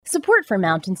Support for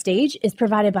Mountain Stage is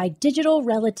provided by Digital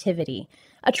Relativity,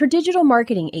 a tradigital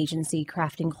marketing agency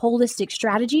crafting holistic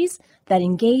strategies that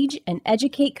engage and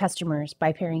educate customers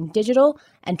by pairing digital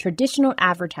and traditional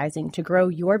advertising to grow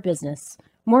your business.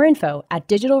 More info at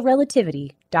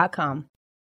digitalrelativity.com.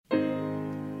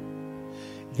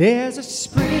 There's a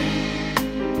spring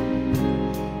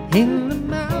in the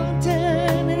mountain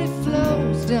and it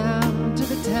flows down to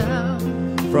the town.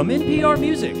 From NPR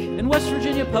Music and West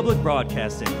Virginia Public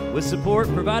Broadcasting, with support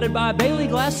provided by Bailey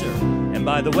Glasser and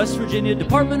by the West Virginia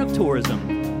Department of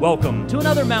Tourism. Welcome to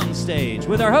another Mountain Stage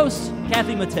with our host,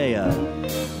 Kathy Mattea.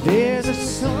 There's a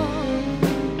song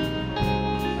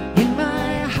in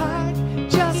my heart,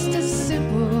 just a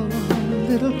simple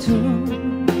little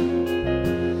tune,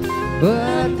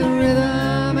 but the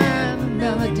rhythm and the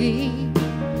melody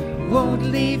won't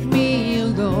leave me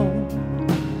alone.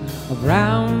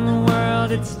 Around the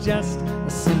world it's just a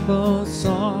simple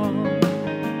song.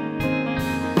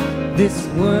 This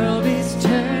world is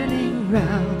turning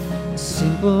round, a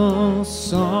simple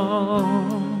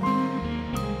song.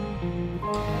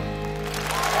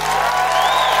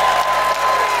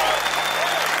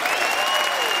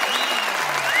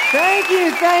 Thank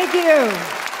you, thank you.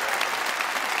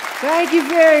 Thank you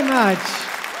very much.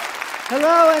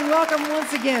 Hello and welcome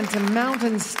once again to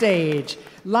Mountain Stage,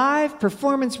 live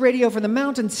performance radio from the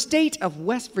mountain state of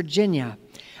West Virginia.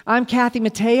 I'm Kathy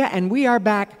Mattea, and we are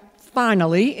back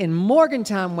finally in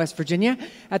Morgantown, West Virginia,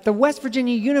 at the West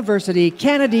Virginia University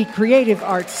Kennedy Creative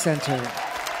Arts Center.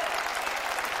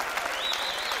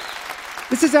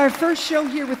 This is our first show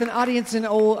here with an audience in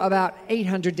about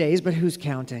 800 days, but who's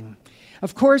counting?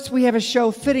 Of course, we have a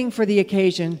show fitting for the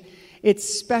occasion. It's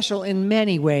special in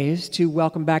many ways to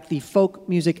welcome back the folk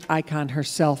music icon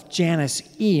herself, Janis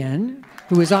Ian,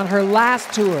 who is on her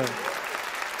last tour.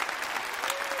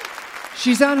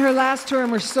 She's on her last tour,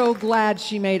 and we're so glad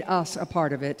she made us a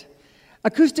part of it.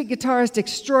 Acoustic guitarist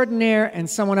extraordinaire and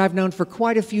someone I've known for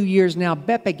quite a few years now,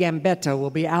 Beppe Gambetta, will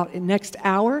be out in next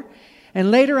hour. And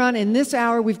later on in this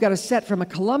hour, we've got a set from a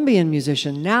Colombian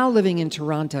musician now living in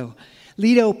Toronto.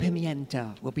 Lido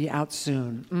Pimienta will be out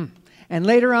soon. And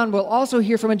later on, we'll also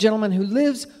hear from a gentleman who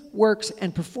lives, works,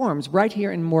 and performs right here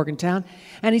in Morgantown.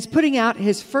 And he's putting out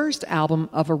his first album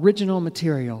of original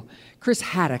material. Chris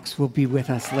Haddix will be with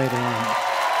us later on.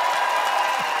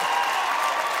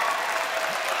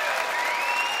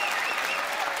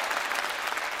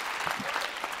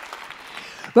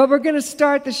 But we're going to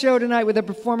start the show tonight with a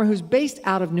performer who's based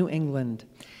out of New England.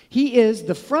 He is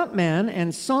the frontman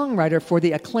and songwriter for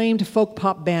the acclaimed folk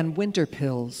pop band Winter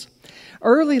Pills.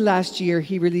 Early last year,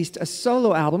 he released a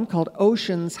solo album called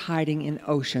Oceans Hiding in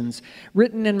Oceans,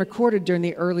 written and recorded during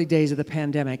the early days of the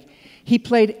pandemic. He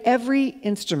played every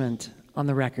instrument on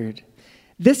the record.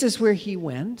 This is where he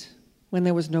went when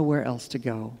there was nowhere else to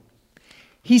go.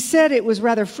 He said it was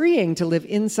rather freeing to live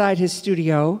inside his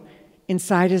studio,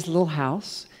 inside his little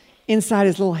house, inside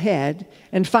his little head,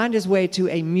 and find his way to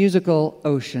a musical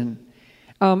ocean.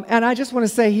 And I just want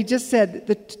to say, he just said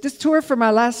that this tour for my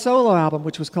last solo album,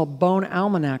 which was called Bone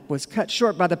Almanac, was cut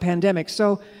short by the pandemic.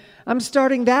 So I'm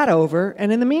starting that over.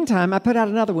 And in the meantime, I put out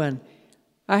another one.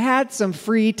 I had some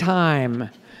free time.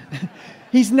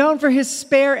 He's known for his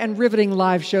spare and riveting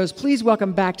live shows. Please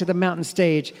welcome back to the Mountain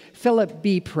Stage, Philip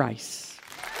B. Price.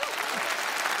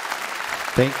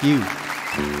 Thank you.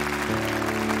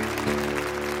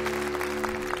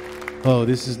 Oh,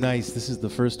 this is nice. This is the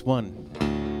first one.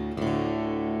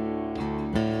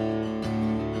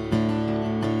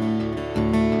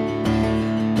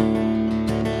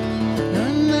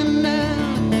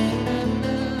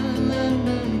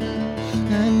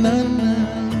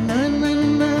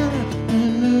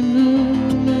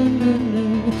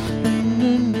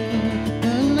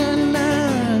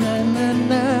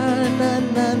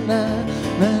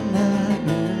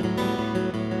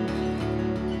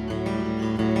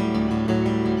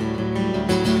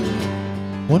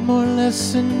 One more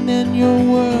lesson and your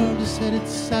world is headed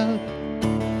south.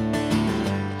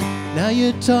 Now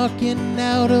you're talking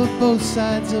out of both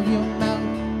sides of your mouth.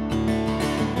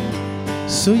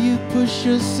 So you push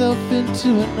yourself into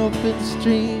an open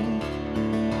stream,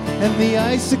 and the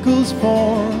icicles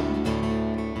form.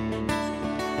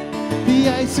 The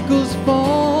icicles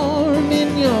form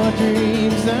in your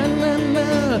dreams. Na, na,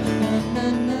 na, na,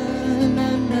 na, na,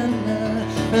 na, na, na,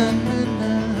 na, na,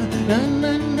 na.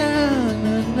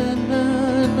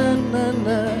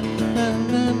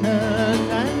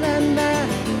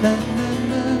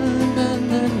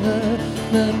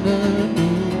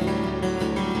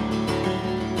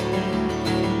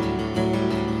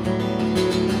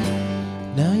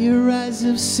 Now your eyes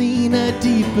have seen a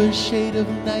deeper shade of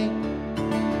night.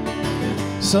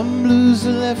 Some blues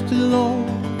are left alone,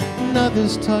 and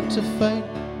others taught to fight.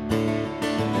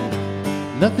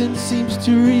 Nothing seems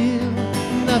too real,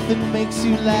 nothing makes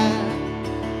you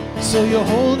laugh. So you're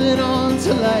holding on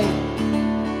to life.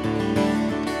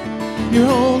 You're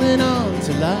holding on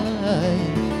to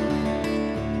life.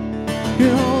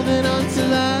 You're holding on to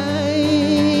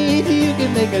life. You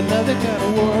can make another kind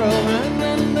of world.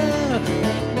 Na, na, na,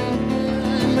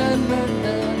 na, na, na,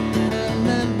 na.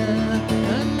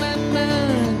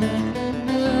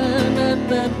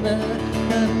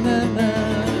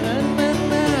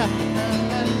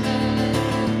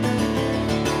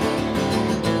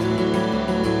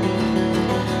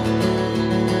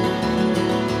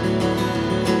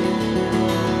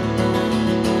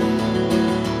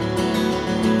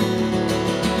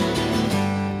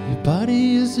 Your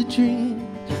body is a dream,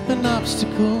 an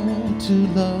obstacle to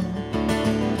love.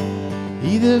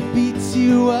 Either beats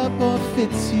you up or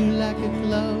fits you like a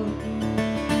glove.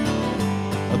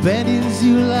 Abandons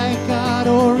you like God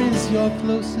or is your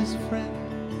closest friend.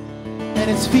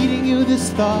 And it's feeding you this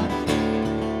thought.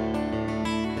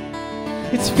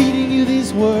 It's feeding you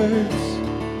these words.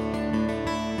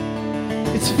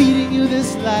 It's feeding you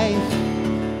this life.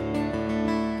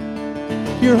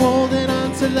 You're holding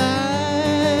on to life.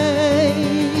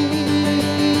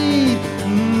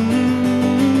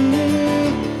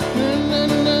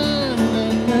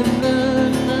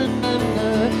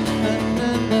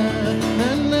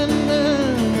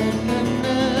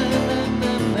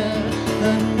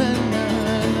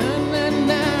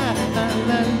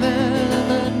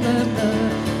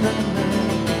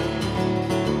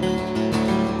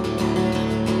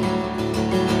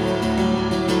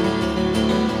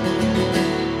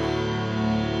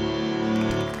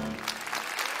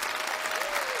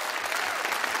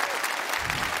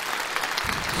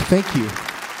 Thank you.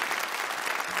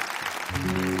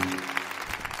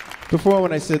 Before,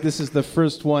 when I said this is the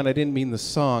first one, I didn't mean the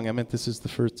song. I meant this is the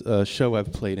first show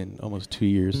I've played in almost 2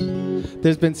 years.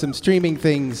 There's been some streaming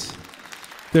things.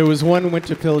 There was one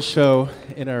Winter Pill show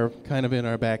in our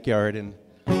backyard, and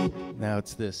now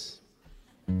it's this.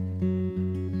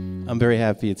 I'm very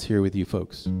happy it's here with you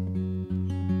folks.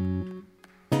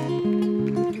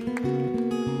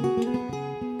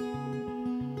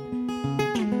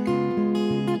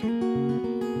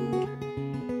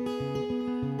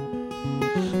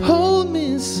 Hold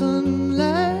me,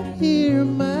 sunlight, hear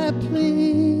my pleas.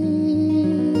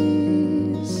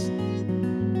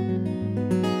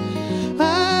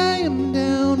 I am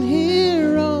down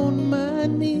here on my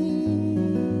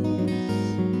knees.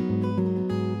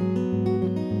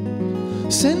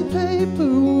 Send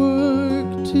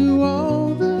paperwork to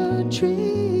all the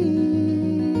trees.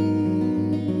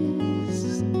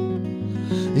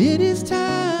 It is time.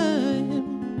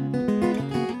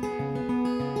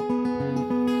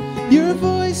 Your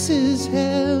voice is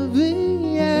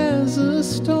heavy as a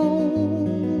stone.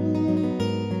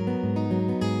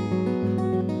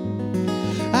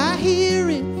 I hear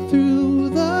it through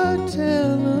the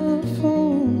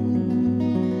telephone.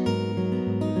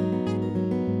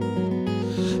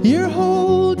 You're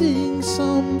holding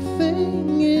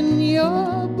something in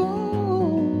your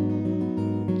bones.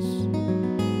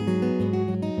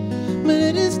 But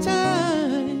it is time.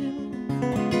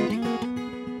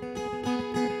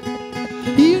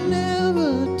 You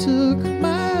never took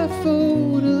my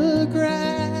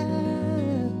photograph,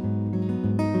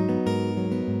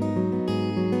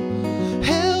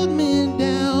 held me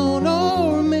down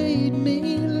or made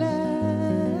me laugh,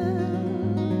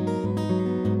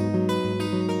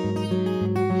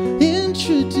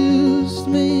 introduced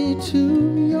me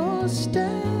to your staff.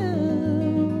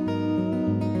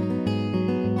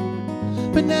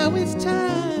 But now it's time.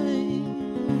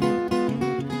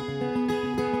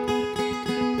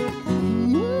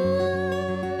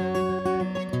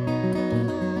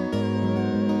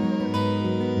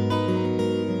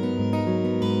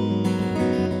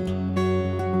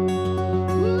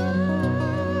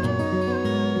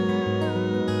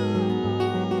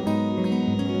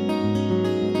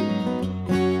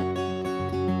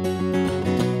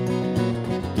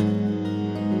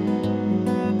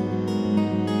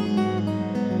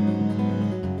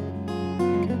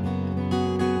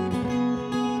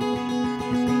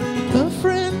 A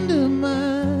friend of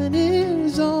mine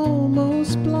is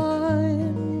almost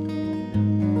blind.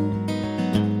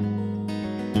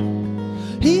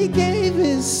 He gave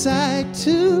his sight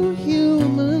to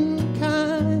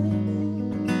humankind.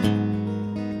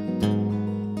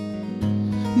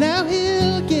 Now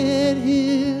he'll get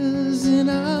his and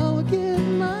I'll get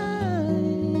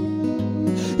mine.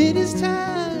 It is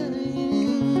time.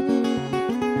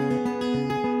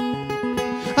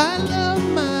 I love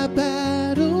my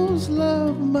battle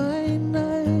love my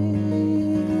nights,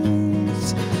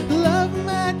 love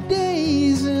my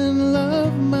days, and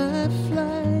love my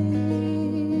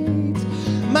flights,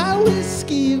 my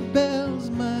whiskey bells,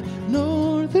 my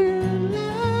northern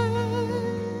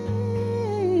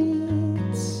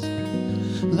lights.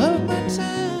 Love my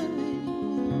time,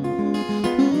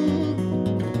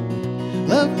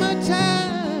 love my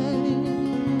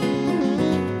time,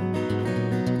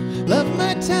 love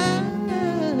my time.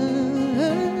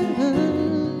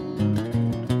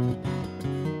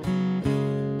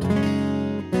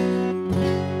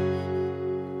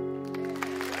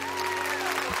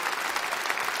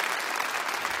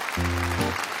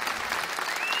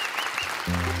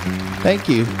 Thank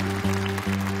you.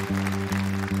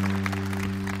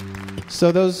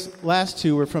 So those last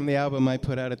two were from the album I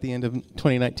put out at the end of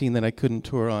 2019 that I couldn't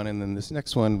tour on, and then this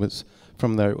next one was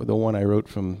from the one I wrote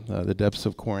from the depths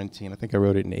of quarantine. I think I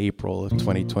wrote it in April of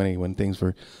 2020 when things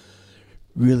were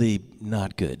really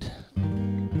not good.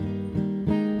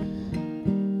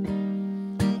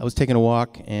 I was taking a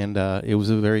walk, and it was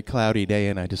a very cloudy day,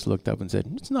 and I just looked up and said,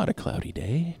 "It's not a cloudy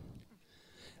day."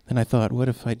 Then I thought, what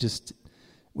if I just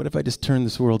turned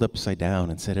this world upside down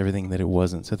and said everything that it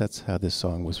wasn't? So that's how this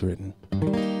song was written.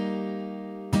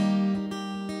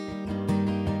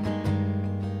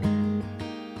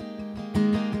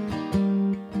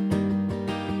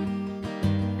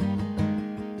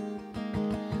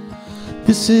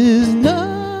 This is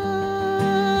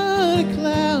not a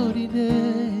cloudy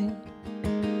day.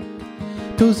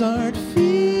 Those aren't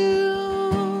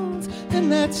fields, and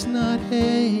that's not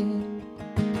hay.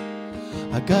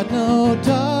 I got no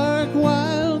dark,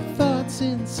 wild thoughts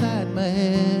inside my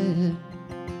head.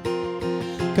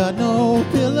 Got no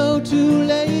pillow to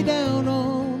lay down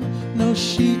on, no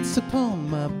sheets upon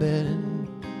my bed.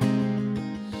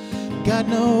 Got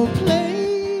no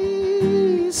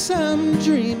place I'm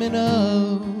dreaming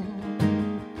of.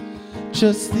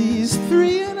 Just these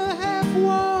 3.5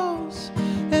 walls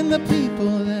and the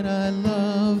people that I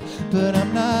love. But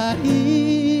I'm not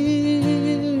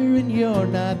here and you're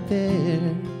not there.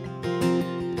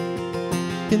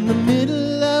 In the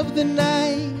middle of the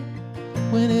night,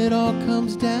 when it all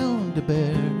comes down to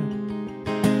bear,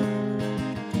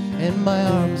 and my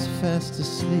arms fast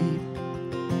asleep,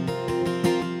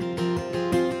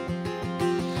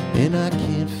 and I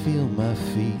can't feel my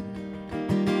feet,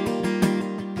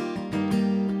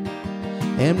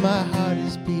 and my heart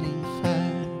is beating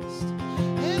fast,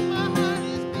 and my heart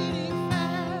is beating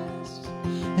fast.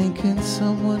 And can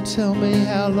someone tell me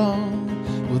how long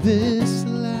will this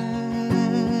last?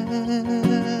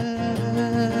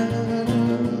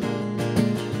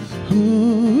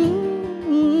 Ooh,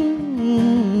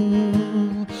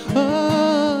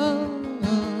 oh,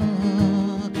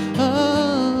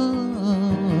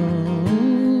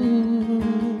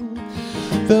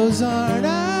 those aren't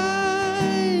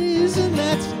eyes and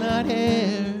that's not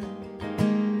hair.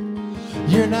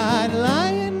 You're not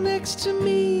lying next to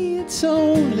me, it's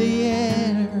only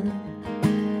air.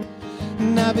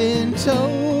 And I've been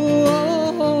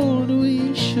told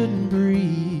we shouldn't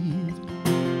breathe,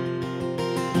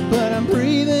 but I'm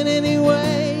breathing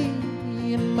anyway,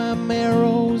 and my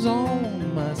marrow's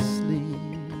on my sleeve.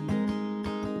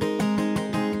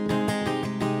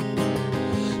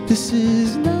 This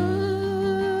is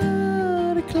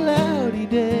not a cloudy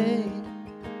day.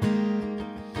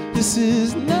 This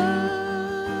is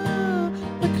not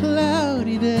a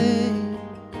cloudy day.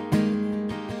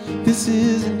 This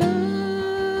is not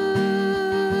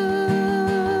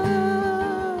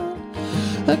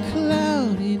a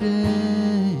cloudy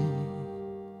day.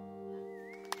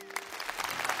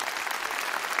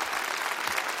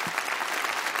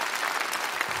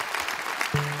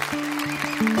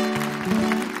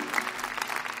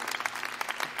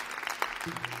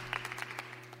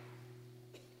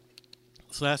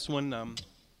 This last one,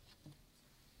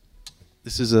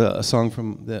 this is a song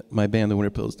from my band, the Winter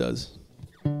Pills, does.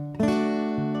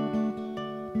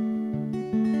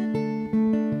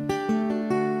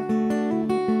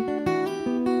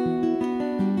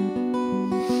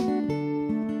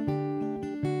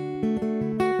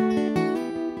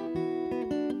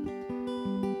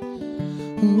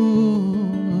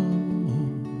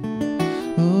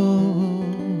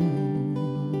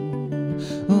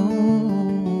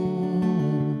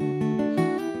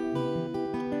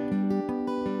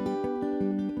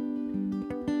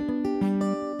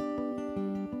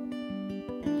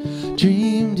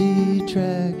 Dreamed he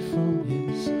dragged from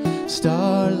his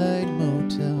Starlight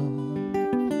Motel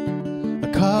a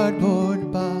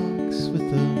cardboard box with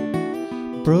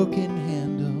a broken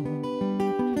handle,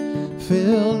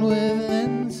 filled with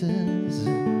lenses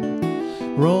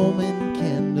and Roman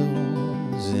candles.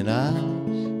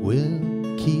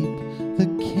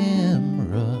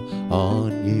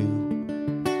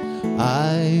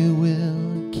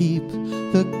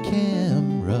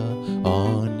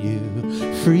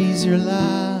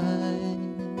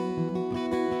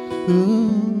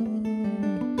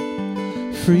 Ooh,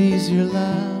 freeze your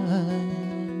life.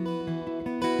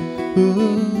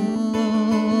 Ooh.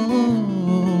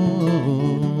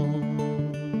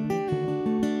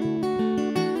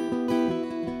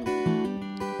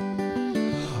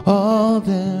 All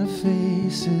their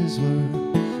faces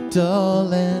were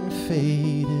dull and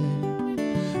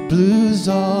faded, blues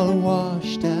all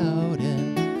washed out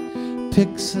and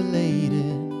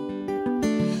pixelated.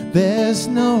 There's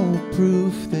no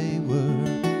proof they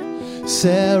were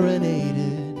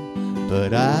serenaded,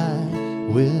 but I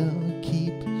will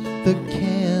keep the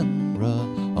camera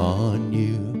on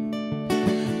you.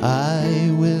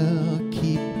 I will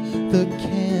keep the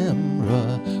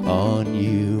camera on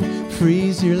you.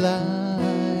 Freeze your light.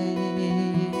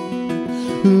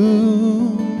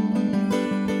 Ooh,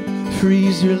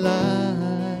 freeze your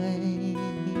light.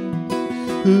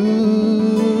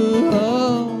 Ooh,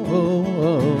 oh, oh,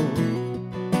 oh.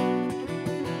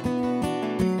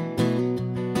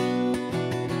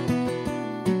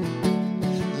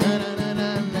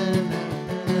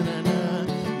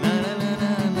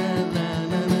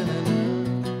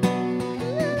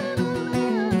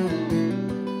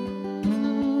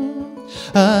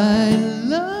 I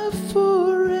love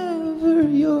forever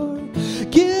your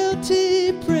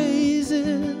guilty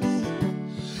praises,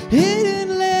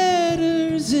 hidden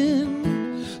letters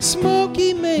in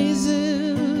smoky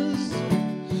mazes,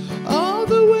 all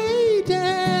the way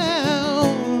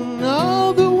down,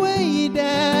 all the way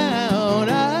down.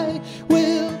 I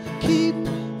will keep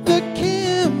the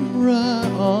camera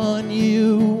on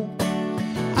you.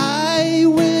 I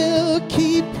will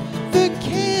keep the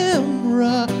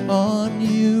camera on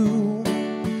you.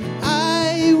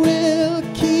 I will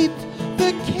keep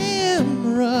the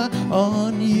camera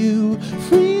on you.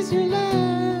 Freeze your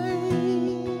light.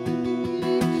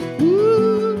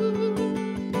 Ooh.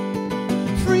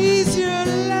 Freeze your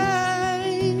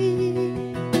light.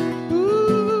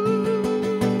 Ooh.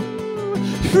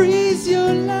 Freeze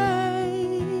your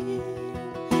light.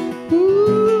 Ooh.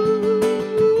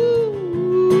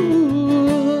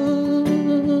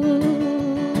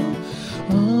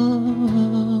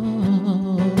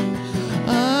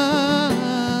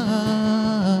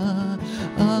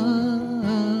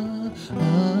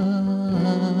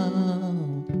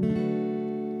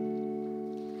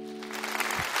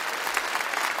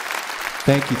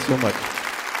 Thank you so much.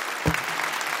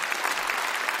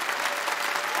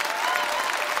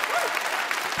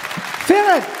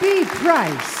 Philip B.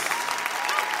 Price.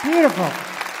 Beautiful.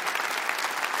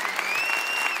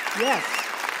 Yes.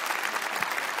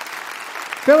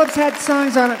 Philip's had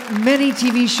songs on many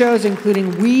TV shows,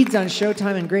 including Weeds on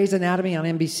Showtime and Grey's Anatomy on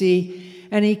NBC.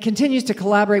 And he continues to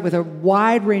collaborate with a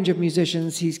wide range of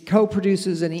musicians. He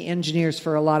co-produces and he engineers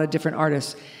for a lot of different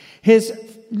artists. His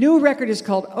new record is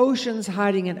called Oceans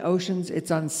Hiding in Oceans.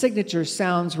 It's on Signature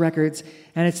Sounds Records,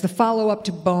 and it's the follow-up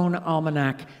to Bone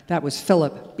Almanac. That was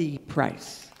Philip B.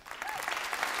 Price.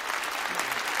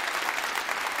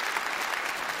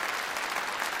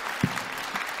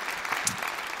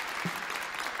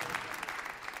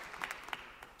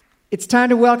 It's time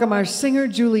to welcome our singer,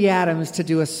 Julie Adams, to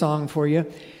do a song for you.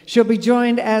 She'll be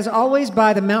joined, as always,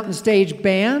 by the Mountain Stage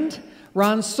Band.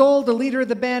 Ron Soul, the leader of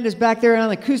the band, is back there on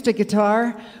acoustic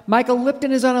guitar. Michael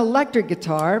Lipton is on electric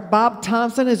guitar. Bob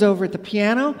Thompson is over at the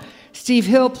piano. Steve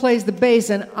Hill plays the bass,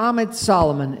 and Ahmed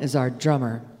Solomon is our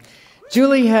drummer.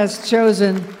 Julie has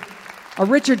chosen a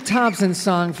Richard Thompson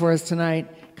song for us tonight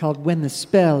called When the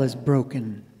Spell is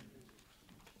Broken.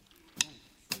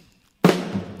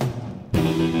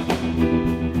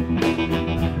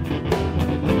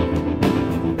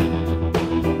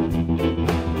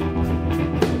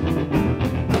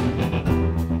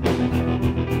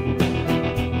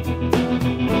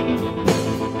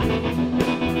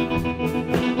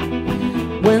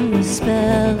 When the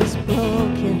spell is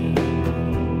broken,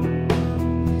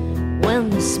 when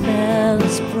the spell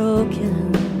is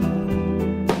broken,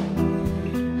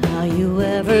 how you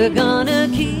ever gonna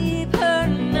keep her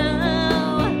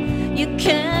now? You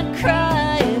can't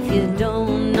cry if you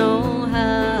don't know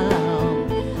how.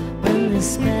 When the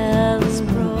spell is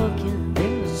broken,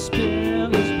 when the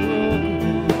spell is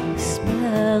broken, the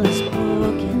spell is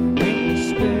broken, the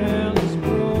spell is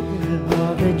broken,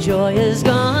 all the joy is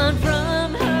gone from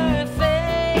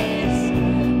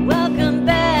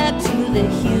the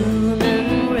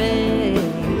human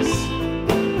race.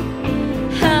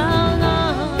 How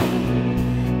long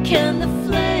can the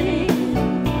flame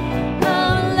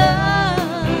of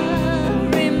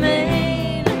love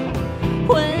remain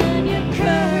when you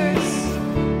curse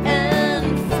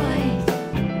and fight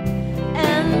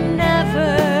and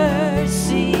never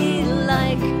see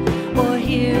like or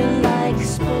hear like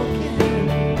spoken?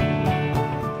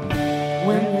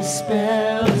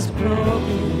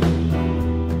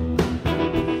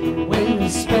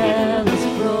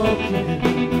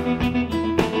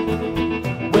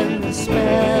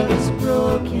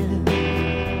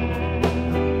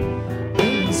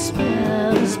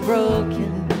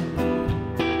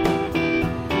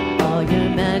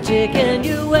 magic and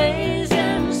your ways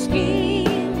and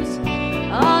schemes.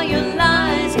 All your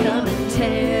lies come and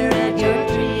tear at your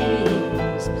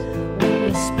dreams.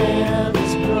 When the spell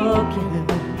is broken,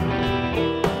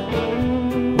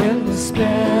 when the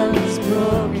spell is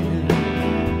broken,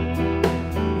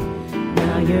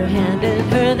 now you're handing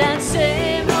her that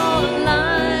same old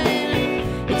line.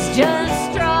 It's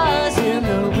just straws in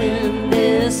the wind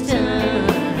this time.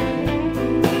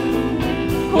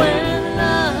 When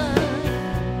love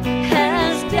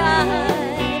has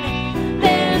died,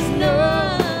 there's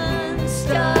none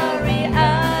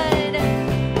starry-eyed,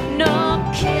 no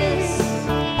kiss,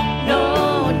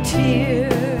 no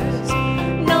tears,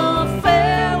 no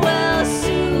farewell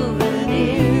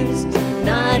souvenirs,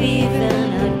 not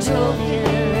even a token.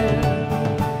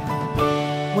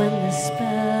 When the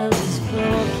spell is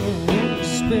broken, the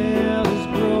spell is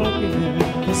broken,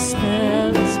 the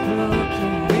spell is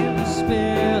broken, when the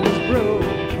spell is broken.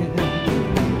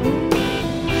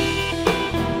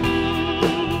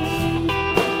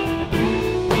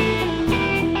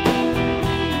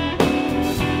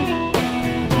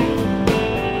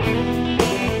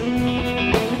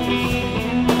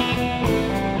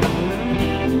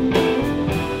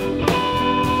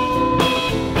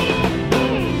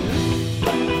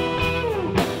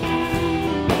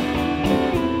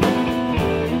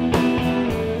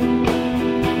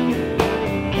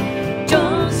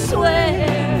 Don't swear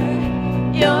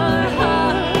your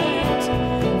heart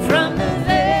from the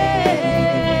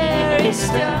very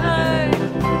start.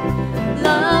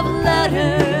 Love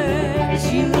letters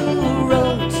you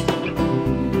wrote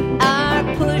are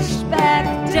pushed back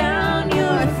down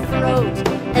your throat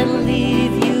and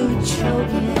leave you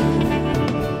choking.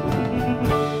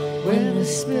 When the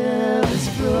spell is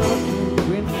broken,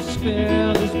 when the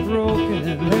spell is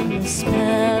broken, when the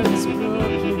spell is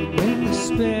broken, when the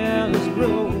spell is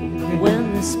broken,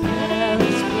 when the spell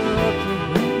is broken,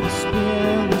 when the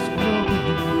spell is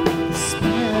broken, the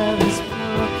spell is broken.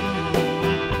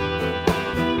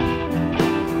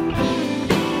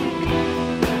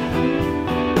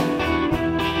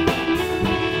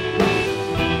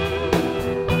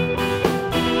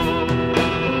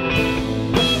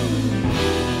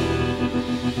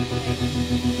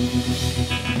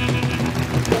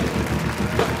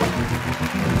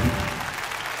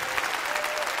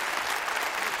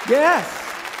 Yes.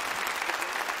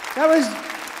 That was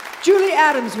Julie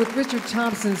Adams with Richard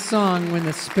Thompson's song, When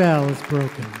the Spell is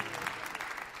Broken.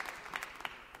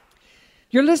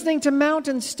 You're listening to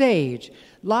Mountain Stage,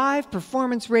 live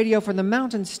performance radio from the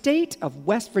Mountain State of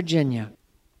West Virginia.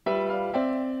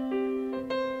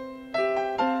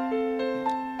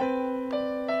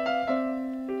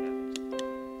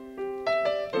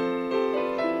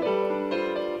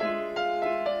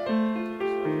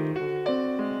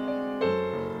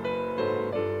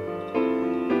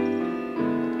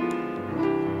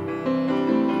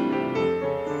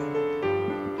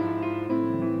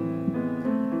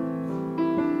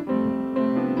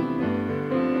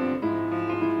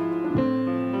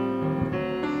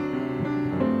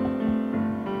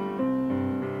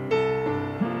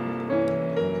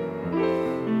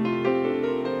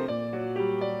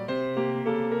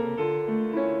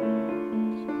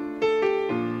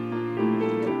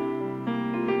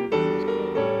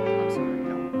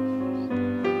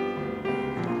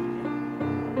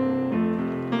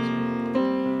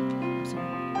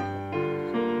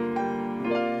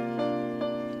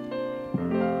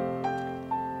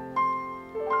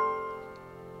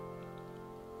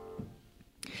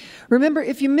 Remember,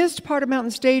 if you missed part of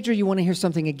Mountain Stage or you want to hear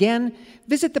something again,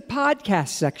 visit the podcast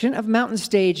section of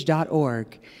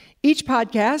mountainstage.org. Each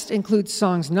podcast includes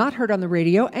songs not heard on the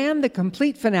radio and the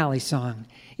complete finale song.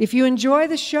 If you enjoy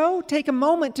the show, take a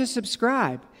moment to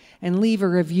subscribe and leave a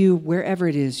review wherever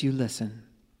it is you listen.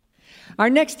 Our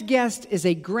next guest is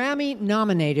a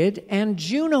Grammy-nominated and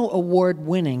Juno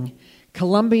Award-winning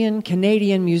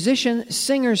Colombian-Canadian musician,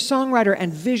 singer, songwriter,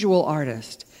 and visual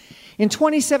artist. In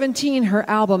 2017, her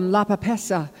album La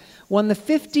Papessa won the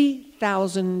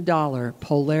 $50,000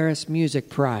 Polaris Music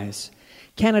Prize,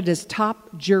 Canada's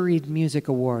top juried music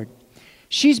award.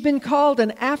 She's been called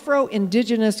an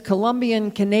Afro-Indigenous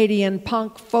Colombian-Canadian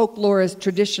punk folklorist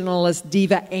traditionalist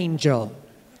diva angel.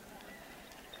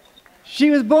 She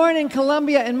was born in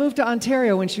Colombia and moved to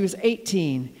Ontario when she was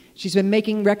 18. She's been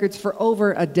making records for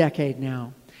over a decade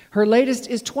now. Her latest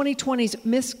is 2020's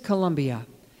Miss Columbia,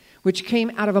 which came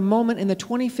out of a moment in the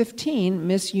 2015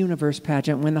 Miss Universe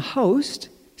pageant when the host,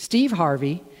 Steve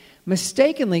Harvey,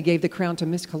 mistakenly gave the crown to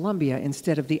Miss Columbia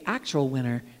instead of the actual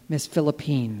winner, Miss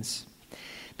Philippines.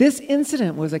 This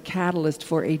incident was a catalyst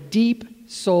for a deep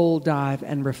soul dive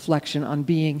and reflection on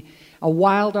being a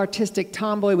wild artistic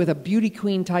tomboy with a beauty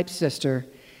queen type sister,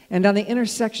 and on the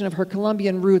intersection of her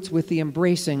Colombian roots with the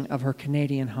embracing of her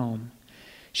Canadian home.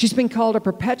 She's been called a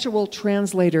perpetual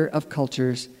translator of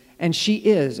cultures, and she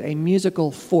is a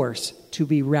musical force to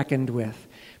be reckoned with.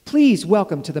 Please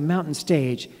welcome to the mountain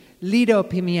stage, Lido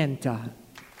Pimienta.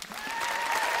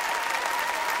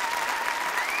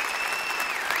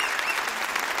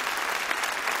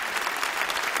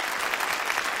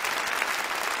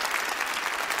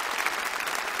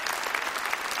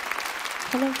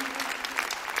 Hello.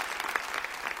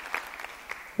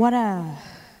 What a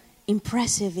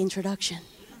impressive introduction.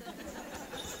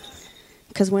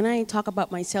 Because when I talk about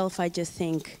myself, I just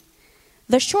think,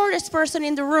 the shortest person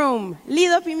in the room,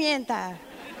 Lido Pimienta.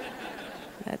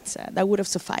 That would have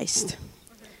sufficed.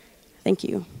 Thank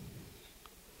you.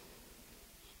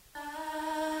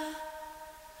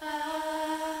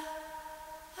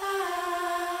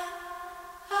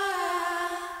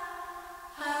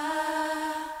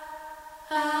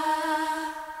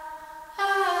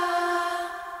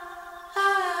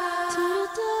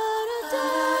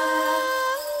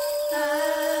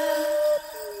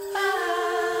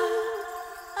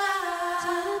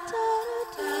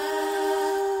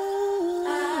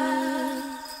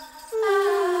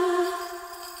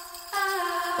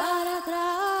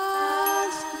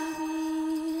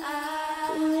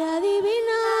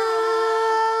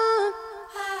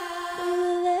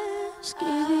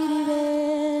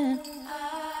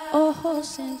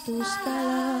 En tus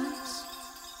calas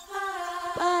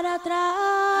para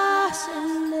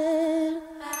trascender,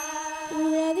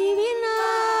 pude adivinar,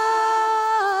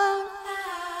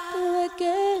 tuve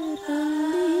que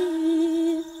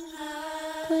rendir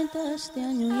cuentas de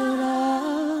año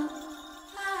llorar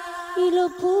y lo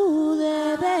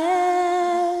pude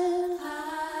ver,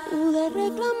 pude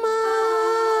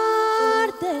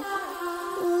reclamarte,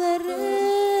 pude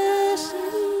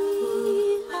recibir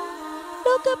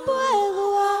lo que puedo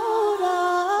ahora,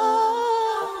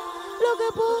 lo que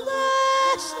pude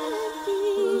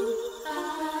sentir,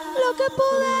 lo que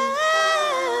pude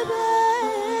ver.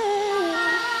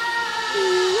 Y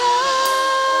yo,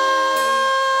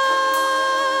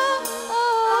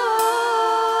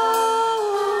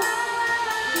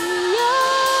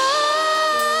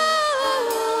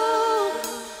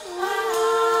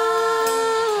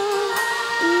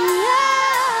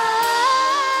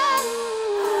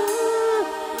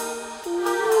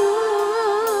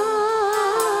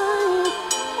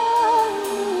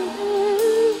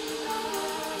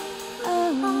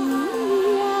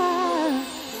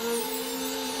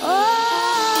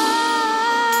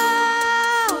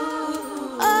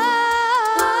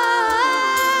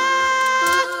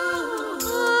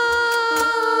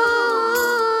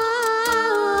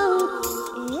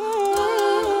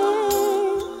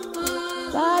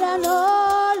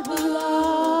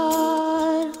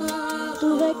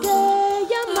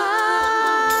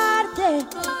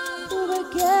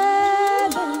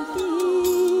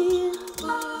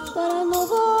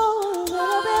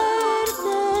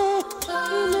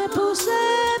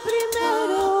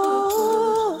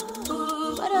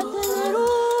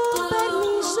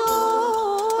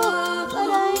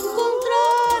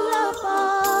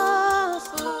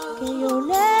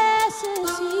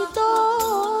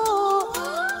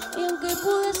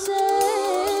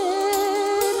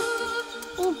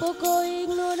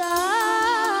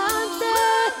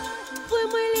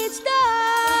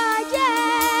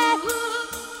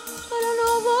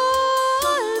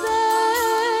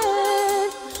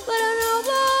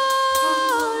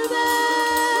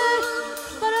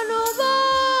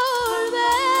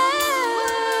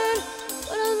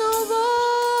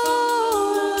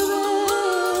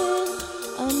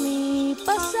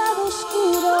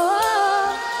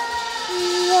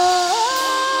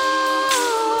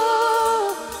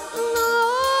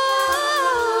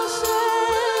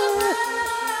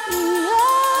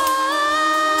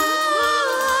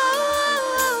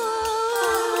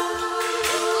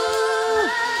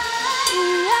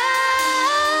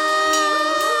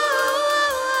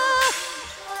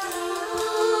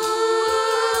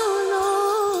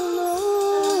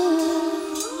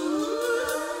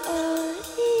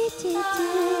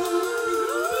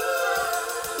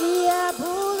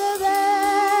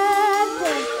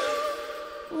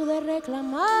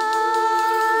 reclamarte,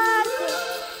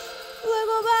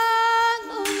 luego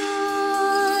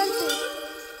abandonarte,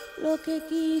 lo que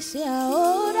quise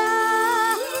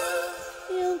ahora,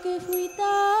 y aunque fui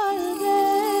tal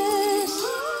vez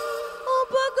un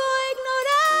poco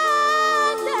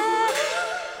ignorante,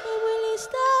 fui muy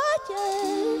lista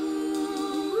ayer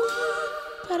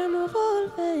para no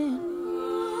volver.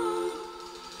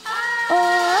 Oh,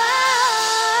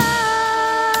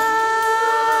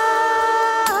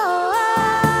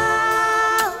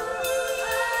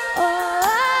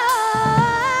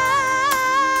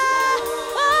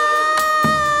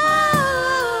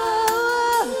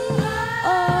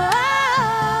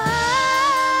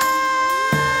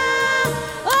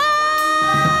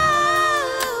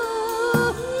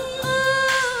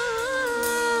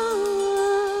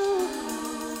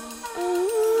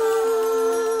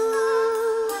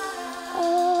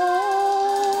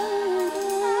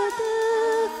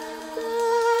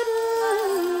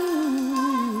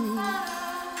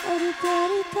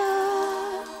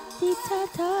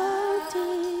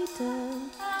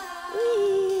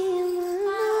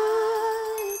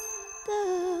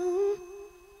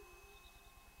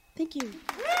 Thank you.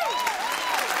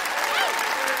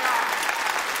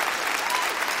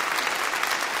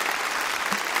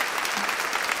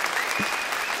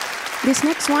 This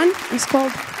next one is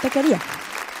called Te Quería.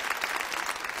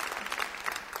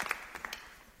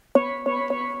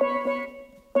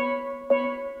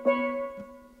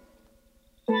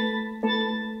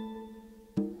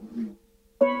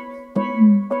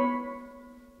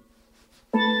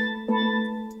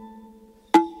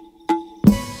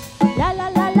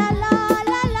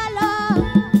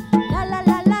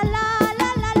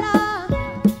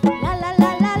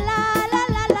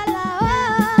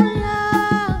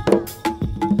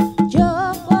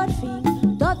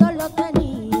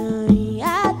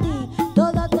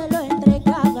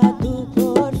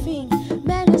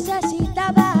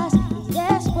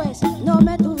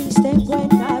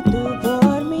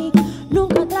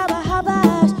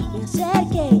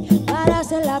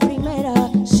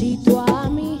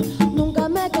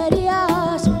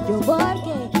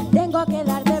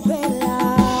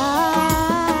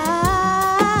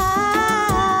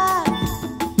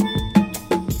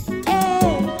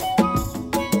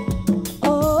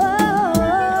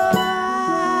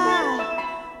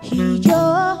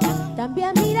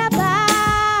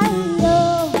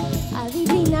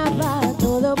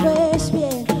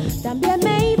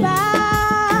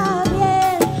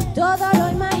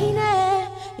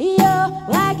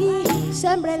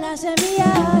 sembré las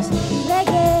semillas y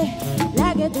regué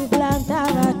la que tú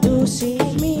plantabas. Tú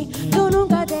sin mí, tú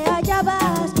nunca te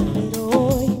hallabas, pero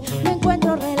hoy me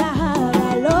encuentro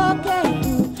relajada. Lo que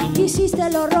tú hiciste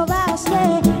lo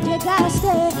robaste,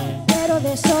 llegaste, pero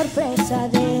de sorpresa.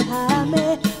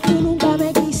 Déjame, tú nunca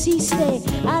me quisiste,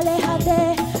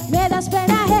 aléjate, me das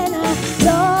pena ajena.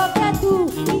 Lo que tú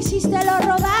hiciste lo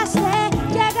robaste,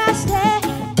 llegaste,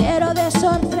 pero de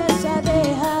sorpresa.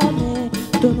 Déjame,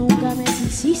 tú nunca me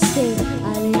quisiste,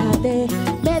 aléjate,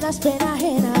 me das pena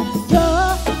ajena.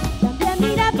 Yo también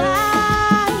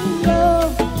miraba y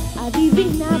yo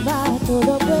adivinaba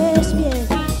todo pues bien,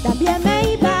 también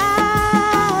me iba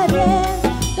bien,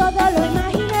 todo lo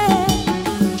imaginé.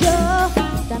 Yo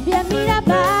también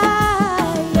miraba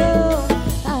y yo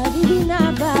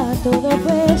adivinaba todo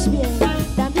pues bien,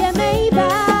 también me iba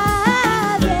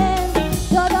bien,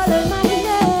 todo lo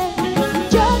imaginé.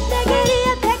 Yo te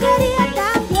quería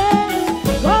también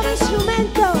como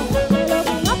instrumento de lo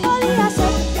que no podía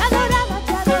ser. Te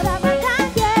adoraba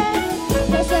también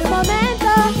desde el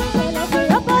momento de lo que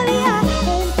yo podía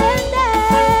entender.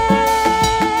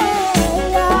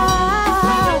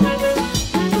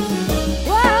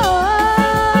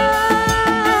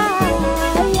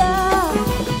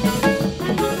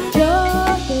 Yo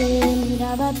te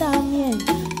miraba también,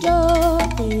 yo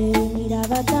te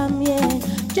miraba también,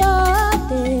 yo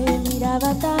te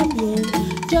miraba también,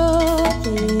 yo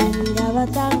te miraba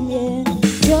también.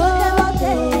 Yo te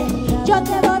boté, yo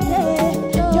te boté,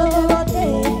 yo te boté,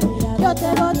 yo te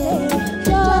boté,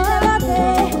 yo te boté,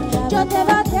 yo te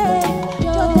boté,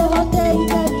 yo te boté y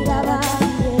te miraba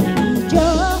también. Yo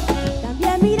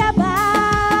también miraba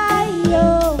y yo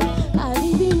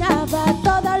adivinaba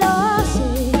todo lo sé,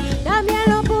 también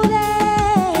lo pude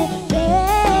ver.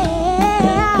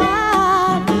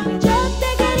 Yo te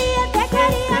quería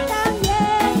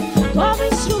también como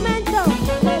instrumento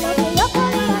de lo que yo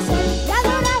podía ser. Te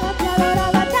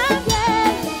adoraba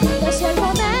también desde el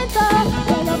momento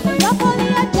de lo que yo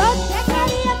podía. Yo te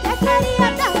quería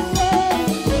también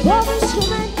como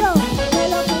instrumento de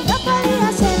lo que yo podía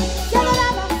ser. Te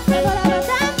adoraba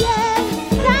también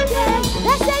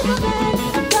desde el momento.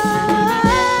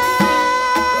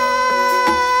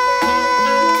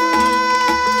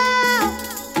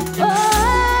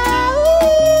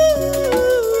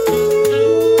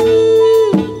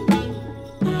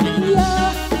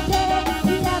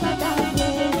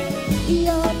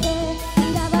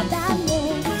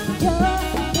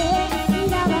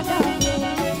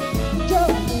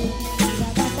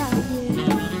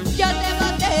 Yo te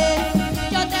boté,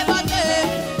 yo te boté,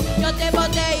 yo te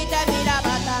boté y te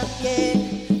miraba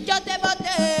también. Yo te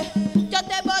boté, yo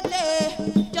te boté,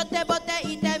 yo te boté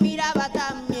y te miraba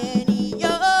también. Y yo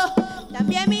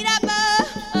también miraba,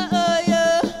 yo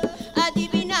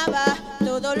adivinaba,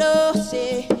 todo lo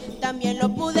sé, también lo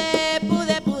pude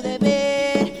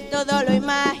ver, todo lo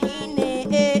imaginé.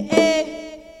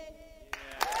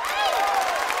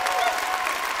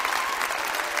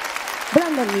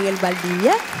 Brandon Miguel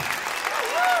Valdivia,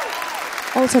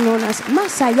 also known as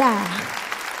Más Allá.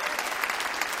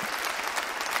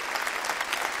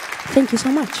 Thank you so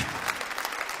much.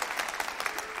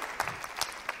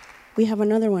 we have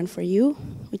another one for you,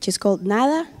 which is called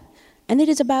Nada, and it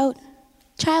is about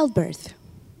childbirth.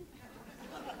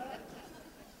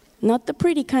 Not the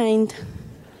pretty kind,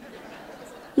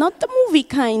 not the movie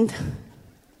kind,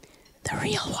 the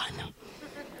real one.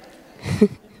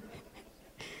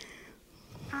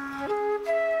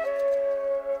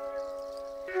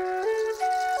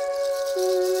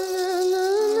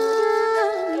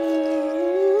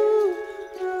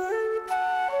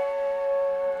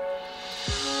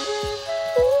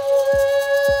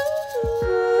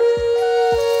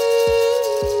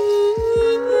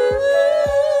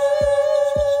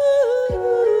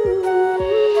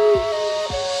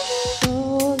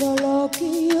 Todo lo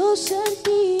que yo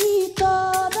sentí,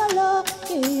 todo lo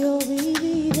que yo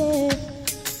viví,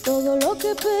 todo lo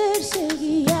que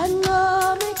perseguía,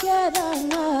 no me queda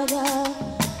nada.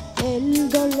 El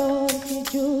dolor que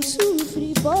yo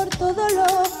sufrí por todo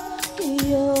lo que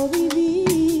yo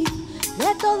viví,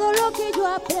 de todo lo que yo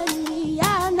aprendí,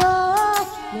 ya no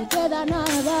me queda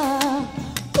nada.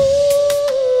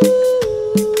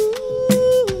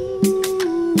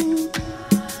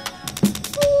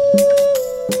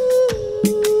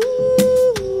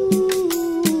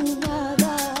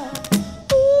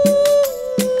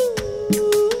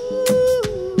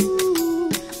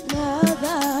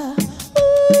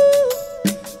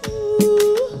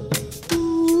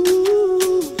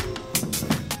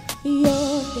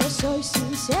 Yo te soy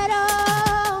sincero,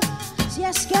 si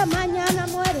es que mañana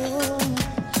muero,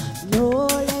 no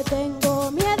le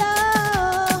tengo miedo,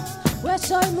 pues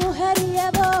soy mujer y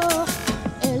llevo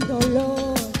el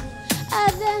dolor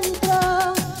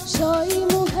adentro. Soy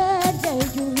mujer de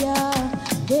lluvia,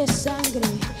 de sangre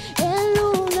en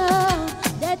luna,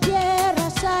 de tierra,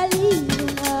 sal y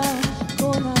luna,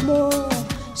 con amor,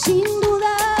 sin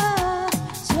duda.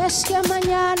 Si es que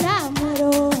mañana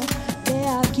muero, de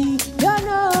aquí yo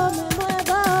no me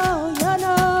muevo, yo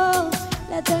no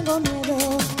le tengo miedo,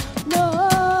 no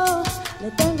le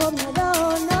tengo miedo,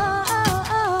 no.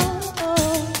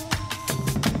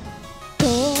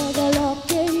 Todo lo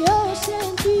que yo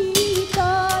sentí,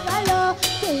 todo lo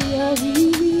que yo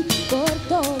viví, por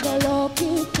todo lo que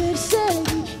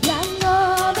perseguí, ya no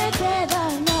me queda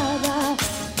nada.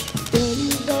 Del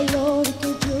dolor que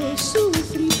yo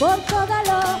sufrí, por todo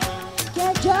lo que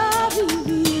yo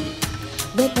viví,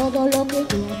 de todo lo que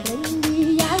yo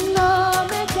aprendí, ya no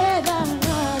me queda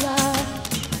nada.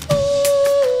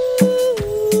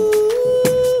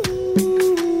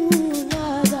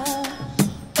 Nada.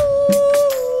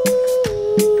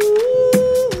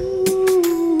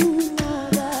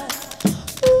 Nada.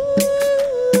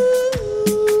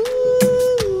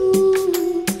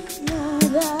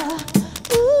 Nada.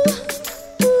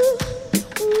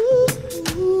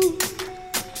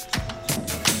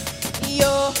 Y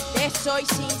yo te soy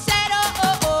sincero,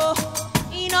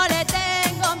 y no le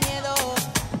tengo miedo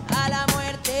a la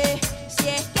muerte. Si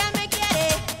es que me quiere,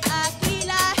 aquí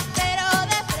la espero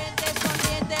de frente,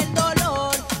 sonriente. El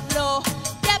dolor lo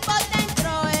llevo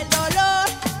dentro, el dolor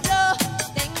lo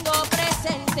tengo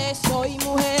presente. Soy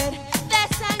mujer de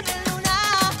sangre en luna,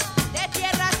 de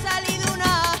tierra sal y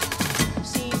duna,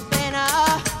 sin pena,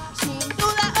 sin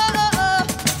duda.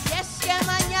 Si es que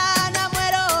mañana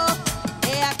muero,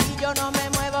 de aquí yo no me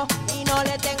muevo y no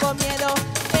le tengo miedo.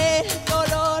 El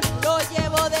dolor lo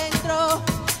llevo dentro,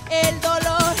 el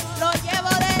dolor lo llevo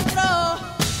dentro.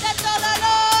 De todo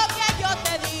lo que yo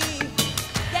te di,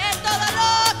 de todo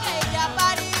lo que ya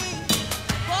parí,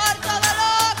 por todo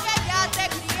lo que ya te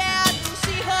crié, a tus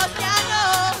hijos ya no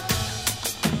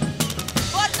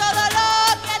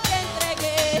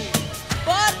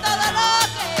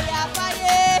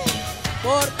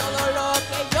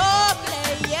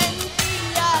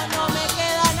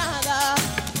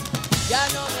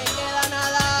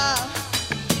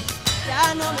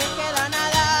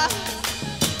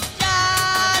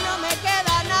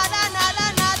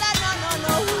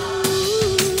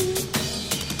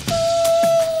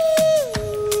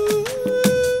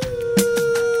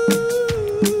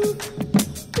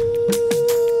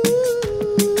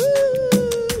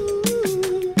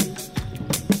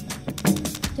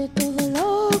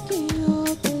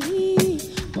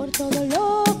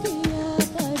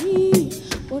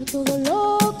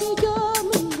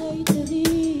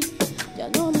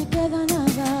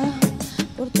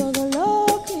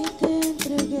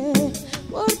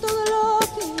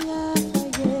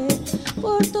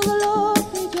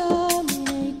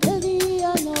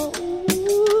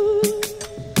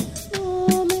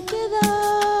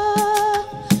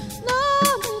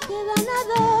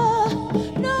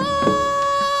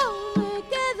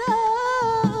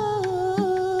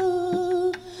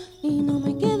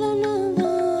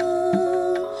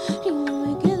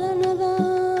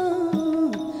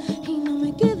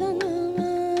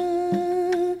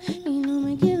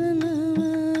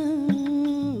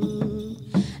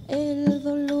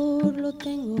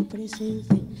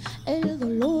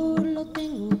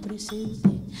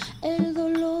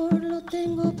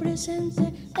tengo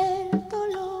presente el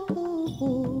dolor.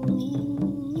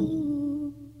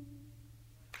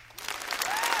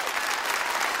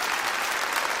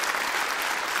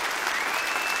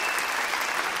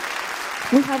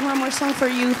 We have one more song for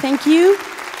you. Thank you.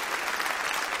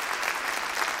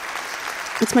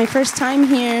 It's my first time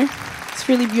here. It's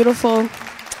really beautiful.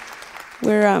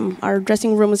 Our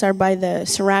dressing rooms are by the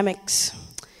ceramics.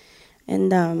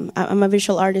 And I'm a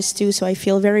visual artist too, so I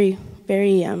feel very,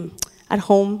 very at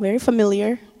home, very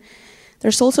familiar.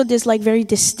 There's also this like very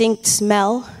distinct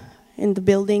smell in the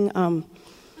building,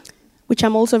 which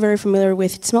I'm also very familiar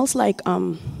with. It smells like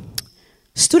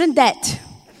student debt.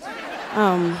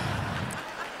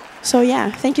 So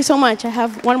yeah, thank you so much. I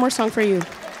have one more song for you.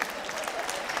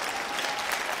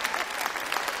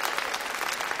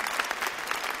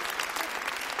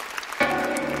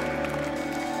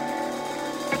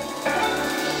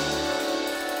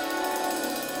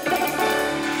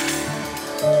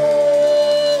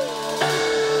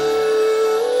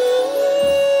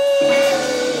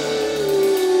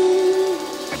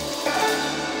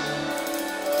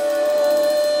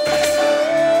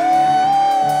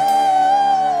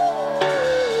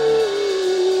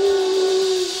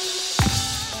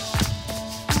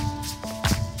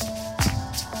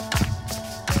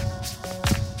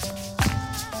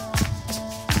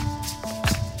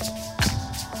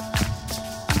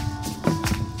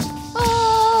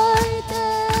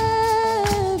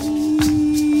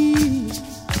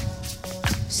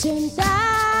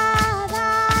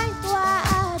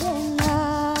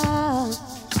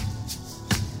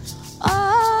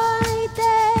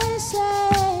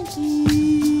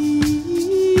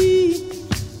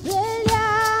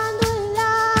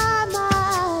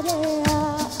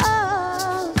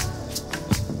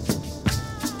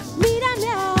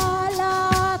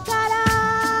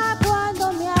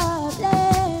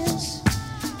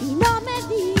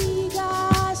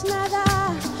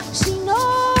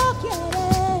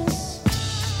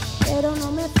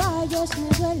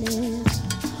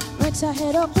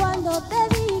 Exagero cuando te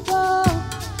digo,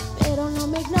 pero no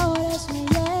me ignores, me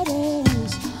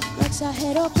hieres. No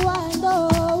exagero cuando,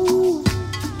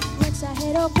 no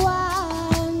exagero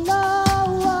cuando,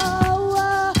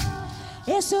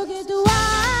 eso que tú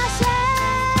haces,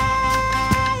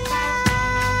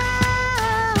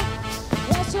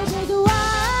 eso que tú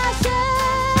haces,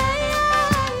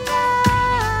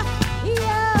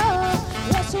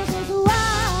 eso que tú haces.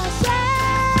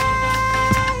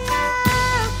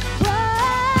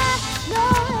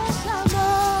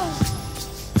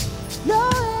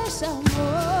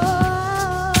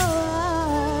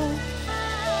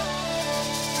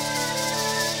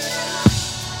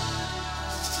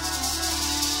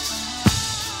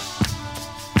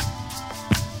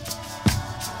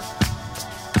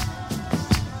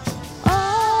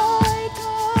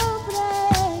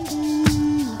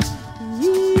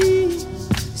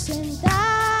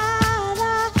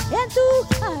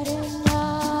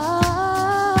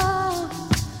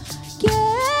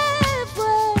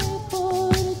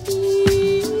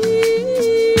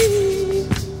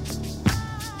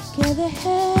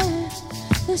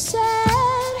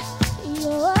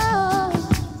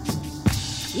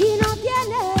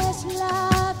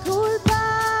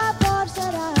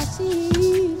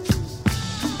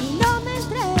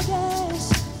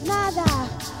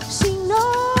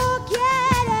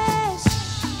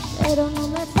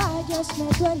 Me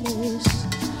dueles,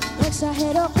 no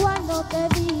exagero cuando te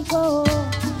digo,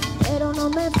 pero no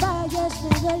me falles,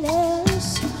 me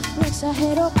dueles, no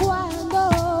exagero cuando,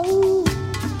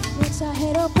 no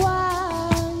exagero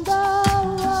cuando,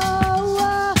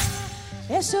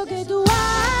 eso que tú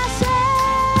haces,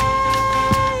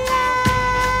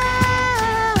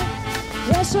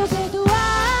 eso que tú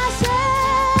haces.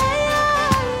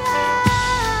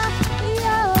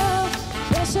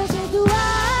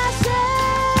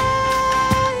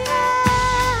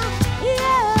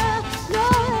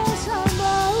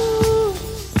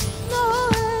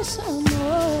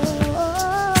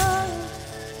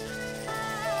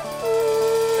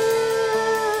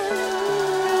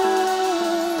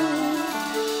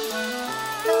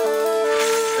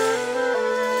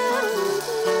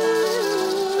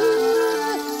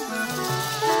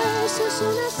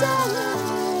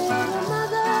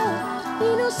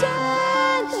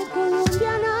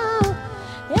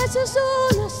 Eso es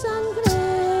una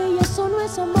sangre y eso no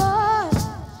es amor.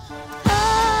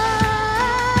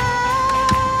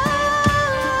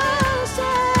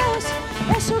 Haces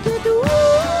eso que tú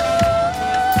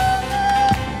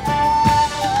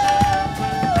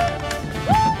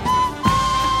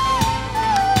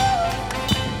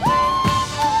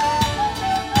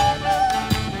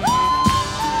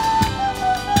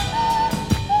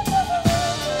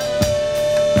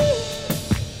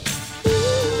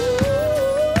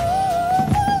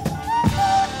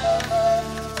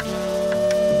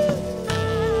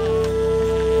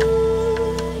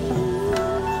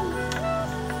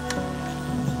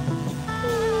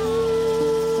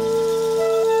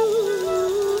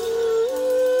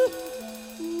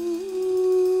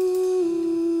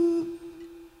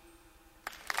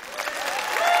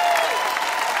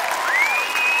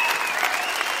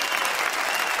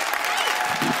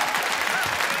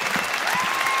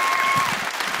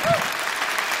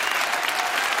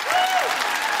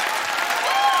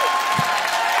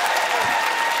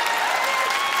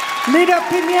Lito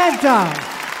Pimienta.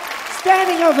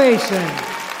 Standing ovation.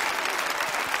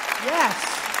 Yes.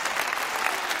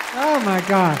 Oh my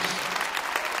gosh.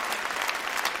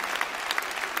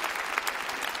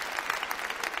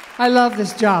 I love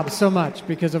this job so much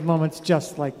because of moments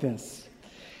just like this.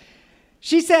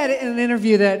 She said in an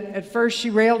interview that at first she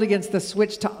railed against the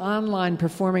switch to online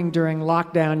performing during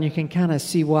lockdown. You can kind of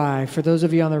see why. For those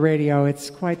of you on the radio, it's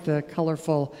quite the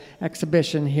colorful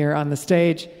exhibition here on the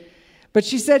stage. But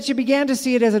she said she began to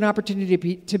see it as an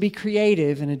opportunity to be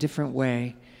creative in a different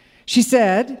way. She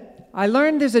said, I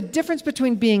learned there's a difference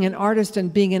between being an artist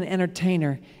and being an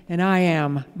entertainer, and I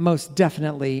am most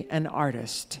definitely an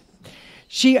artist.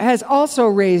 She has also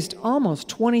raised almost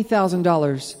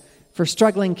 $20,000 for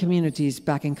struggling communities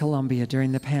back in Colombia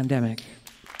during the pandemic.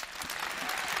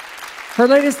 Her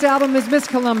latest album is Miss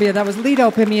Colombia. That was Lito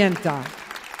Pimienta.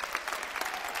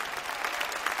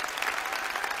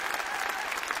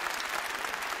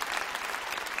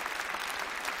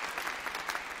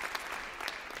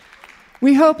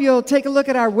 We hope you'll take a look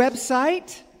at our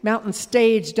website,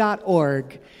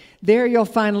 mountainstage.org. There you'll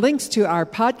find links to our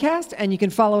podcast, and you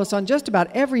can follow us on just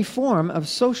about every form of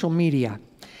social media.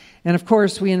 And of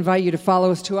course, we invite you to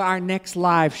follow us to our next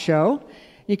live show.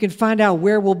 You can find out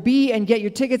where we'll be and get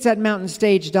your tickets at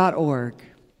mountainstage.org.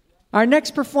 Our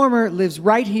next performer lives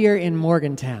right here in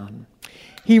Morgantown.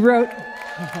 He wrote...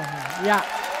 yeah.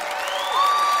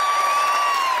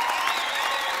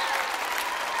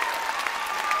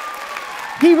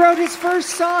 He wrote his first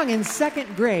song in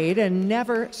second grade and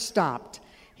never stopped.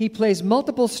 He plays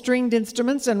multiple stringed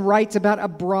instruments and writes about a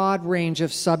broad range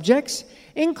of subjects,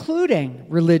 including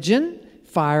religion,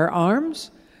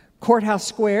 firearms, courthouse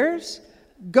squares,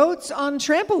 goats on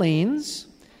trampolines,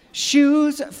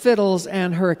 shoes, fiddles,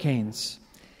 and hurricanes.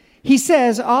 He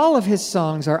says all of his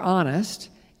songs are honest,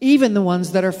 even the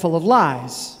ones that are full of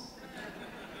lies.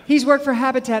 He's worked for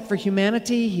Habitat for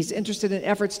Humanity. He's interested in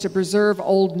efforts to preserve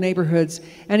old neighborhoods.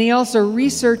 And he also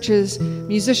researches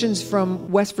musicians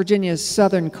from West Virginia's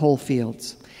southern coal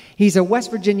fields. He's a West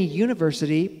Virginia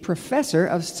University professor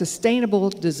of sustainable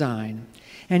design.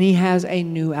 And he has a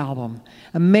new album.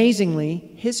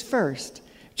 Amazingly, his first,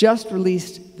 just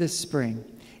released this spring.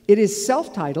 It is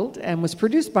self-titled and was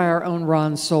produced by our own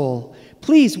Ron Soul.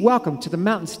 Please welcome to the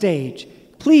Mountain Stage.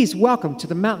 Please welcome to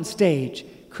the Mountain Stage,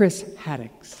 Chris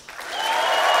Haddix.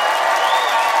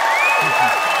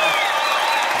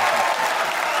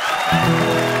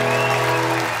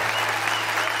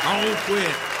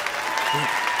 Quit.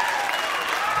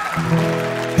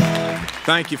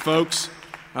 Thank you, folks.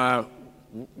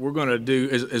 We're going to do,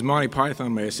 as Monty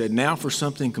Python may have said, now for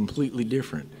something completely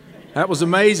different. That was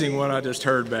amazing what I just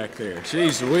heard back there.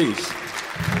 Jeez Louise.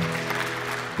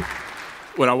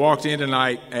 When I walked in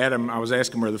tonight, I was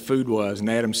asking where the food was, and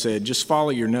Adam said, just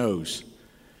follow your nose.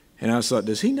 And I thought,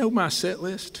 does he know my set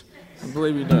list? I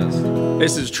believe he does.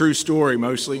 This is a true story,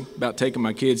 mostly, about taking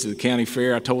my kids to the county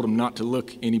fair. I told them not to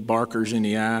look any barkers in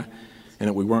the eye and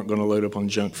that we weren't going to load up on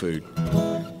junk food.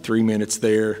 3 minutes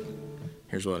there,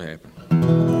 here's what happened.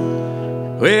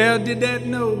 Well, did that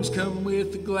nose come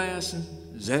with the glasses,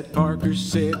 as that Parker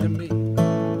said to me?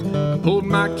 Pulled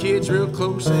my kids real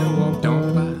close and walked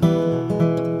on by.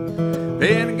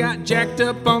 Then I got jacked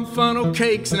up on funnel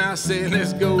cakes and I said,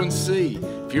 let's go and see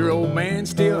if your old man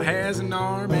still has an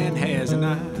arm and has an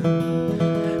eye.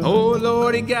 Oh,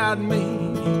 Lord, he got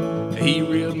me. He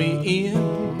reeled me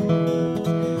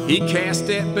in. He cast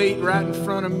that bait right in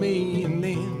front of me, and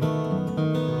then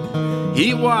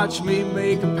he watched me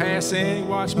make a pass and he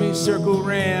watched me circle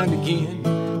around again.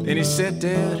 Then he set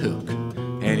that hook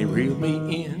and he reeled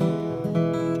me in.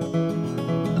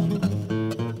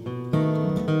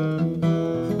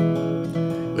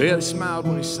 Well, he smiled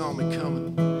when he saw me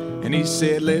coming, and he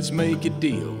said, let's make a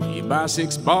deal. You buy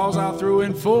 6 balls, I'll throw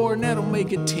in 4, and that'll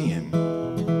make it 10.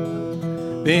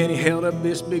 Then he held up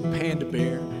this big panda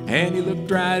bear, and he looked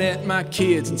right at my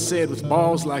kids and said, with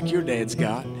balls like your dad's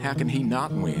got, how can he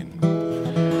not win?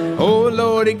 Oh,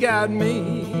 Lord, he got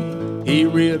me. He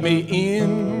reeled me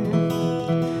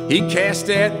in. He cast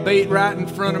that bait right in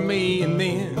front of me, and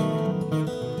then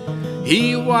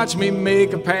he watched me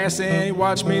make a pass and he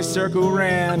watched me circle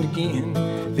around again.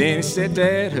 Then he set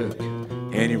that hook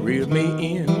and he reeled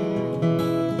me in.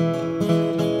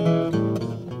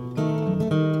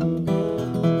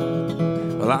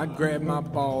 Well, I grabbed my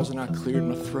balls and I cleared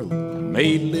my throat,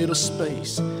 made a little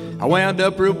space. I wound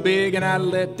up real big and I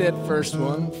let that first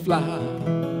one fly.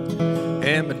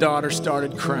 And my daughter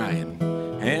started crying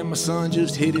and my son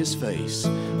just hit his face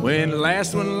when the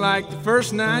last one, like the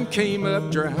first 9, came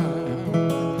up dry.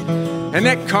 And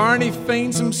that carny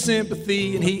feigned some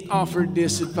sympathy and he offered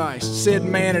this advice. Said,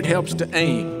 man, it helps to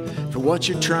aim for what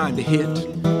you're trying to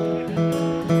hit.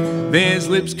 Then his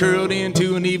lips curled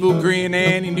into an evil grin,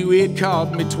 and he knew he'd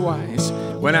caught me twice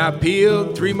when I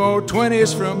peeled 3 more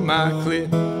 20s from my clit.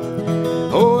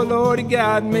 Oh Lord, he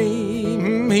got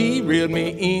me, he reeled me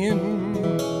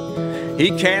in.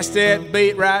 He cast that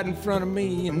bait right in front of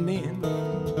me, and then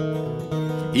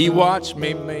he watched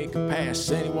me make a pass,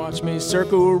 and he watched me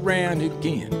circle around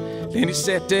again. Then he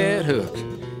set that hook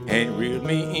and he reeled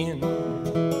me in.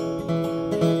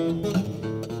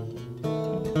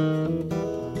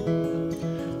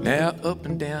 Now up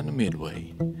and down the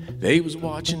midway, they was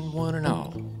watching one and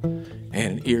all,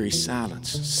 and an eerie silence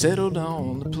settled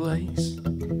on the place.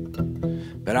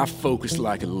 But I focused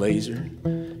like a laser,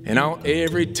 and on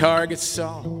every target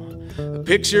saw a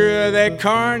picture of that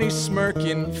carny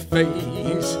smirking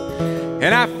face.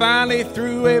 And I finally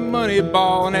threw a money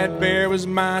ball, and that bear was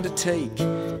mine to take,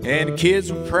 and the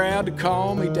kids were proud to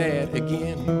call me dad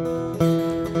again.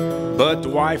 But the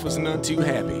wife was none too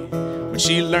happy when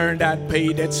she learned I'd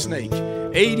paid that snake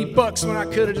 $80 when I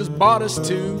could have just bought us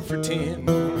 2 for 10.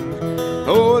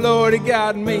 Oh Lord, he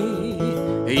got me,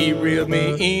 he reeled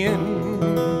me in.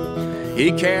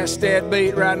 He cast that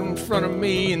bait right in front of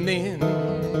me, and then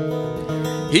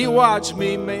he watched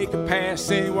me make a pass,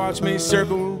 and he watched me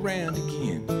circle around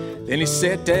again. Then he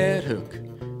set that hook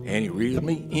and he reeled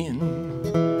me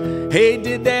in. Hey,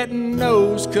 did that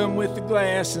nose come with the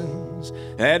glasses?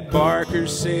 That Barker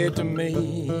said to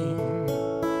me.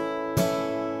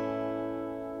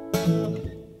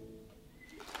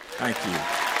 Thank you.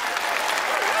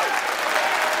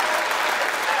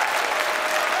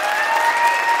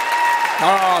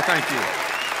 Oh, thank you.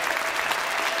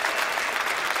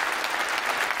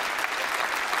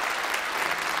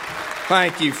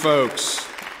 Thank you, folks.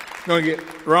 I'm going to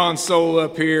get Ron Soul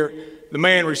up here, the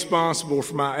man responsible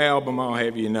for my album, I'll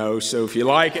have you know. So if you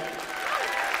like it,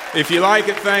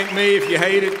 thank me. If you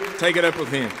hate it, take it up with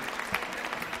him.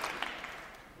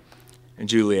 And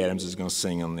Julie Adams is going to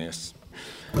sing on this.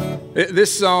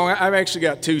 This song, I've actually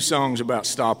got 2 songs about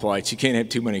stoplights. You can't have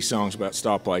too many songs about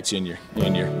stoplights in your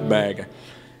bag.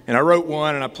 And I wrote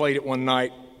one, and I played it one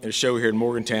night at a show here in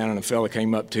Morgantown, and a fella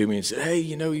came up to me and said, hey,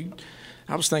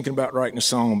 I was thinking about writing a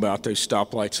song about those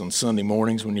stoplights on Sunday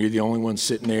mornings when you're the only one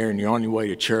sitting there and you're on your way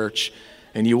to church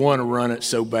and you want to run it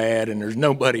so bad and there's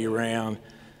nobody around,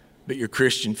 but your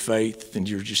Christian faith and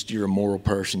you're a moral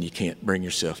person, you can't bring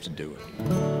yourself to do it.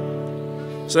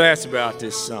 So that's about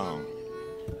this song.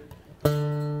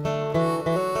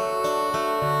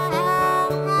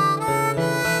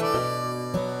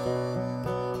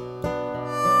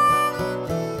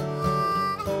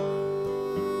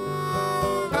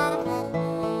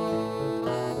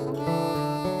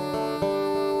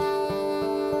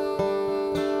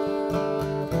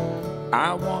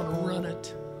 I want to run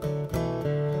it.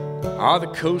 Oh, the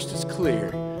coast is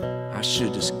clear. I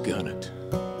should just gun it.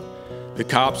 The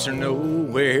cops are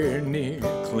nowhere near.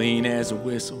 Clean as a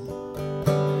whistle,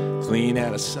 clean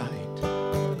out of sight.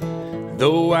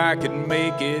 Though I could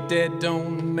make it, that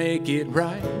don't make it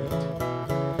right.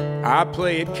 I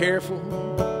play it careful.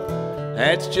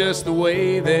 That's just the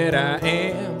way that I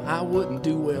am. I wouldn't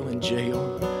do well in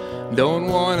jail. Don't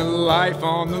want a life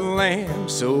on the lam,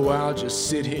 so I'll just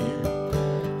sit here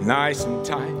nice and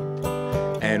tight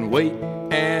and wait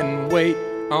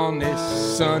on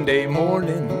this Sunday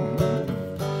morning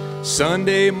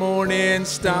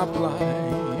stoplight.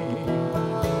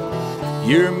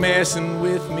 You're messing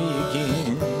with me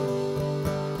again.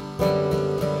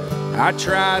 I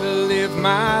try to live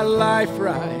my life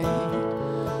right,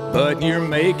 but you're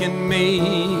making me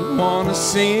want to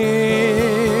sin.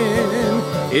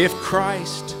 If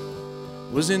Christ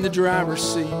was in the driver's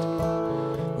seat,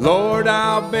 Lord,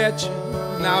 I'll bet you,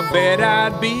 and I'll bet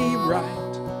I'd be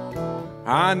right.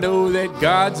 I know that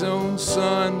God's own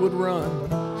Son would run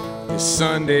this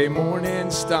Sunday morning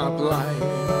stoplight.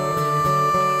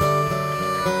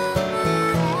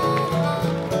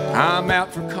 I'm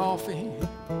out for coffee,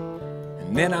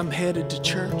 and then I'm headed to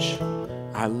church.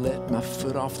 I let my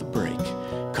foot off the brake.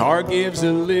 Car gives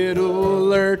a little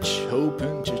lurch,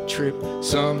 hoping to trip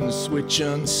some switch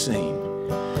unseen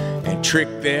and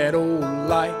trick that old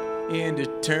light into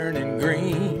turning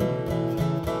green.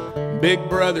 Big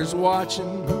brother's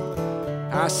watching.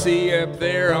 I see up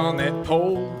there on that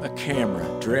pole a camera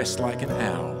dressed like an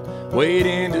owl,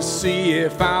 waiting to see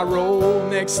if I roll.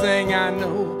 Next thing I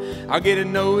know, I'll get a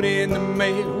note in the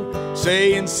mail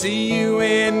saying, see you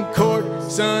in court,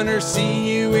 son, or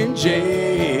see you in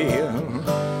jail.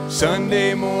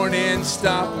 Sunday morning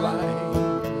stoplight,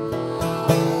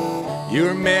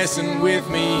 you're messing with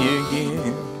me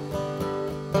again.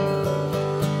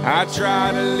 I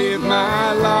try to live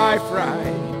my life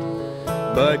right,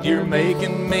 but you're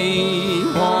making me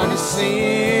want to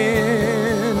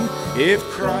sin. If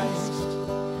Christ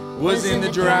was in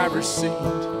the driver's seat,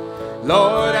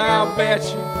 Lord, I'll bet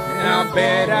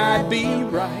I'd be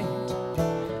right.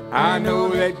 I know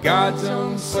that God's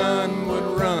own Son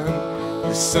would run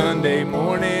the Sunday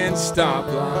morning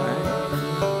stoplight.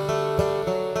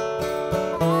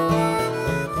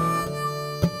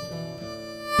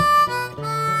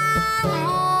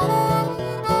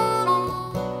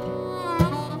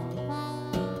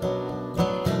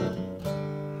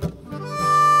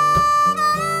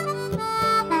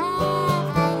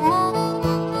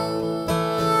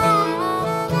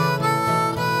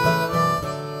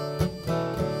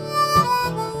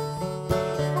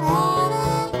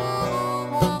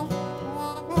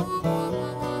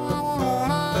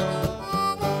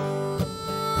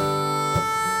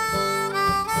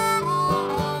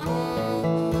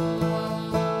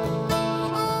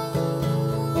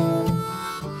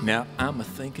 Now I'm a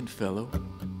thinking fellow,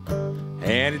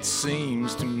 and it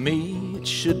seems to me it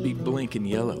should be blinking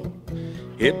yellow.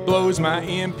 It blows my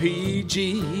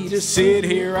MPG to sit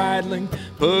here idling,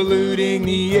 polluting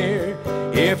the air.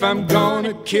 If I'm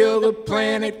gonna kill the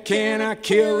planet, can I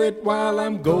kill it while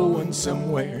I'm going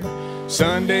somewhere?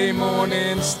 Sunday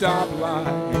morning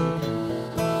stoplight,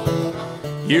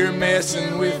 you're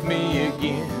messing with me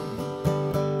again.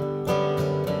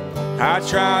 I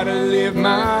try to live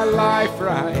my life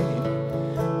right,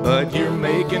 but you're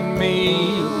making me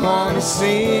want to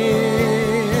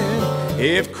sin.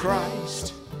 If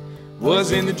Christ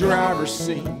was in the driver's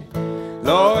seat,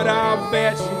 Lord, I'll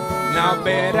bet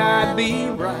I'd be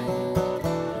right.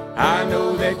 I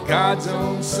know that God's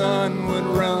own Son would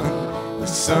run the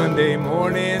Sunday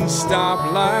morning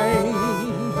stoplight.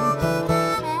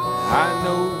 I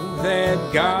know that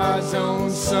God's own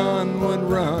Son would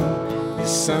run the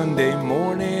Sunday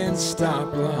morning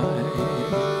stoplight.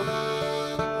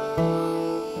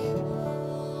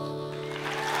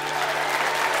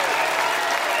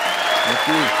 Thank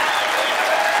you.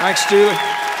 Thanks, Julie.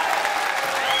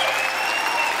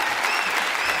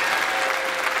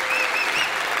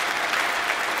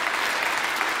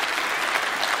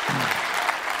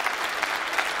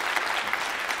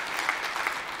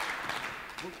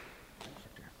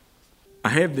 I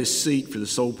have this seat for the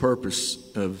sole purpose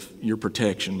of your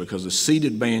protection because a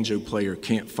seated banjo player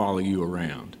can't follow you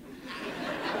around.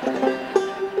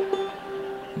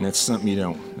 And that's something you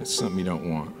don't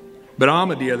want. But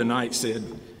Ahmed the other night said,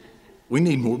 we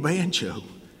need more banjo.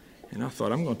 And I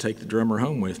thought, I'm going to take the drummer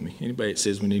home with me. Anybody that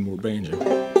says we need more banjo.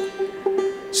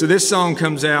 So this song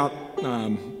comes out,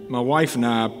 my wife and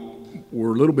I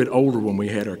were a little bit older when we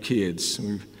had our kids.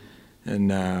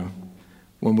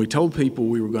 When we told people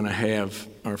we were going to have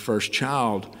our first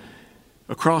child,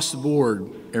 across the board,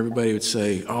 everybody would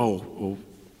say, oh, well,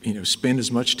 spend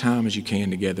as much time as you can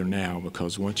together now,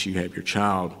 because once you have your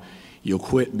child, you'll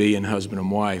quit being husband and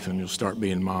wife and you'll start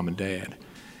being mom and dad.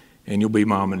 And you'll be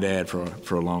mom and dad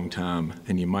for a long time,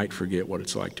 and you might forget what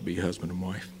it's like to be husband and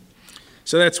wife.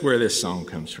 So that's where this song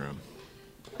comes from.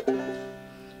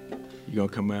 You going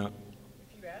to come out?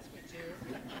 You asked me to.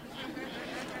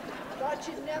 Thought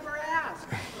you'd never ask.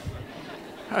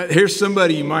 Here's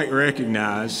somebody you might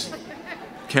recognize,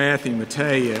 Kathy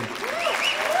Mattea.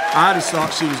 I just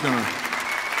thought she was going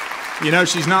to,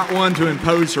 she's not one to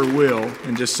impose her will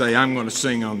and just say, I'm going to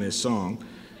sing on this song.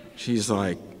 She's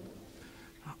like,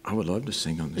 I would love to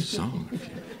sing on this song.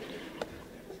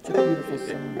 It's a beautiful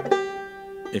song.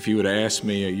 If you would have asked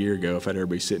me a year ago if I'd ever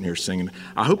be sitting here singing,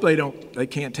 I hope they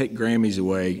can't take Grammys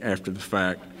away after the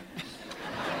fact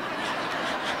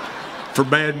for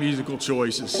bad musical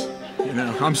choices.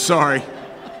 I'm sorry.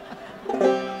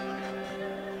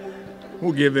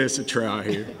 We'll give this a try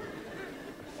here.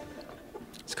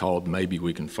 It's called Maybe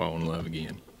We Can Fall in Love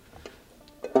Again.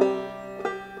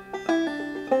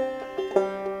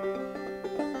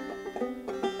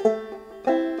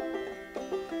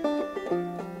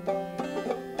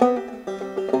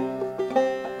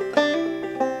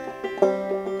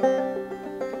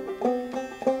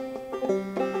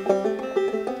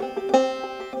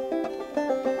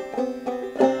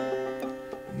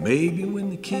 Maybe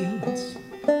when the kids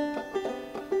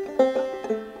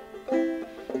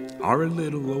are a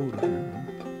little older,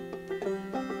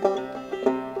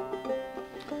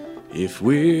 if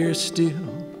we're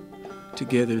still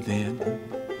together then,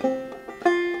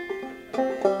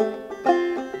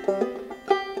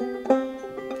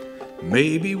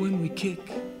 maybe when we kick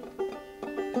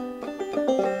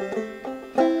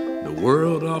the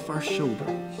world off our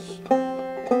shoulders,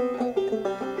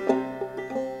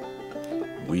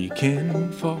 we can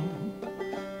fall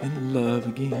in love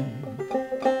again.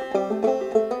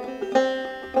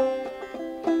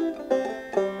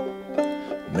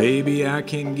 maybe I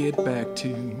can get back to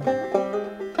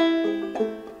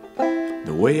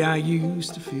the way I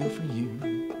used to feel for you,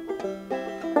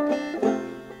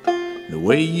 the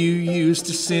way you used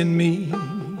to send me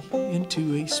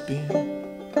into a spin.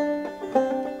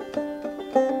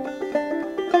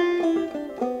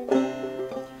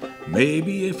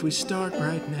 Maybe if we start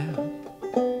right now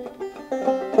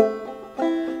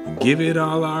and give it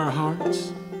all our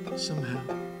hearts somehow,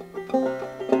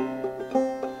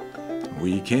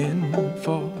 we can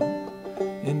fall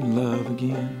in love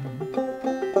again.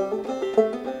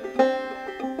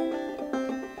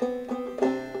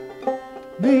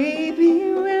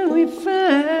 Maybe when we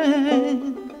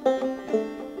find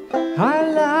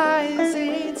our lives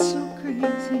ain't so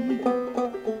crazy,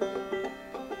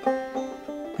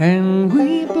 and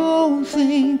we both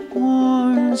ain't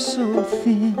worn so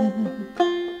thin,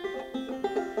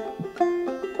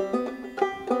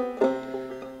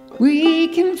 we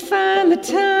can find the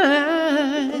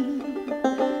time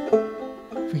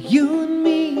for you and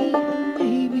me,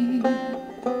 maybe.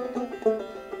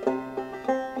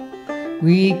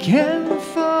 We can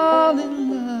fall in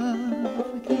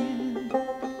love again.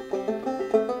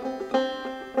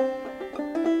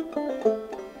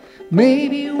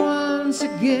 Maybe once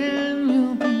again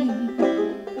you'll be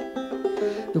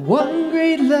the one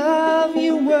great love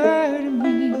you were to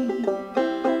me.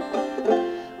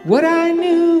 What I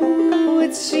knew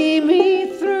would see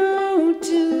me through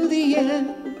to the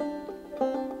end.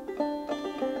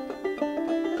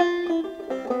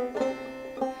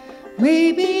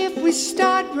 Maybe if we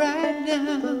start right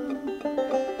now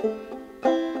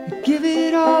and give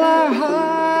it all our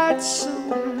hearts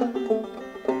somehow,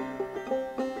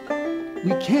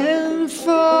 we can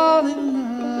fall in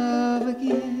love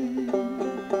again.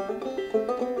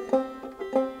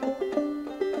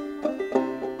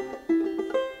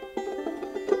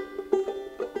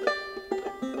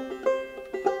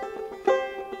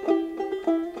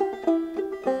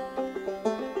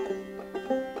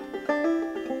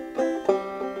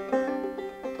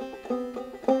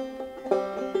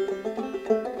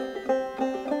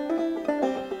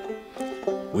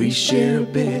 We share a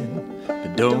bed,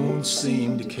 but don't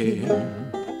seem to care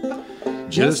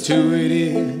just who it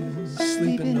is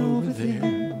sleeping over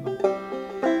there.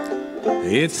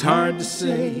 It's hard to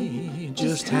say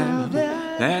just how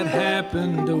that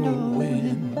happened or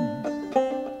when.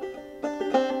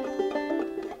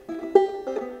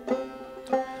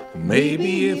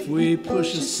 Maybe if we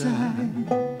push aside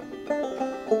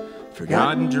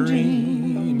forgotten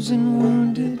dreams and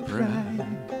wounded pride,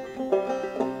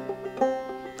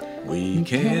 we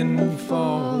can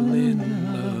fall in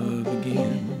love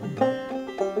again.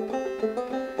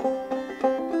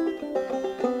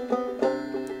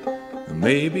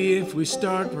 Maybe if we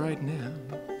start right now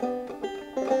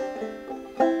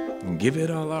and give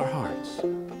it all our hearts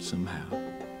somehow,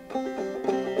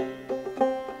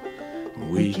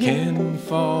 we can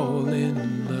fall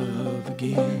in love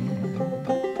again.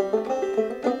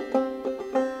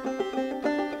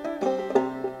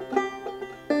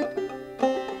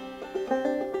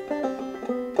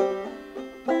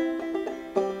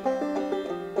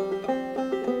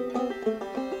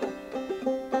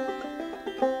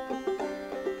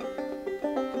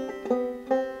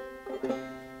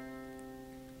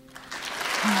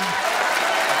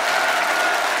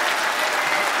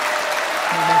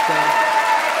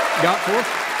 Got for us?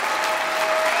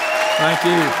 Thank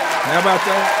you. How about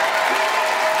that?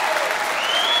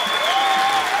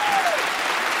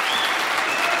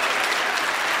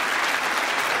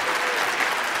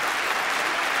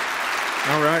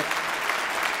 All right.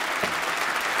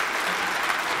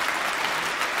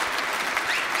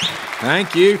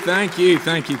 Thank you,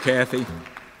 Kathy.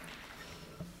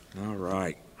 All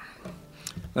right.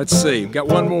 Let's see. We've got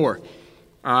one more.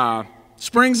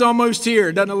 Spring's almost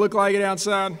here. Doesn't it look like it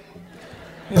outside?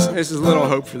 This is a little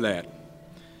hope for that.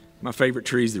 My favorite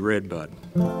tree is the redbud.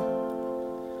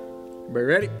 Everybody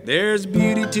ready? There's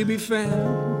beauty to be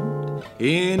found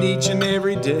in each and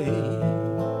every day.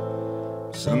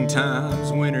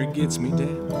 Sometimes winter gets me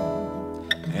down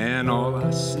and all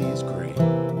I see is gray.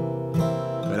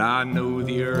 But I know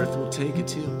the earth will take a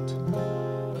tilt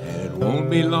and it won't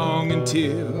be long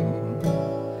until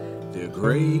the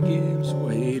gray gives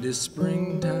way to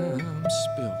springtime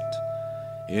spilt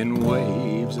in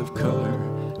waves of color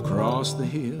across the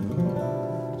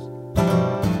hills.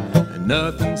 And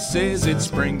nothing says it's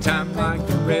springtime like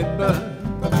the redbud.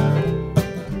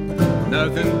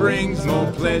 Nothing brings more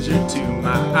pleasure to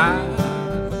my eyes.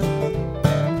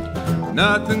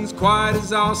 Nothing's quite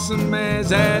as awesome as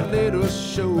that little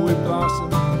showy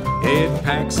blossom. It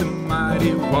packs a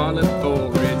mighty wallet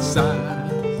for its size.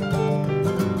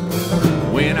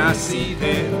 I see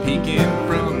them peeking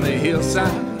from the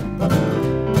hillside,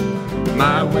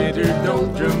 my winter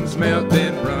doldrums melt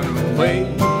then run away.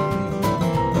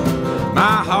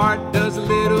 My heart does a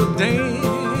little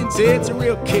dance, it's a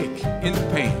real kick in the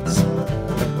pants.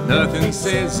 Nothing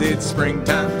says it's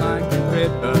springtime like the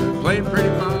redbud playing pretty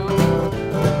mom.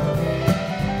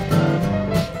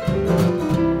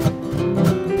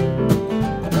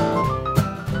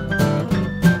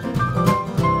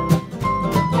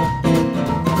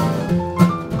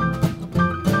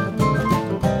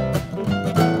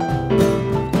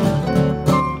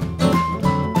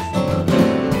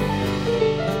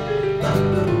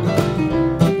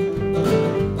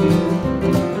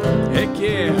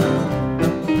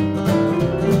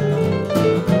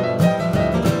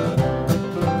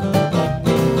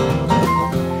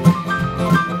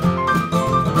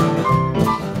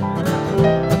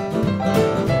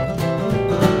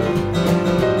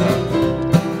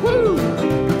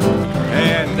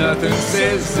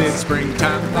 It's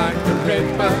springtime like the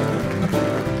redbud.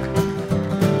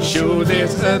 Sure,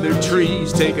 there's other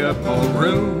trees take up more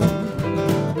room,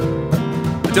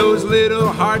 but those little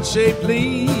heart-shaped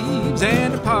leaves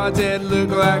and the pods that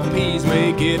look like peas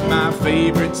make it my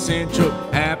favorite central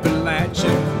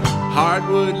Appalachian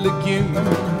hardwood legume.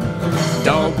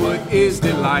 Dogwood is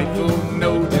delightful,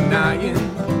 no denying,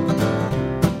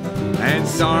 and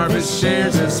Sarvis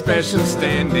shares a special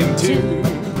standing too.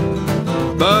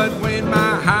 But when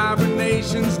my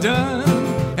hibernation's done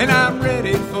and I'm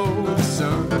ready for the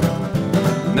sun,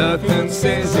 nothing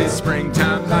says it's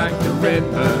springtime like the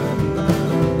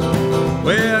redbud.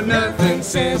 Well, nothing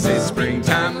says it's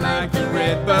springtime like the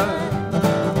redbud.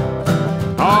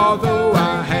 Although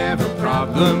I have a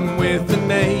problem with the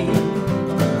name,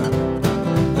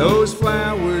 those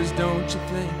flowers, don't you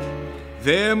think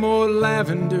they're more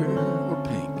lavender or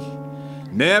pink?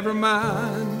 Never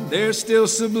mind, they're still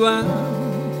sublime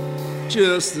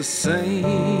just the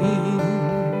same.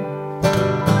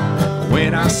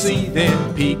 When I see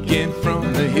them peeking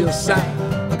from the hillside,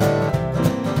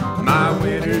 my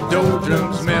winter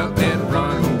doldrums melt and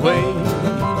run away.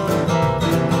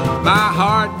 My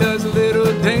heart does a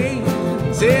little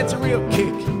dance, it's a real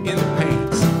kick in the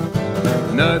pants.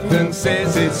 Nothing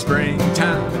says it's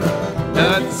springtime,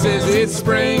 nothing says it's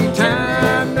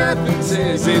springtime, nothing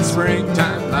says it's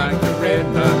springtime like the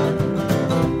redbud.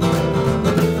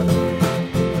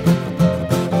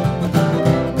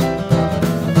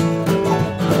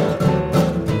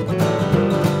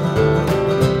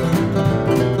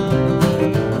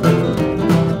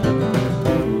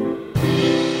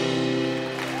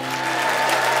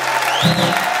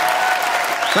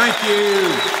 Thank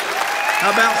you.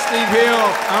 How about Steve Hill,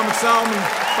 Ahmed Solomon,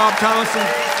 Bob Thompson,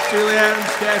 Julie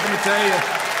Adams, Kathy Mattea,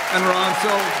 and Ron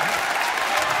Soul.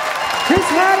 Chris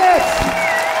Haddix.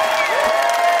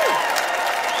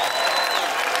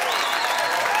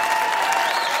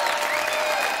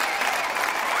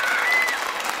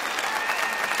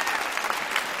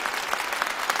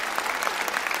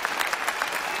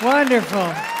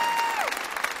 Wonderful.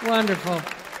 Wonderful.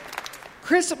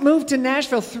 Chris moved to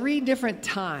Nashville 3 different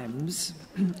times,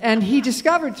 and he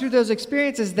discovered through those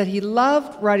experiences that he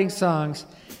loved writing songs,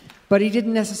 but he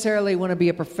didn't necessarily want to be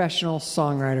a professional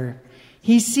songwriter.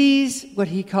 He sees what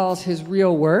he calls his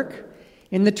real work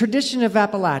in the tradition of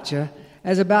Appalachia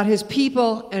as about his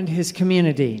people and his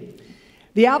community.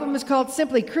 The album is called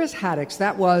simply Chris Haddix.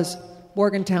 That was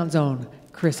Morgantown's own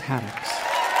Chris Haddix.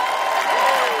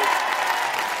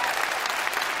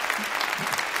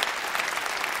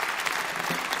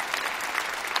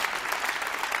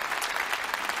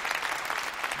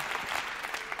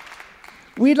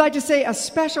 We'd like to say a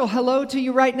special hello to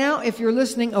you right now if you're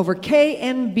listening over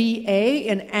KNBA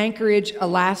in Anchorage,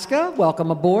 Alaska. Welcome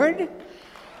aboard.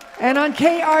 And on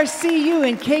KRCU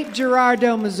in Cape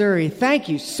Girardeau, Missouri. Thank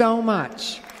you so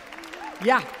much.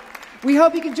 Yeah. We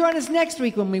hope you can join us next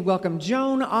week when we welcome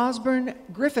Joan Osborne,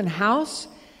 Griffin House,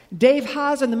 Dave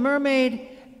Haas and the Mermaid,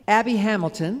 Abby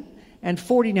Hamilton, and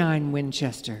 49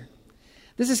 Winchester.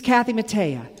 This is Kathy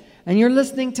Mattea, and you're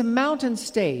listening to Mountain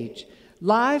Stage,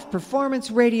 live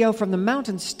performance radio from the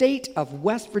Mountain State of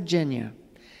West Virginia.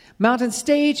 Mountain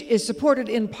Stage is supported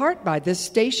in part by this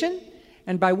station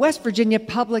and by West Virginia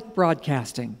Public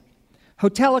Broadcasting.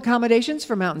 Hotel accommodations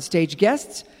for Mountain Stage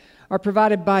guests are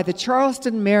provided by the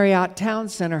Charleston Marriott Town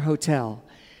Center Hotel,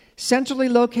 centrally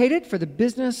located for the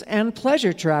business and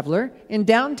pleasure traveler in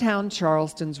downtown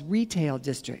Charleston's retail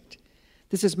district.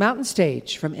 This is Mountain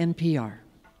Stage from NPR.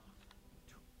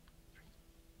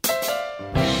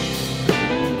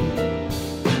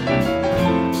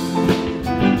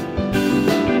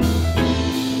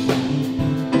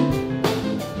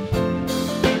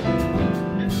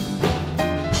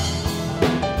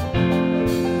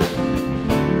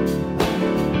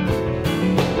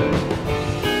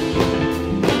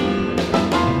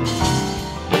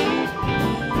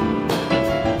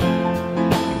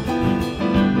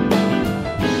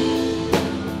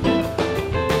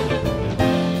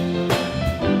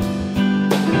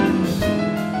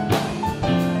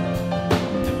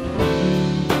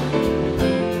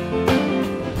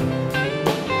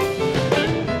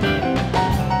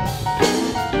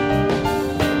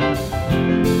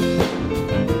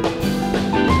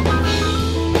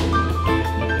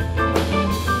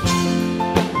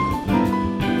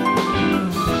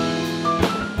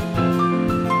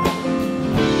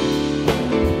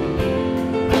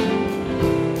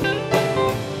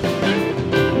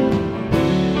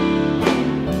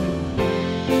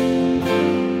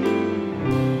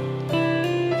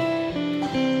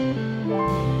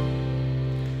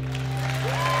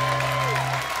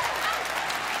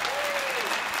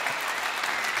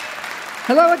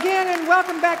 Hello again, and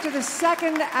welcome back to the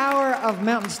second hour of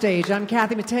Mountain Stage. I'm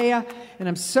Kathy Mattea, and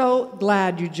I'm so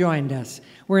glad you joined us.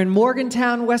 We're in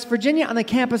Morgantown, West Virginia, on the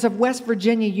campus of West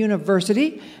Virginia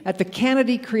University at the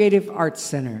Kennedy Creative Arts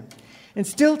Center. And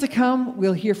still to come,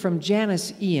 we'll hear from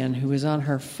Janice Ian, who is on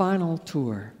her final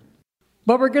tour.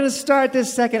 But we're going to start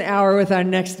this second hour with our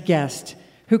next guest,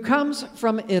 who comes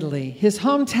from Italy. His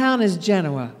hometown is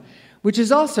Genoa, which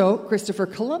is also Christopher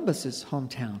Columbus's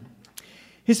hometown.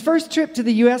 His first trip to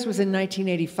the U.S. was in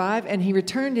 1985, and he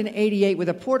returned in 88 with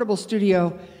a portable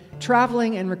studio,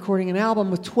 traveling and recording an album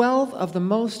with 12 of the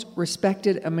most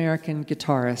respected American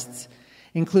guitarists,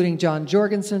 including John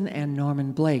Jorgensen and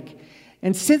Norman Blake.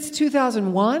 And since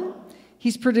 2001,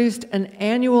 he's produced an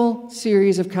annual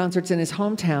series of concerts in his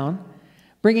hometown,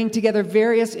 bringing together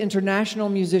various international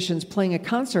musicians playing a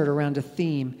concert around a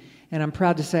theme. And I'm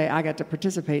proud to say I got to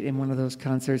participate in one of those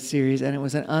concert series, and it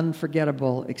was an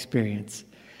unforgettable experience.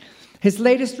 His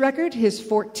latest record, his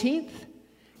 14th,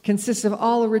 consists of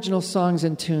all original songs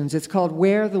and tunes. It's called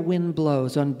Where the Wind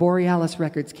Blows on Borealis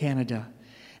Records Canada.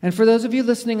 And for those of you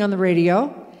listening on the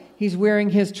radio, he's wearing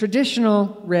his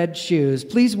traditional red shoes.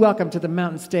 Please welcome to the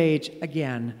Mountain Stage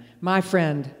again, my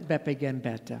friend Beppe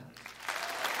Gambetta.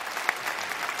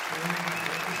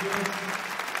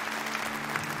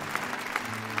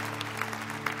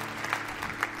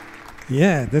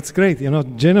 Yeah, that's great. You know,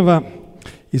 Genova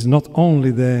is not only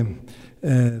the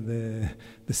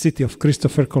city of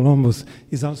Christopher Columbus,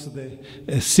 is also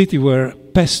the city where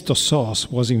pesto sauce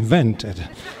was invented.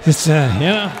 It's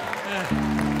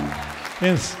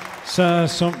yes. So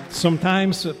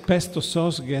sometimes pesto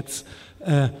sauce gets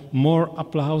more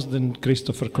applause than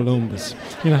Christopher Columbus.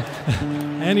 You know.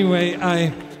 Anyway,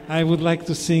 I would like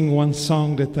to sing one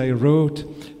song that I wrote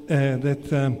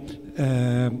that.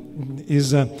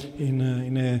 Is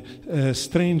in a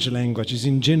strange language, is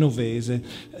in Genovese,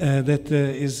 that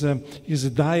is a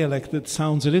dialect that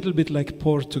sounds a little bit like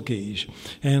Portuguese.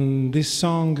 And this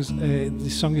song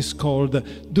is called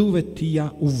Dove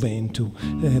tia o vento,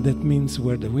 that means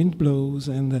where the wind blows,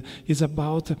 and is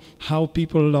about how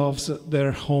people love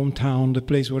their hometown, the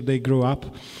place where they grew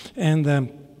up. And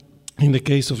in the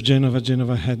case of Genova,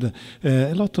 Genova had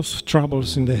a lot of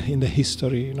troubles in the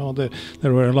history. You know, there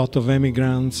were a lot of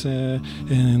immigrants, and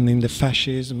in the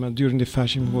fascism, during the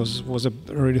fascism was a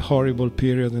really horrible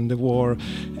period in the war,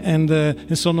 and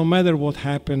so no matter what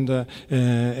happened,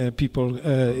 people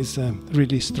is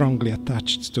really strongly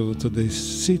attached to this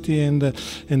city, and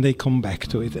they come back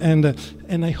to it, and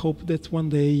I hope that one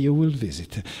day you will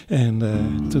visit and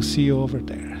to see you over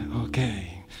there.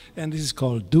 Okay, and this is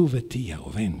called Dove tia o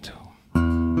vento.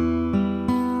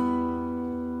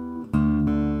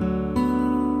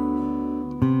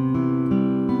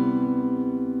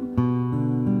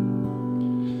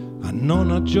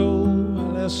 Nonna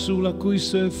Joe è sulla cui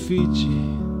suoi figli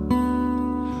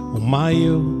un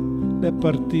maio le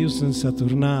partiu senza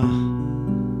tornare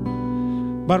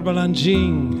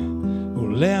Barbalangin o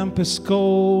le han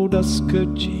pescò da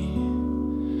scuggi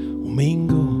un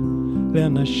mingo le ha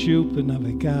nasciuto per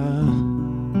navigare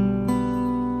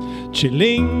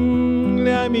Cilin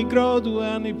le ha emigrò 2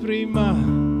 anni prima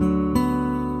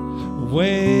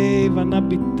aveva una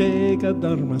bittega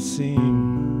d'armassin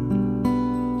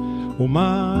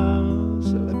ma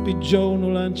se le pigiò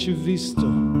non l'han ci visto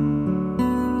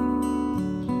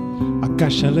a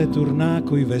cascia le torna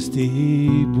coi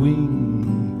vestiti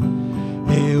buin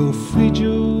e un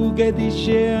figlio che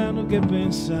dicevano che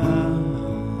pensa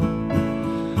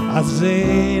a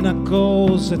se una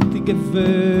cosa ti che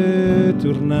vuoi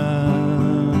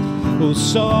tornare o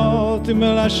so ti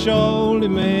me lasciò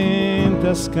l'alimento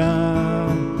a sca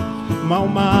ma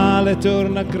un male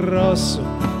torna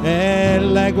grosso e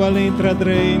l'egua l'intra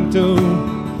dentro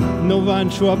non va in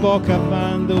sua bocca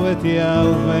quando e ti ha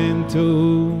il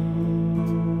vento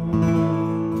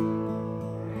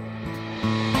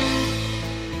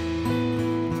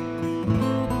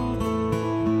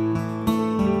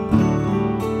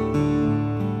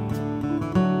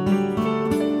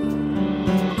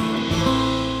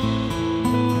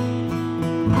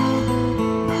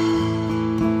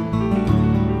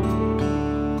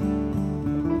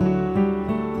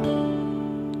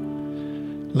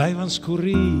Laivan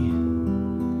scurrì,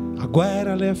 a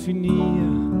guerra le finia,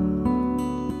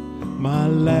 ma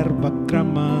l'erba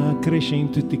gramma cresce in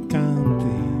tutti i canti,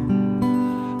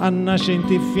 a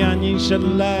nascenti fiagni in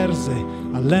scellerse,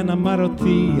 allena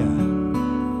marottia,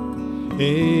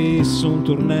 e son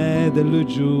tornè dello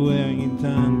giù e in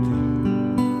tanti.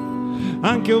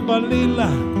 Anche o ballilla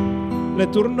le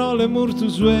tornò le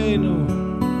murtusueno,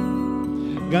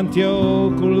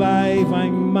 gantiò con laiva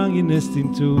in mani in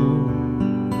estintu.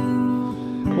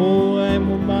 o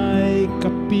emo mai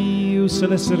capiu se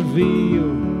le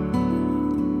serviu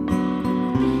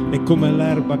e come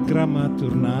l'erba grama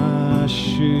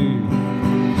tornasce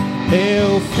e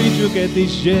o figlio che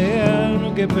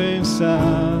diceva che pensa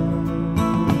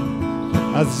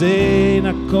a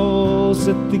una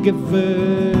cosa che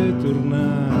vuoi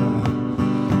tornare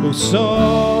o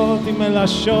so ti me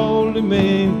lasciò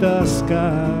l'alimenta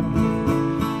scar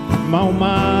ma un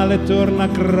male torna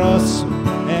grosso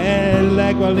e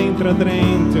l'ego all'intra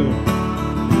dentro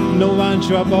non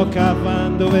lancio a bocca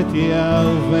quando vedi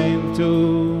al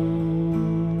vento.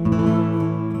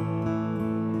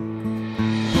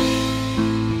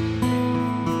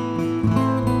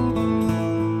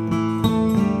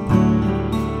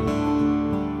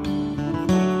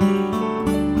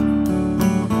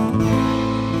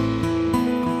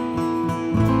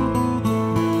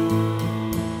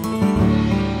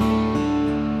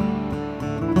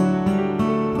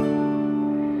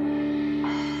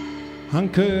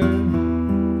 Anche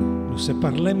se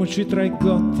parliamoci tra i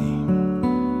gotti,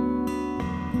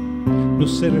 lo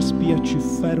se respiaci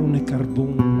ferro ne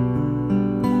carbon,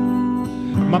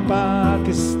 ma pa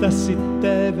che stassi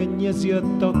te vegnesi a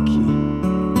tocchi,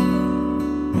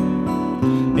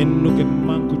 e non che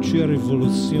manco c'è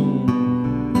rivoluzione,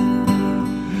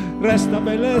 resta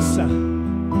bellezza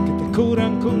che te cura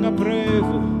ancora a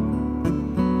prevo,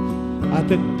 a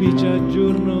te pigia a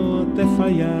giorno, a te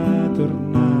fai a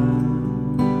tornare.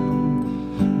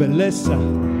 Bellezza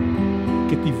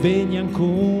che ti vegna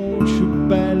ancora più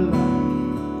bella,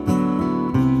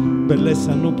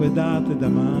 bellezza non pedate da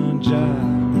mangiare,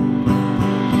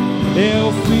 e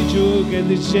ho figlio che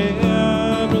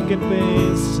dicevano che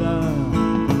pensa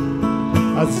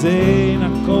a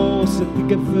una cosa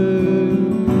che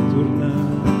vuoi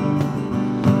tornare,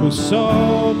 non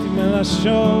so ti me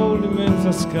lasciò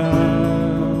l'immensa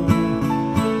scala,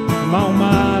 ma un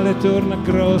male torna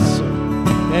grosso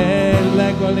e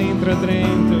l'ego all'intra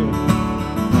dentro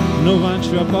non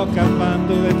lancio a bocca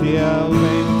quando vedi al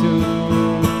vento,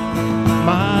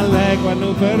 ma l'ego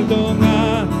non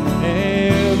perdona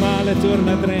e il male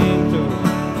torna dentro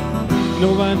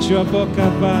non lancio a bocca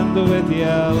quando vedi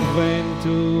al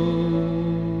vento.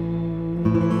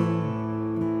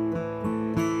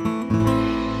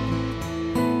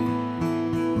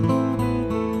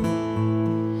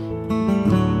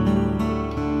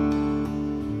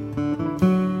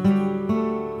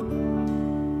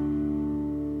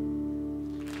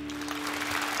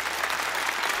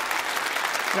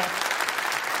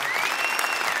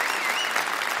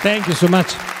 Thank you so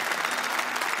much.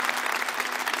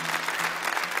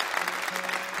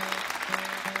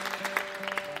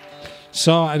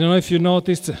 So I don't know if you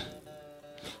noticed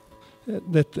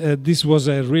that this was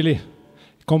a really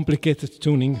complicated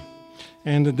tuning,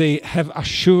 and they have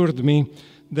assured me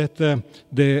that the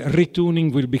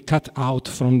retuning will be cut out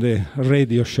from the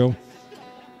radio show.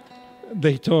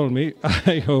 They told me,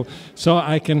 I hope, so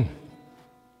I can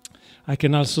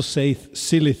also say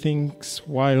silly things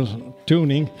while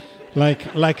tuning,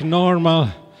 like normal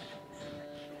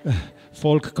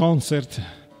folk concert.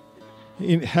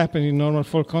 Happening in normal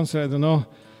folk concert. I don't know.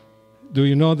 Do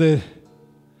you know the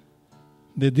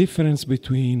difference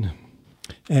between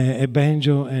a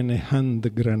banjo and a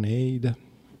hand grenade?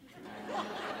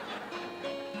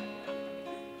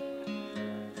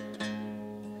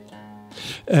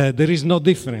 There is no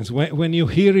difference. When you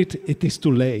hear it, it is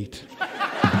too late.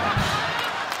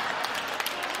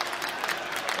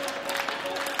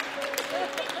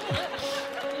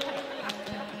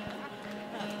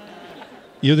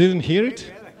 You didn't hear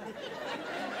it?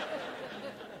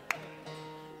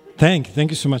 Thank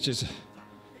you so much.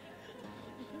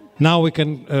 Now we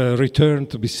can return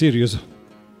to be serious.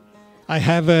 I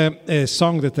have a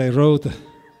song that I wrote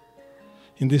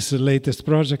in this latest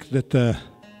project that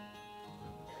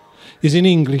is in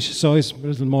English, so it's a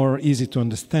little more easy to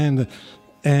understand,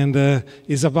 and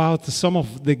is about some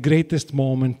of the greatest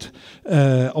moments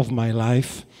of my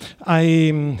life.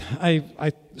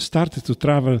 I started to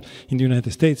travel in the United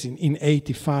States in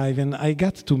 1985, and I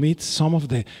got to meet some of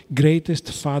the greatest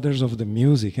fathers of the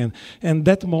music, and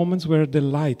that moments were the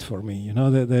light for me. You know,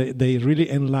 they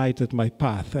really enlightened my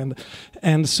path,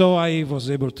 and so I was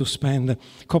able to spend a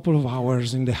couple of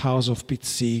hours in the house of Pete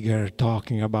Seeger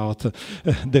talking about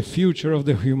the future of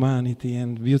the humanity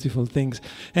and beautiful things.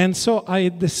 And so I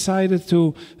decided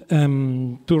to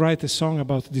write a song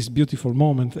about this beautiful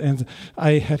moment, and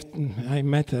I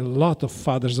met a lot of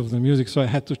fathers of the music, so I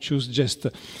had to choose just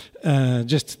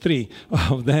 3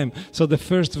 of them. So the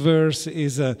first verse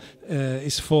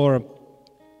is for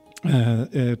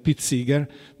Pete Seeger.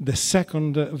 The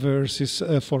second verse is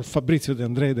for Fabrizio De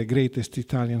André, the greatest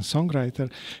Italian songwriter,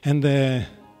 and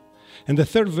the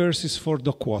third verse is for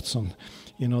Doc Watson,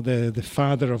 the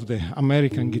father of the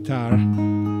American guitar.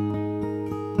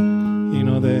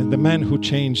 The man who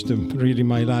changed really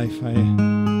my life.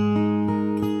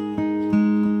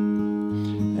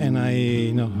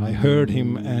 I heard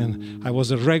him, and I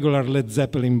was a regular Led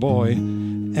Zeppelin boy,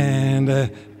 and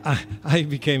I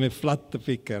became a flat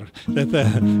picker. That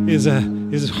is a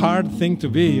hard thing to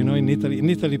be, in Italy. In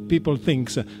Italy, people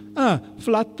think,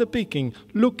 flat picking,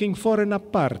 looking for an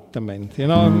apartment,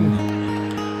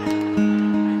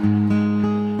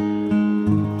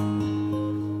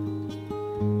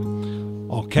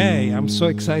 Okay, I'm so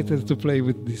excited to play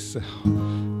with this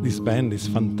band. It's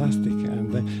fantastic,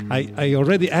 and I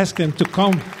already asked them to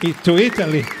come to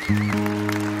Italy.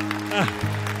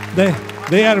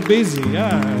 They are busy.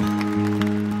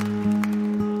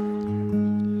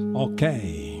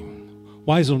 Okay,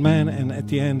 Wise Old Man, and at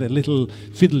the end a little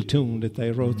fiddle tune that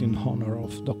I wrote in honor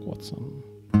of Doc Watson.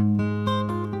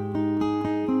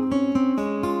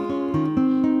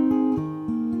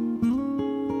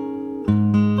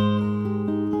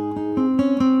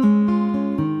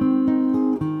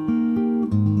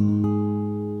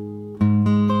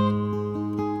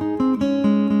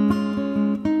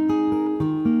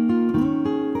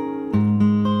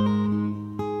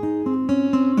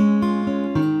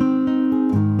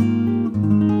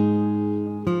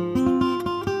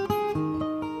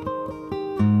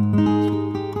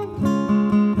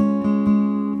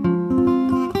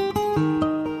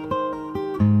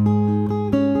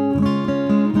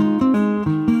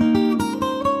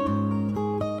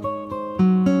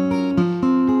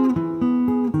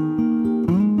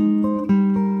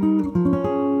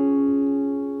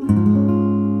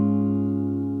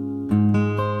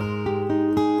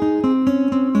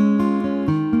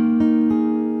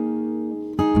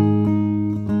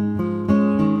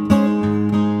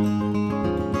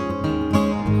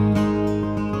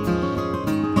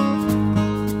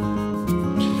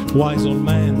 Wise old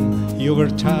man, you were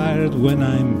tired when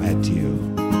I met you.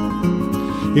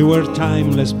 You were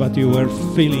timeless, but you were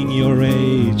feeling your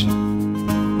age.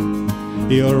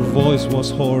 Your voice was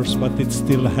hoarse, but it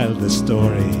still held a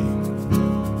story.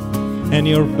 And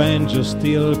your banjo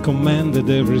still commanded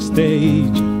every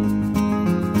stage.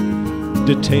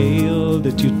 The tale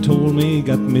that you told me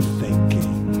got me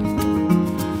thinking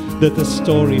that a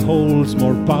story holds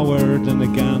more power than a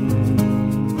gun.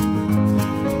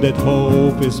 That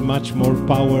hope is much more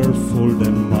powerful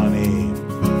than money.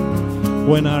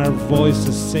 When our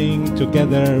voices sing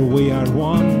together, we are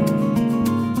one.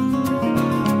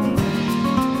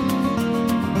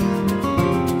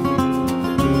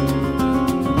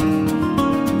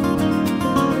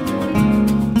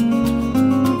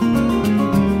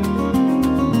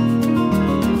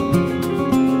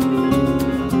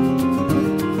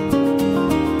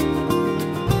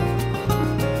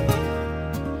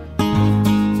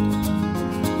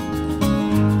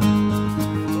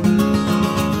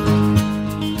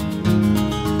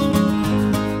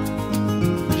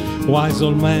 Wise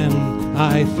old man,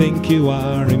 I think you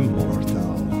are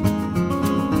immortal.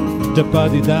 The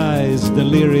body dies, the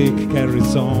lyric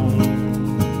carries on,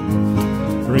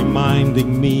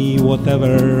 reminding me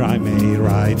whatever I may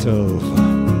write of,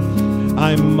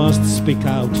 I must speak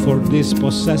out for this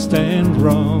possessed and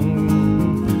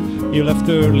wrong. You left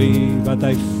early, but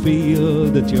I feel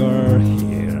that you're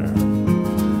here.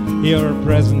 Your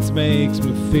presence makes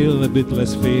me feel a bit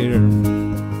less fear.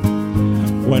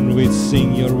 When we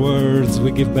sing your words,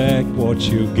 we give back what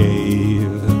you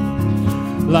gave,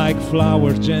 like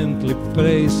flowers gently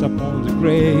placed upon the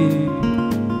grave.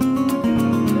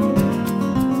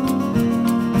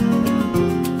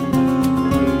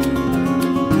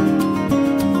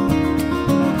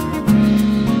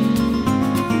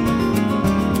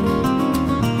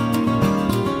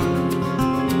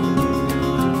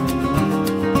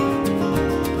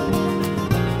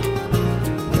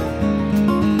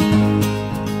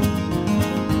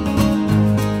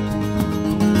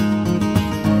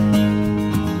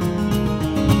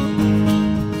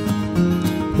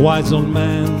 Wise old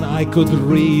man, I could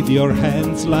read your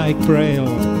hands like braille.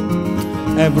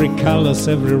 Every callus,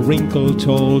 every wrinkle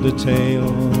told a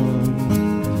tale.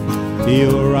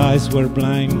 Your eyes were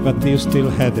blind, but you still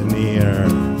had an ear.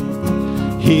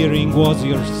 Hearing was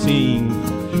your seeing,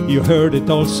 you heard it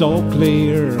all so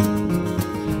clear.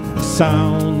 A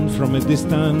sound from a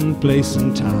distant place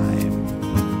and time,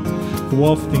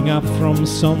 wafting up from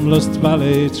some lost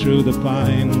valley through the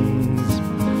pines.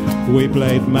 We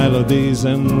played melodies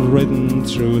and ridden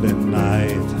through the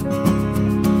night.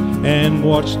 and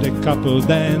watch the couple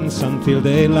dance until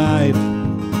daylight.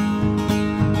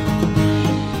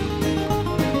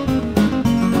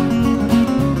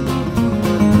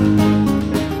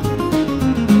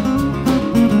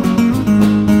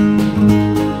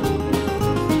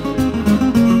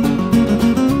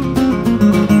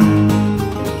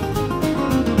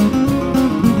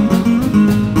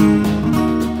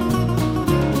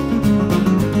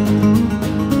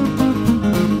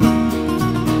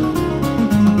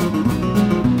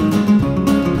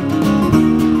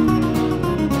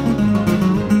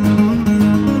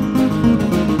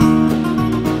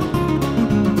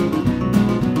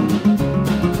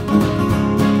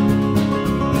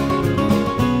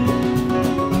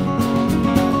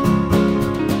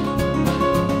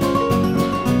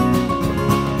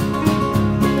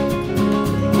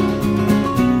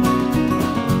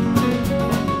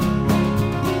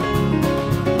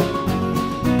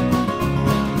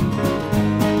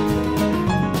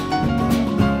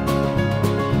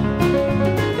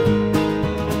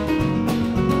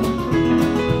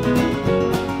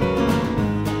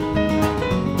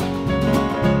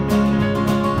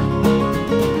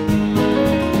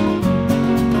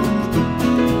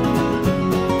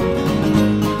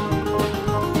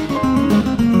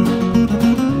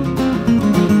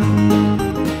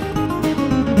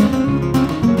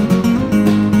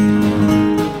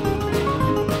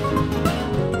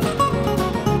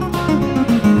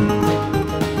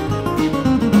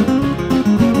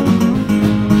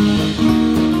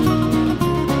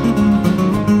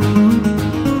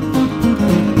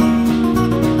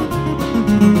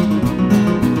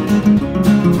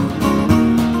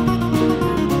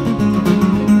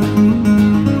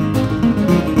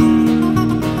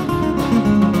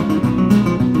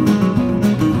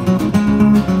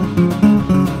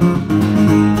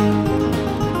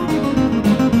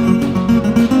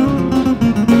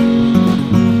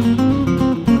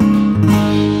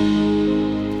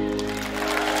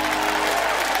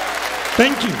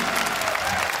 Thank you.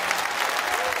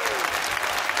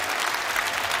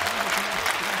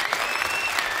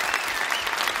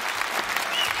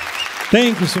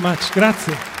 Thank you so much.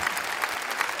 Grazie.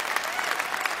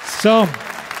 So,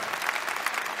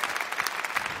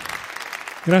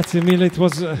 grazie mille. It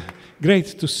was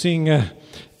great to sing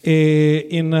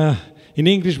in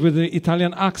English with the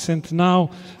Italian accent. Now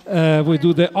we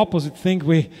do the opposite thing.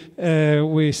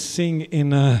 We sing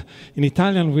in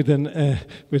Italian with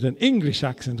an English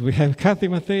accent. We have Kathy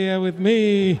Mattea with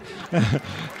me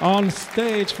on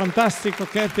stage. Fantastico,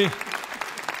 Kathy.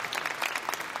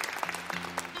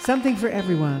 Something for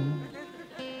everyone.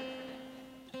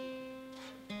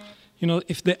 You know,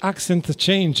 if the accent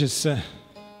changes, a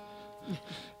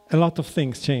lot of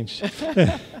things change.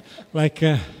 Like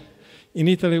in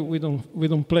Italy, we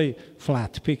don't play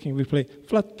flat picking. We play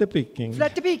flat picking.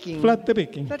 Flat picking. Flat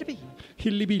picking. Flat picking.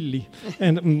 Hilly billy.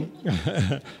 And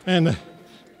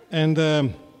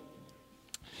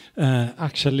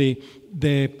actually,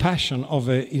 the passion of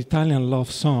an Italian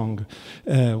love song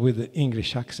with the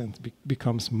English accent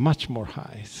becomes much more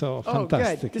high. So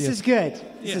fantastic. Good. This is good. This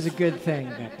Yes. is a good thing.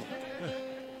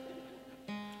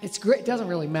 It's great. It doesn't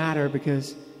really matter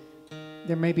because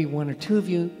there may be one or two of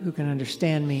you who can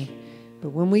understand me. But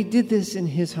when we did this in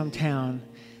his hometown,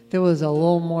 there was a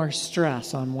little more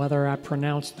stress on whether I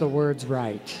pronounced the words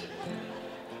right.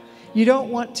 You don't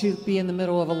want to be in the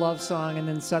middle of a love song and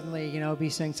then suddenly, be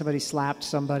saying somebody slapped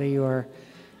somebody or,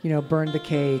 burned the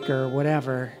cake or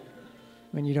whatever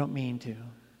when you don't mean to.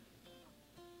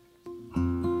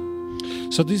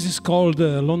 So this is called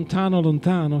Lontano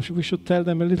Lontano. We should tell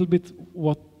them a little bit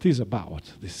what it is about,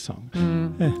 this song.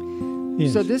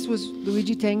 Yes. So this was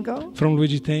Luigi Tenco? From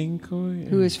Luigi Tenco.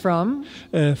 Who is from?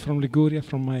 From Liguria,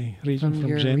 from my region, from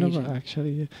your Genova, region.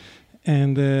 actually. Yeah.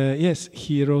 And yes,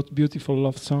 he wrote beautiful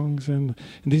love songs. And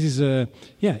this is,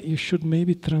 you should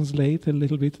maybe translate a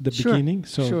little bit the beginning.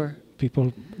 So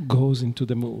people goes into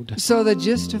the mood. So the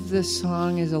gist of this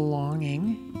song is a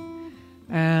longing.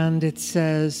 And it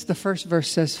says, the first verse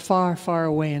says, far, far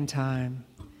away in time,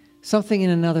 something in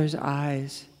another's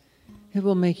eyes. It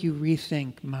will make you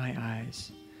rethink my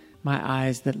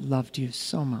eyes that loved you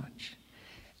so much.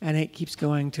 And it keeps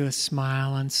going to a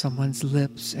smile on someone's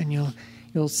lips, and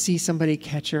you'll see somebody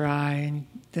catch your eye, and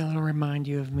they'll remind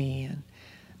you of me.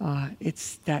 And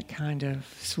it's that kind of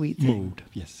sweet thing. Mood,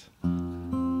 yes.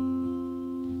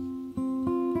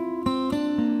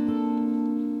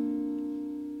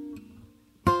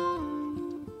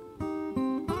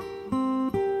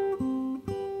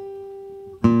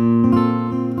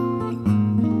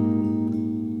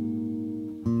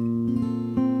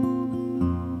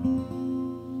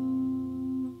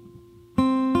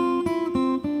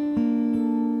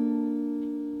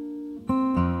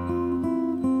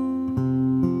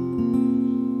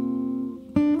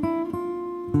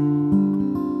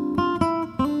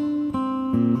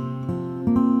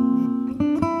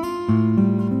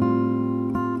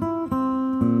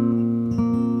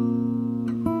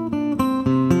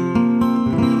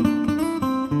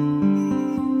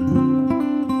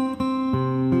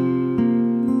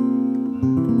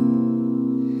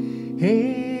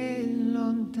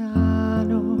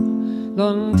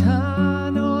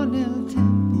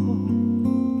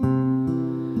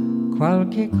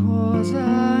 qualche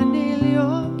cosa negli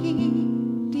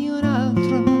occhi di un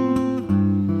altro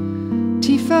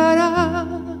ti farà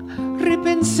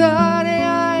ripensare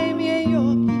ai miei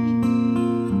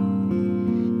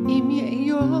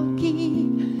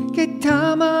occhi che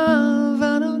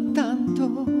t'amavano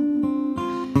tanto.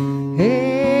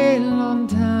 E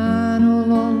lontano,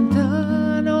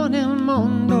 lontano nel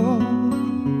mondo,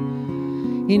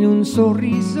 in un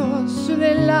sorriso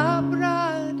sulle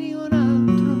labbra di un altro,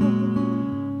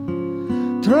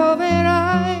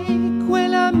 troverai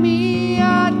quella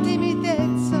mia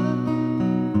timidezza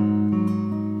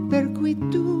per cui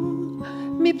tu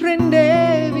mi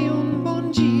prendevi un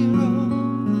buon giro.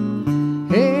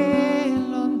 E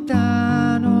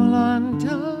lontano,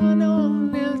 lontano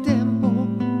nel tempo,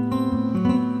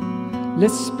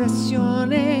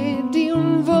 l'espressione di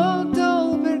un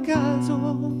volto per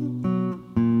caso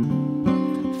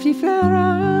ti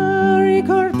farà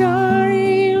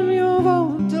ricordare il mio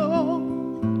volto,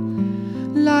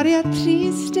 l'aria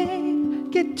triste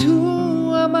che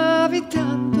tu amavi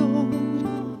tanto.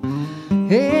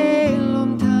 E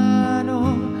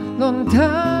lontano,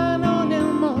 lontano nel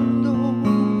mondo,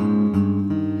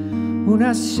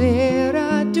 una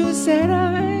sera tu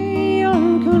sarai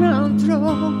anche un altro,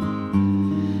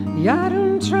 e ad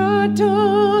un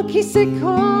tratto chissà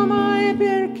come e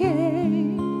perché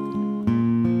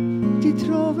ti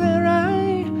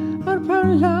troverai a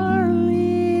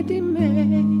parlargli di me,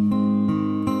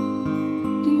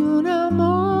 di un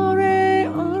amore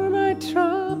ormai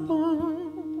troppo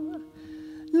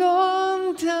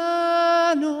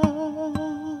lontano.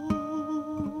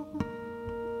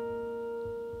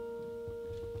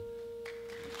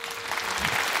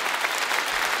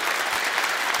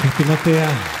 Thank you, Mattea.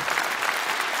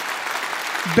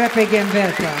 Beppe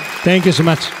Gambetta. Thank you so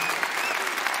much.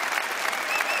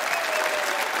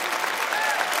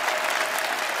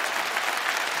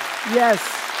 Yes.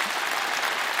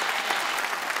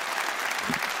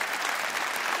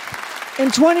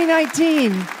 In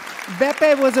 2019,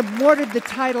 Beppe was awarded the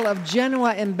title of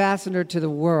Genoa Ambassador to the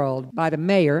World by the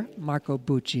mayor, Marco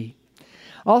Bucci.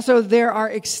 Also, there are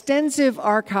extensive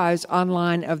archives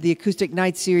online of the Acoustic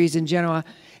Night series in Genoa,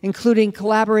 including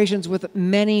collaborations with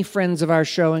many friends of our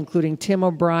show, including Tim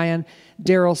O'Brien,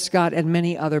 Daryl Scott, and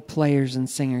many other players and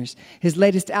singers. His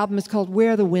latest album is called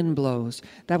Where the Wind Blows.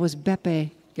 That was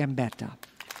Beppe Gambetta.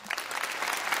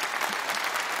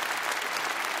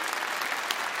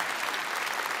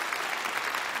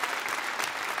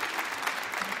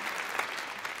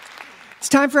 It's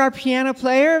time for our piano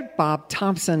player, Bob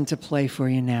Thompson, to play for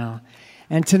you now.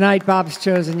 And tonight, Bob's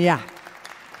chosen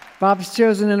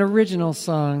an original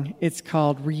song. It's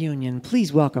called Reunion.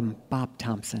 Please welcome Bob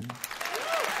Thompson.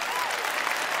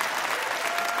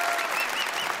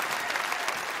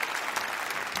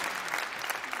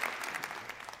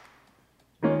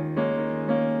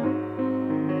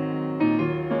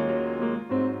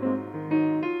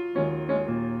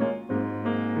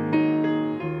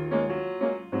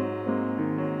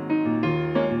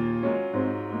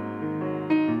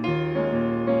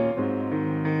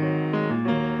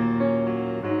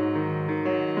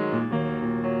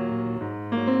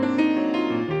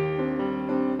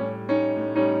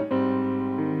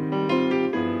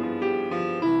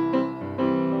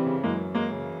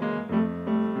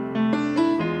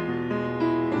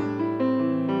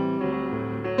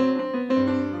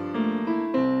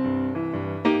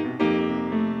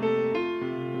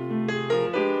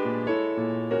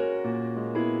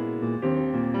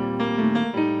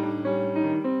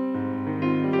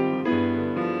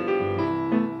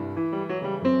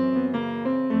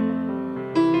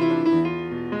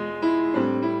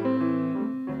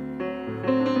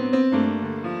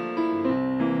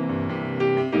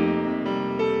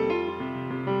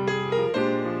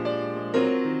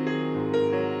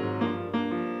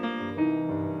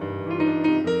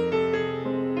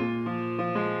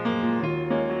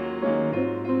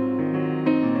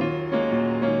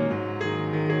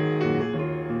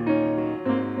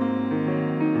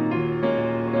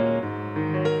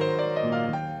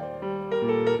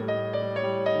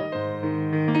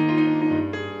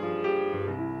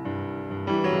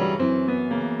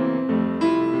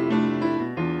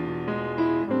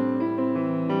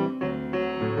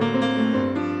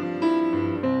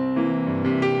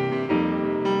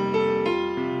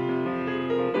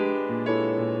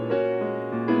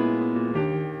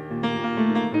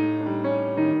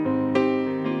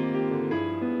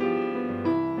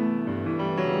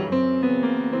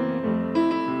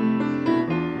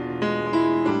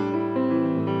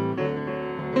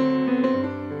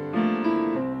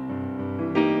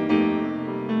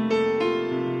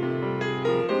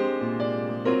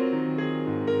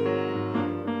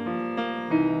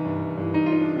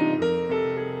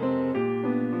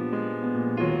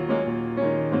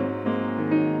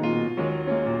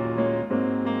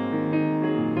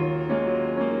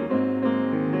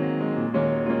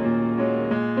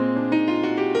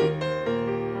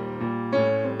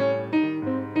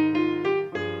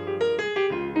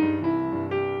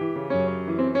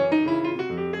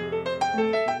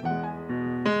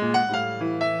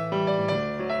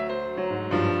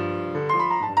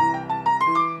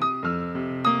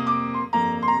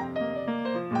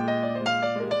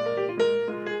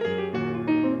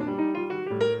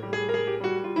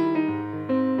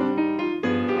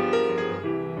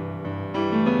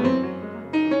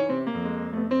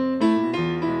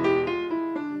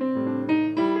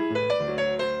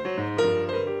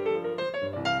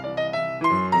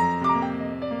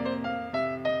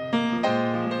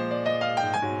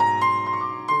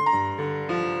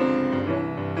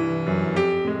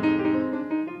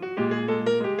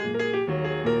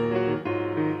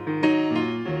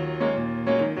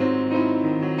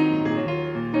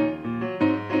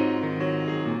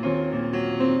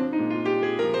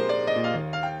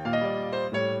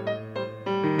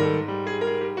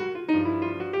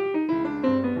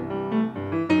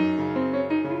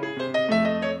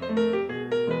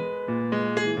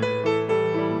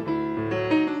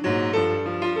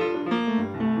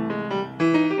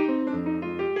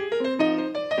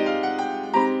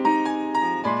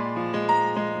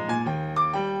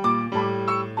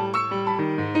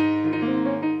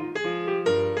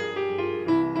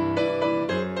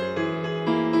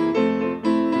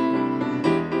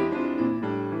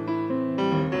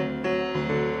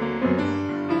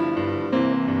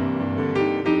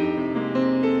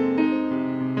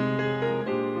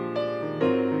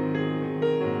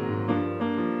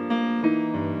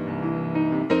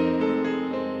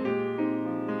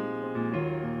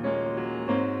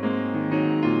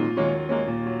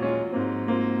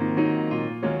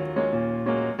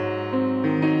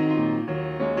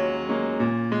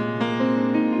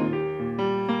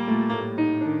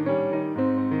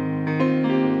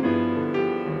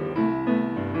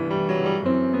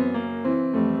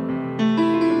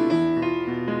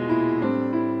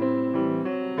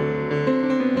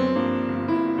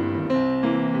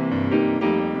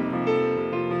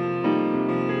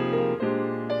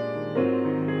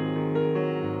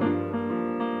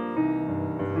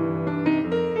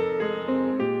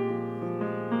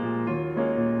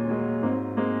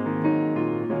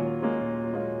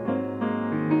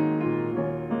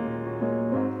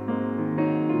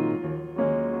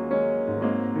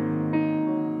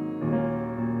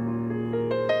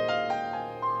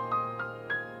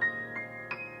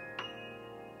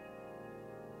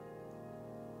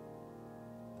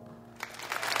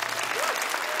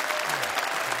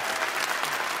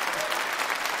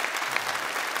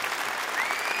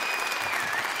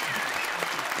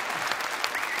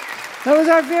 That was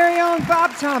our very own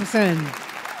Bob Thompson.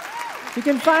 You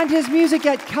can find his music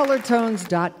at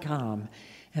colortones.com.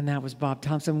 And that was Bob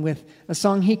Thompson with a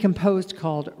song he composed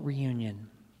called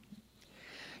Reunion.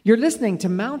 You're listening to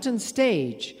Mountain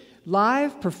Stage,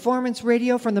 live performance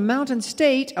radio from the Mountain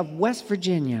State of West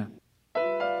Virginia.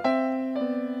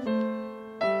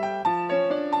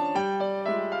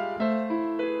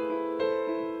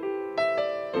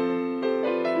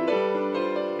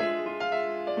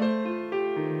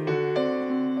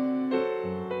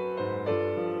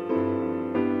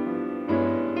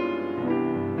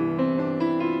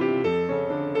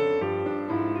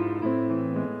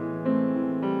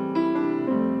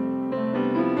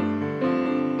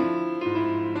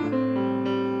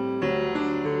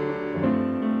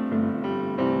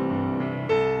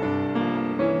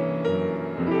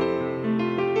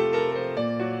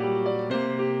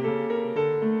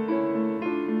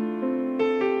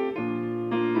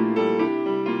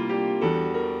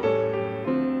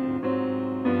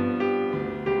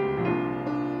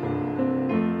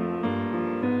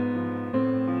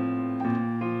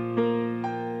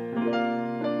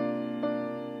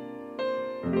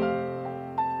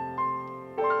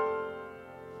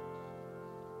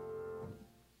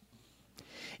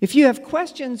 If you have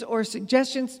questions or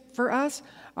suggestions for us,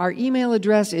 our email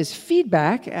address is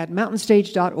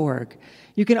feedback@mountainstage.org.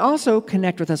 You can also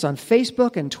connect with us on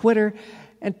Facebook and Twitter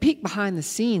and peek behind the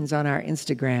scenes on our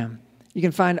Instagram. You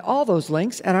can find all those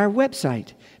links at our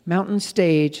website,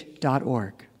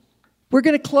 mountainstage.org. We're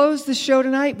going to close the show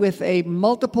tonight with a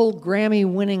multiple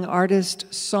Grammy-winning artist,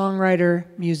 songwriter,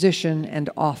 musician, and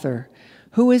author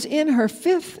who is in her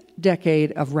 5th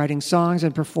decade of writing songs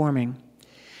and performing.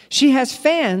 She has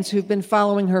fans who've been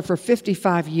following her for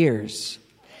 55 years.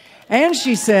 And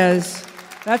she says,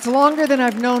 that's longer than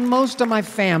I've known most of my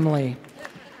family.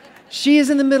 She is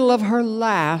in the middle of her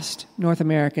last North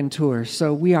American tour,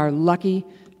 so we are lucky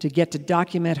to get to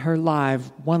document her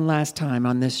live one last time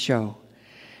on this show.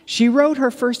 She wrote her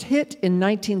first hit in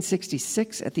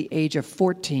 1966 at the age of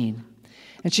 14,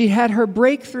 and she had her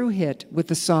breakthrough hit with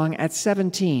the song at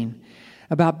 17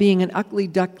 about being an ugly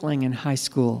duckling in high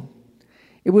school.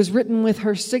 It was written with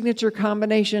her signature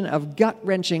combination of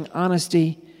gut-wrenching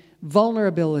honesty,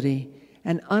 vulnerability,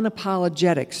 and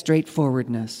unapologetic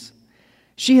straightforwardness.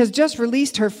 She has just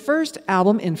released her first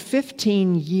album in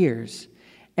 15 years,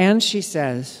 and she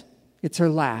says it's her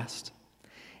last.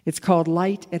 It's called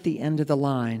Light at the End of the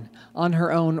Line on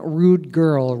her own Rude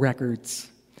Girl Records.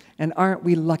 And aren't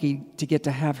we lucky to get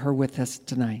to have her with us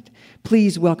tonight?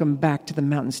 Please welcome back to the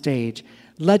Mountain Stage,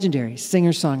 legendary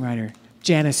singer-songwriter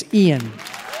Janis Ian.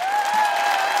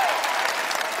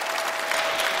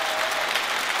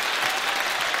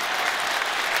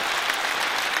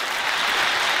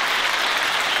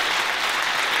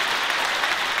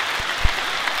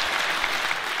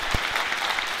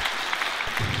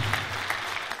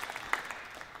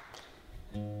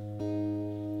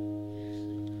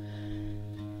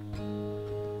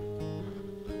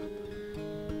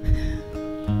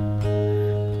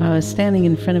 I was standing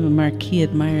in front of a marquee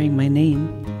admiring my name.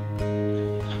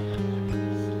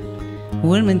 A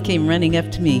woman came running up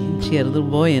to me, and she had a little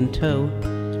boy in tow.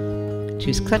 She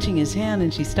was clutching his hand,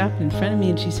 and she stopped in front of me,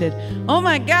 and she said, "Oh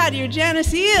my God, you're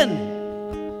Janice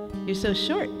Ian! You're so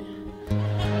short."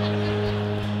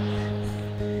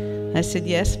 I said,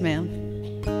 "Yes, ma'am."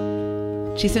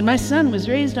 She said, "My son was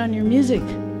raised on your music.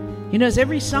 He knows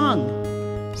every song.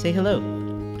 Say hello."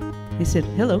 He said,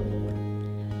 "Hello."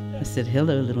 I said,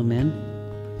 "Hello, little man."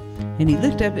 And he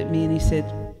looked up at me and he said,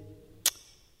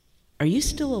 "Are you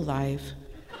still alive?"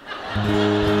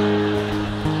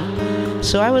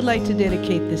 So I would like to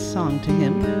dedicate this song to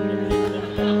him.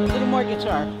 A little more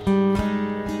guitar.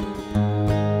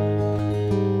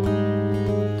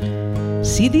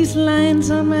 See these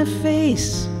lines on my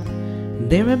face,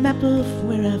 they're a map of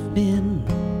where I've been.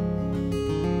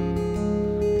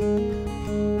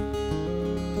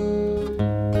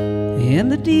 And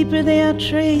the deeper they are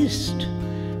traced,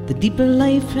 the deeper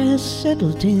life has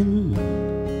settled in.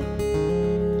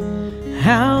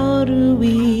 How do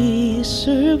we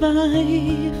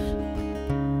survive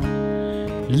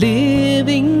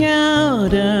living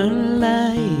out our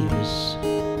lives?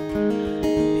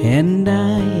 And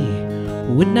I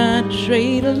would not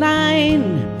trade a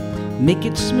line, make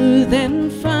it smooth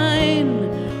and fine,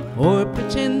 or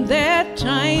pretend that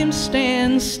time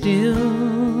stands still.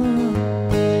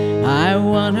 I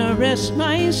wanna rest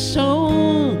my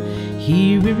soul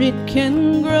here where it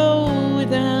can grow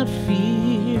without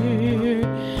fear.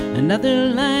 Another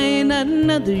line,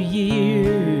 another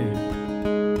year,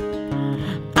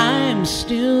 I'm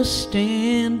still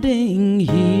standing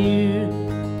here.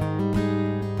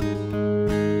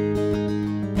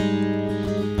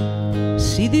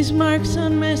 See these marks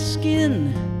on my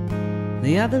skin,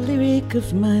 they are the lyric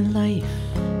of my life.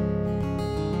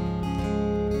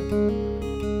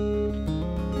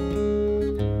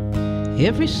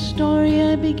 Every story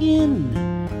I begin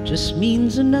just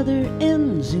means another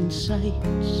ends in sight.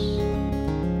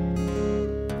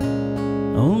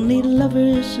 Only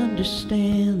lovers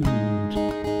understand.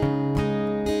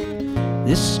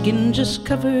 This skin just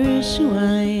covers who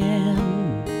I am.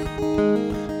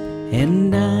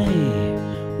 And I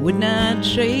would not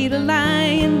trade a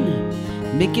line,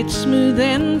 make it smooth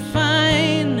and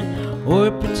fine,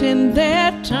 or pretend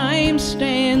that time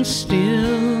stands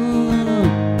still.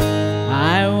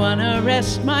 I wanna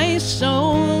rest my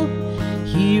soul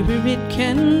here where it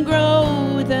can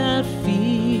grow without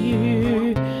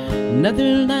fear.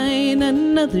 Another line,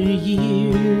 another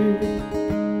year,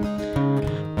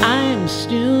 I'm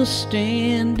still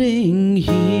standing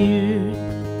here.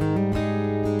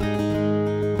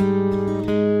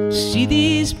 See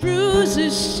these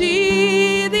bruises,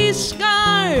 see these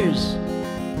scars,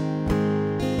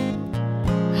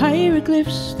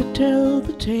 hieroglyphs that tell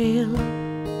the tale.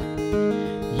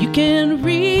 You can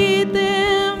read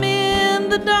them in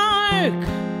the dark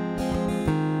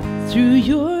through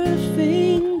your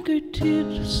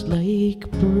fingertips like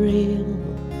Braille.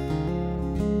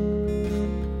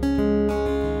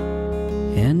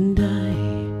 And I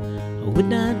would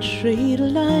not trade a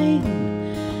line,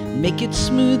 make it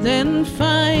smooth and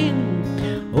fine,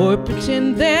 or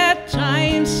pretend that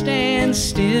time stands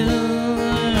still.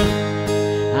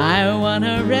 I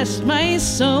wanna rest my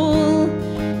soul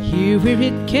here where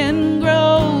it can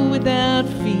grow without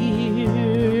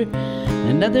fear.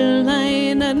 Another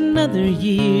line, another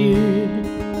year,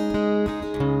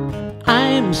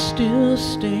 I'm still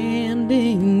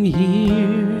standing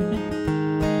here.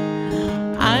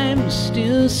 I'm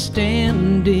still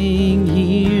standing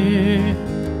here.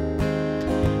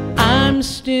 I'm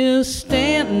still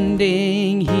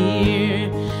standing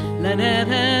here. La da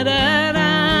da da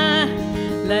da,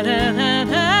 la da da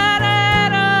da.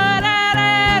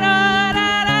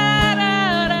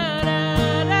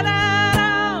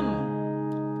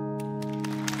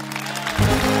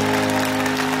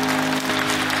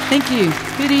 Thank you.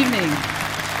 Good evening.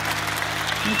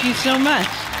 Thank you so much.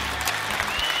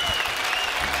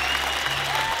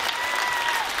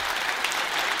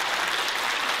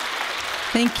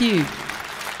 Thank you.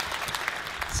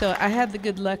 So I had the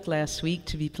good luck last week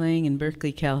to be playing in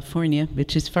Berkeley, California,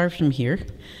 which is far from here.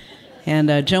 And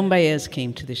Joan Baez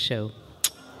came to the show.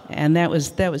 And that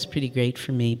was pretty great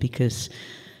for me because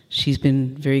she's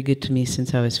been very good to me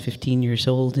since I was 15 years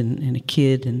old and a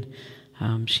kid. And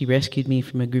she rescued me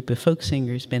from a group of folk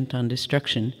singers bent on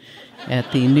destruction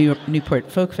at the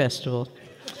Newport Folk Festival.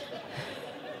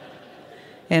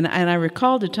 And I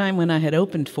recalled a time when I had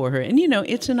opened for her. And, you know,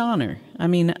 it's an honor. I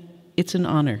mean, it's an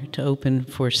honor to open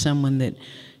for someone that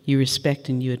you respect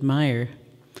and you admire.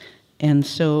 And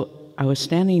so I was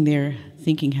standing there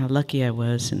thinking how lucky I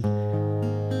was. And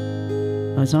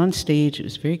was on stage. It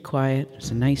was very quiet. It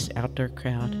was a nice outdoor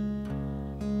crowd.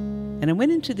 And I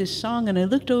went into this song, and I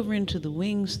looked over into the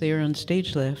wings there on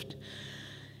stage left,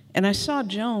 and I saw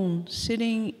Joan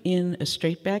sitting in a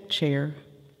straight back chair,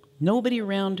 nobody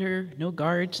around her, no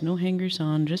guards, no hangers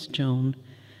on, just Joan.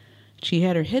 She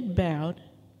had her head bowed,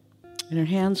 and her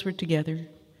hands were together,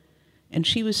 and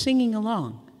she was singing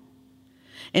along.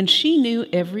 And she knew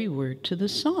every word to the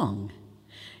song.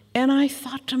 And I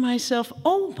thought to myself,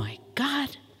 oh my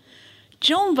God,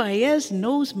 Joan Baez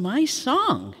knows my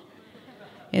song.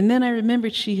 And then I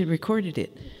remembered she had recorded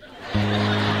it.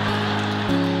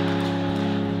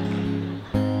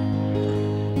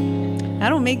 I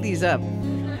don't make these up.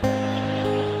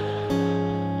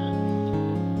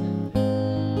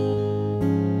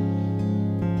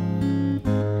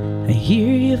 I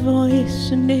hear your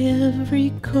voice in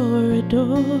every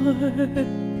corridor,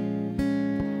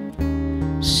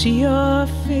 see your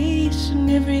face in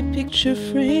every picture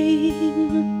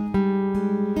frame.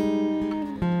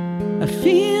 I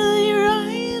feel your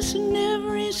eyes in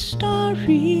every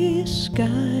starry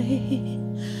sky.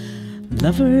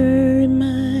 Lover, am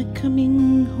I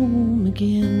coming home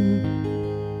again?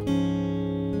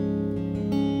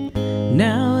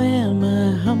 Now am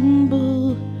I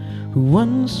humble, who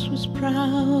once was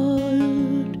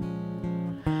proud?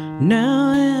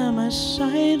 Now am I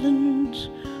silent,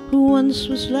 who once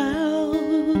was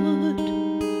loud?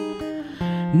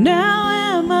 Now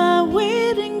am I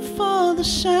waiting for the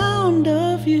sound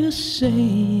of you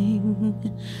saying,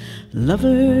 lover,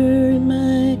 am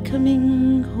I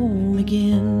coming home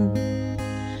again?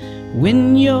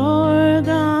 When you're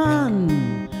gone,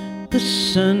 the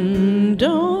sun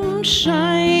don't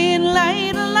shine.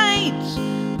 Light a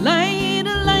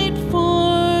light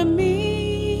for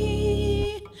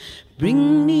me.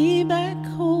 Bring me back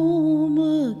home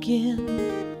again.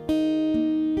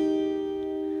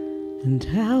 And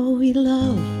how we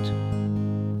loved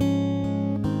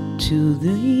till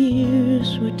the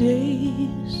years were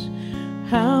days.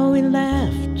 How we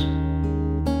laughed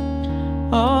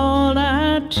all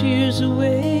our tears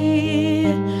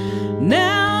away.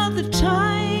 Now the time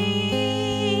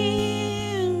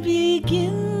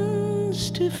begins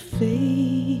to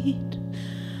fade.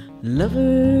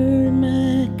 Lover, am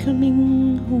I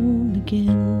coming home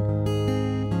again?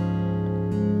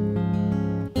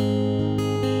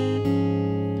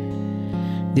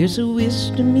 There's a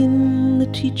wisdom in the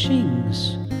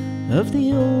teachings of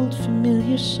the old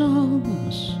familiar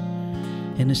songs,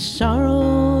 and a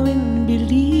sorrow in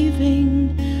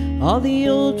believing all the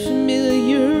old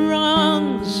familiar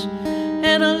wrongs,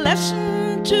 and a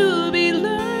lesson to be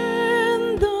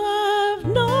learned, though I've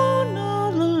known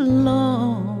all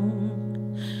along.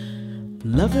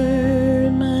 Lover,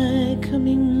 am I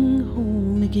coming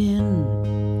home again?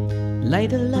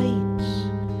 Light a light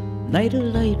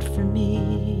for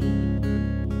me.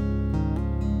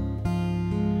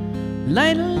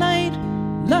 Light a light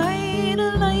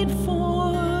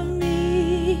for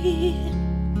me.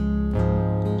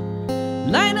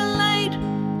 Light a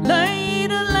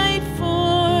light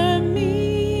for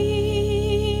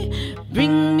me.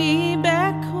 Bring me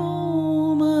back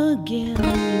home again.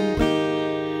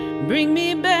 Bring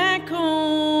me back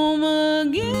home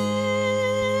again.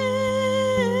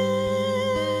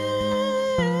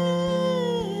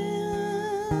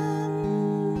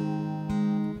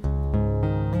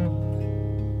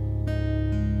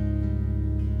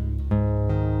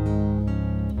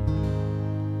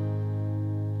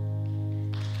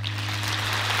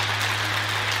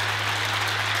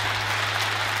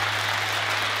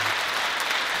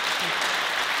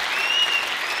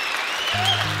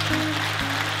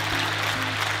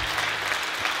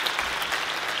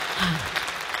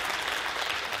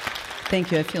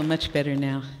 Thank you. I feel much better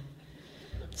now.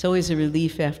 It's always a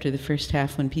relief after the first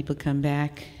half when people come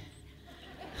back.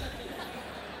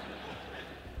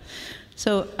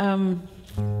 So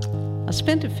I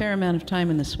spent a fair amount of time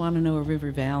in the Swannanoa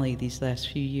River Valley these last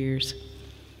few years.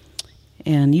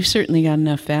 And you've certainly got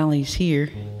enough valleys here.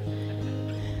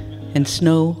 And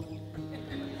snow.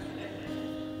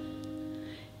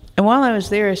 And while I was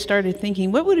there, I started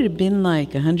thinking, what would it have been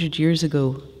like 100 years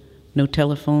ago? No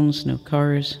telephones, no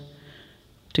cars.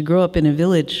 To grow up in a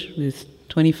village with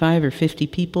 25 or 50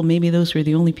 people, maybe those were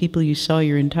the only people you saw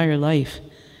your entire life.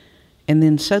 And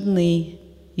then suddenly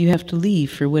you have to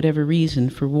leave for whatever reason,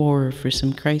 for war or for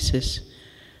some crisis.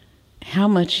 How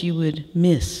much you would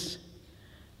miss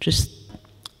just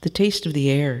the taste of the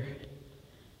air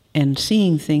and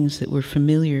seeing things that were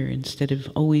familiar instead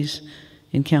of always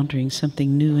encountering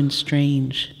something new and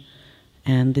strange.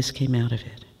 And this came out of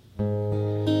it.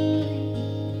 Thank you.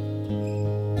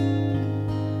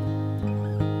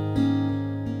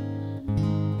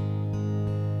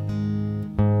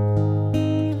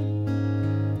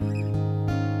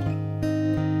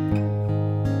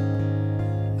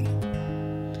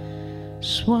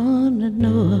 Swan of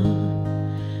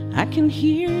Noah, I can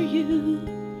hear you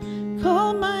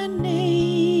call my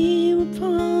name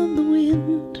upon the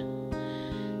wind.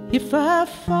 If I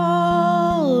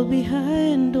fall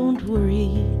behind, don't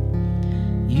worry,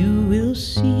 you will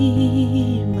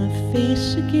see my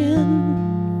face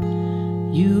again.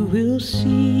 You will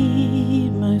see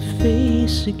my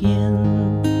face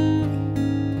again.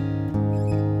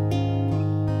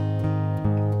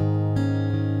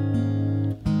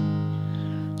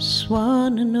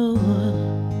 Swan of Noah,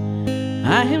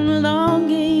 I am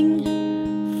longing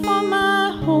for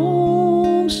my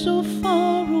home so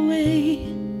far away.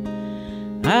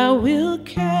 I will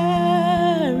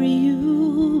carry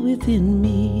you within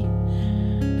me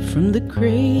from the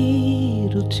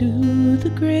cradle to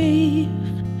the grave,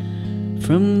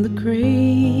 from the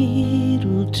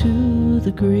cradle to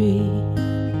the grave.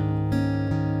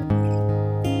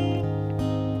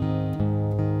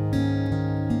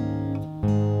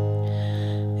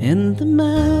 And the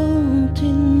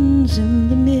mountains in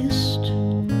the mist,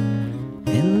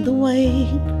 and the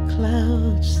white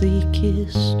clouds they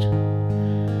kissed,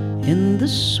 and the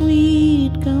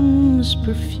sweet gum's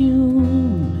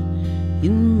perfume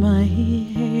in my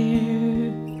hair.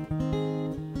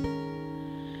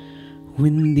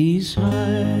 When these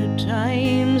hard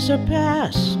times are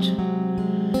past,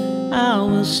 I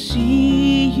will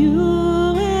see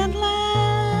you at last.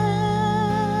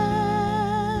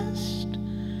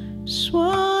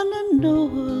 Swan of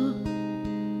Noah,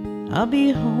 I'll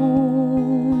be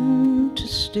home to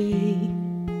stay.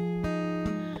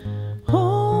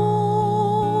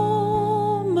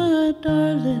 Oh, my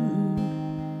darling,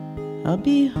 I'll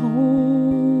be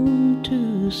home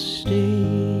to stay.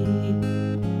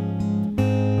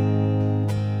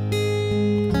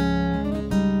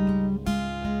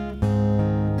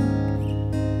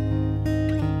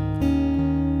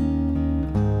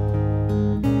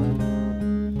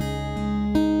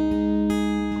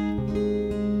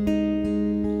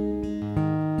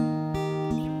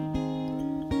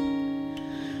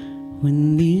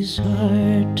 When these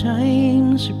hard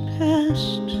times are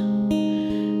past,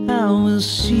 I will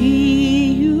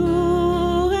see you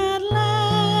at last.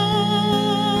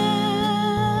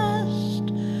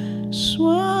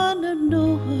 Swan of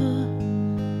Noah,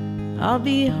 I'll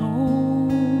be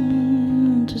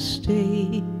home to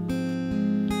stay.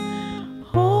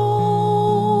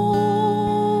 Oh,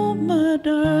 my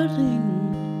darling,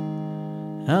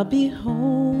 I'll be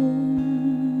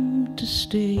home to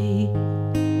stay.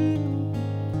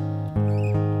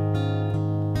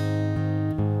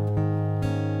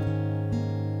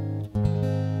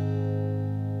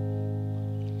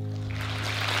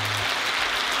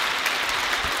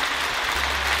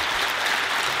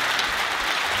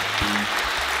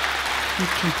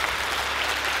 Thank you.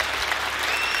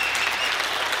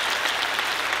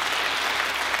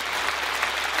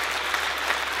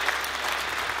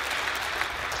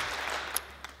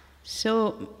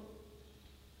 So,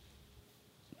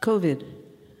 COVID.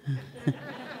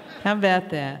 How about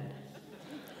that?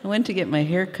 I went to get my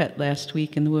hair cut last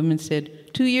week, and the woman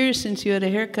said, 2 years since you had a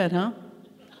haircut, huh?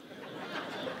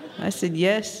 I said,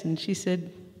 yes. And she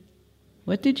said,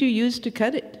 what did you use to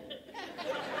cut it?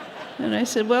 And I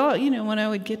said, well, you know, when I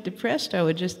would get depressed, I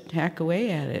would just hack away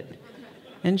at it.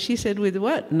 And she said, with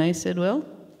what? And I said, well,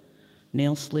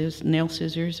 nail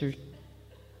scissors, or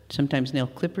sometimes nail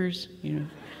clippers, you know,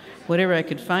 whatever I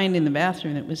could find in the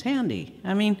bathroom that was handy.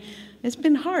 I mean, it's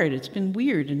been hard, it's been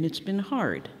weird, and it's been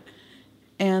hard.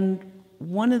 And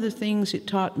one of the things it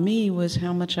taught me was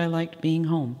how much I liked being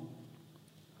home.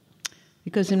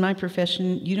 Because in my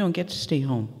profession, you don't get to stay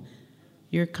home.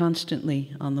 You're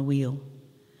constantly on the wheel.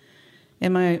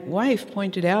 And my wife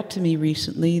pointed out to me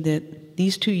recently that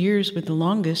these 2 years were the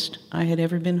longest I had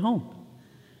ever been home.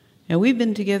 Now, we've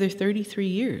been together 33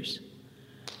 years.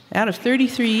 Out of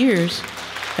 33 years,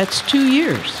 that's 2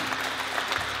 years.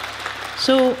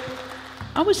 So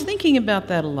I was thinking about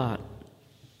that a lot.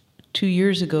 2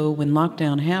 years ago, when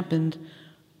lockdown happened,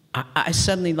 I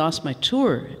suddenly lost my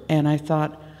tour, and I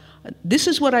thought, this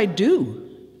is what I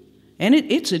do. And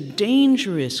it's a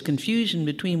dangerous confusion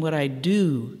between what I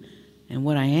do and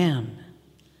what I am.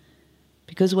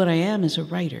 Because what I am is a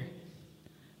writer.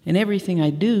 And everything I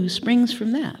do springs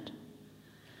from that.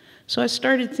 So I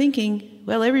started thinking,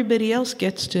 well, everybody else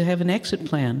gets to have an exit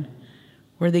plan,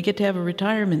 or they get to have a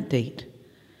retirement date.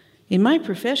 In my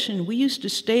profession, we used to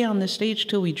stay on the stage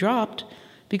till we dropped,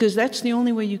 because that's the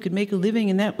only way you could make a living,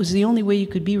 and that was the only way you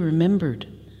could be remembered.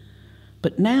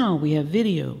 But now we have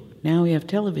video, now we have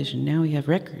television, now we have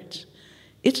records.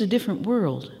 It's a different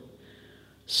world.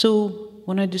 So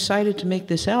when I decided to make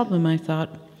this album, I thought,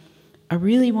 I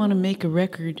really want to make a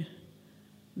record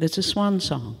that's a swan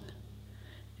song.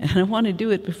 And I want to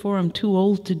do it before I'm too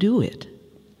old to do it.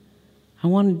 I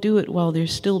want to do it while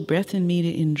there's still breath in me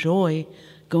to enjoy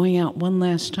going out one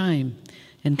last time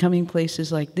and coming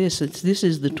places like this. This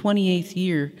is the 28th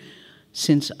year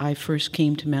since I first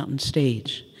came to Mountain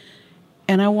Stage.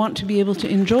 And I want to be able to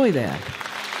enjoy that.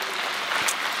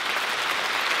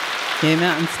 Okay,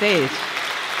 Mountain Stage.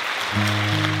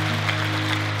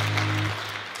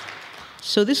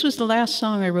 So this was the last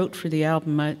song I wrote for the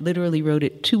album. I literally wrote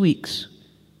it 2 weeks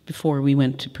before we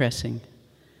went to pressing.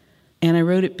 And I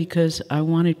wrote it because I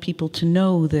wanted people to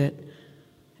know that,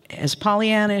 as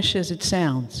Pollyannish as it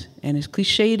sounds, and as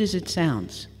cliched as it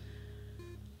sounds,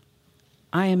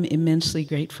 I am immensely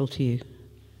grateful to you,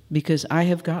 because I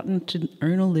have gotten to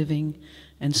earn a living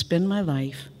and spend my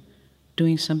life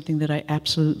doing something that I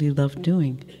absolutely love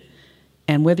doing.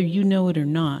 And whether you know it or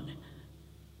not,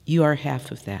 you are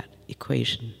half of that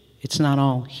equation. It's not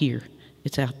all here,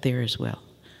 it's out there as well.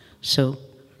 So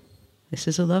this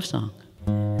is a love song.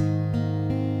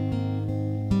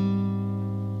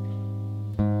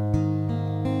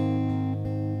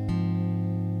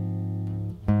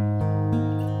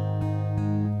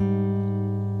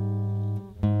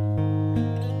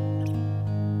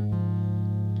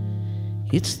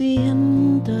 It's the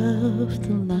end of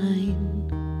the line,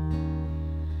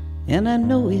 and I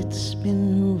know it's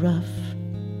been rough.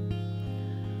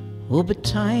 Oh, but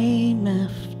time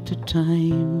after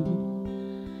time,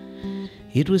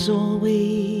 it was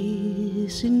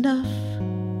always enough.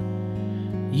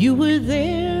 You were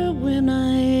there when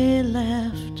I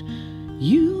laughed.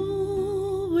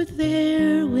 You were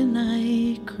there when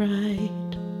I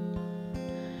cried.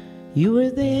 You were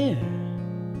there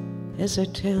as I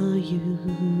tell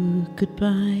you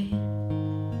goodbye.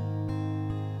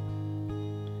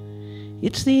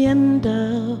 It's the end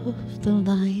of the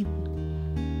line,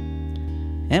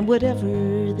 and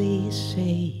whatever they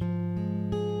say,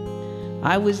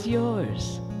 I was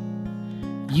yours,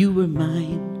 you were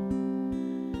mine,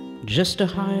 just a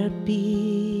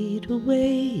heartbeat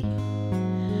away,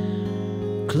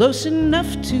 close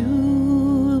enough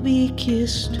to be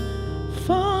kissed,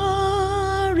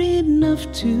 far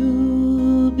enough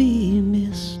to be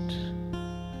missed,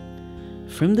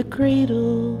 from the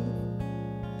cradle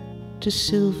to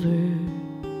silver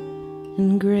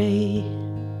and gray.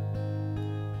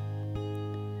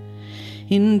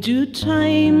 In due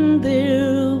time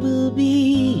there will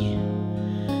be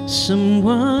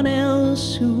someone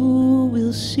else who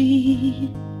will see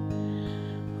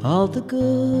all the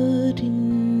good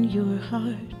in your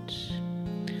heart,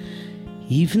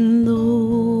 even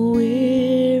though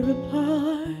we're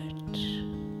apart.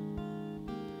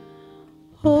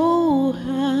 Oh,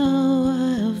 how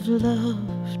I've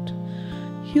loved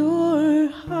your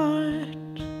heart.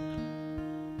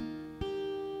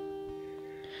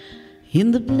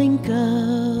 In the blink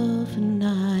of an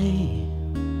eye,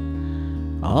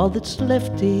 all that's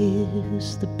left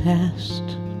is the past,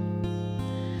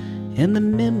 and the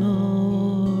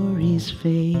memories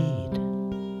fade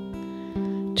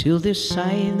till there's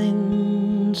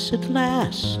silence at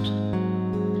last.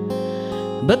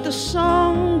 But the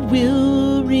song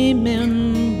will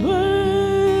remember,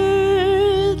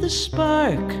 the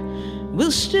spark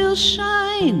will still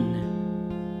shine.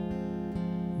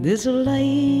 There's a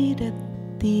light at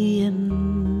the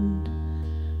end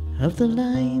of the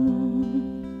line.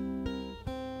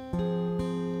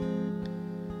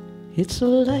 It's a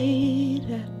light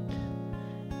at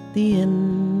the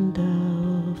end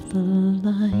of the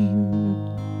line.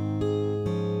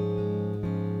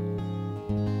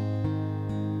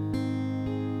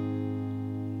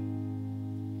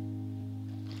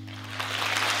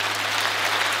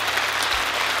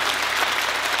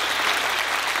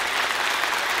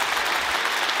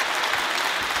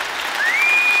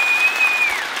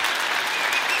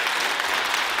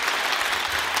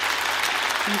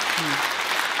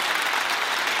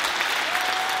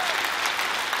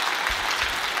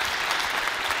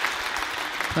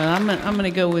 Well, I'm going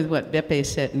to go with what Beppe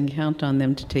said and count on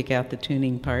them to take out the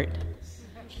tuning part.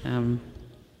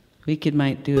 We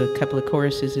might do a couple of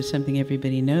choruses of something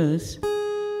everybody knows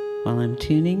while I'm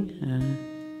tuning.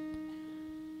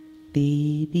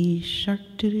 Baby shark,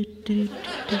 doo doo doo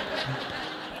doo.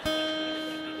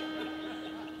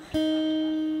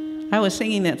 I was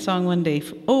singing that song one day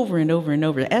over and over and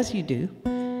over, as you do.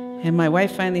 And my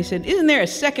wife finally said, "Isn't there a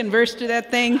second verse to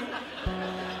that thing?"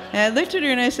 And I looked at her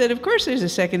and I said, "Of course there's a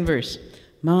second verse.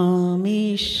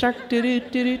 Mommy shark, doo doo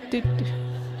doo doo doo."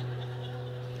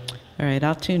 All right,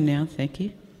 I'll tune now. Thank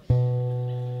you.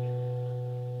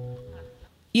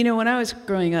 You know, when I was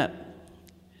growing up,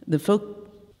 the folk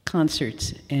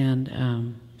concerts and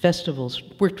festivals,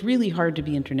 worked really hard to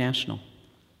be international.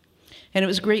 And it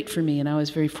was great for me, and I was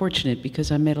very fortunate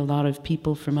because I met a lot of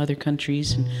people from other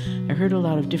countries, and I heard a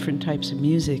lot of different types of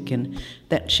music, and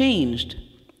that changed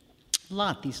a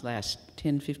lot these last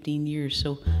 10, 15 years.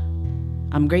 So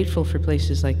I'm grateful for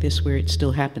places like this where it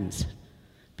still happens,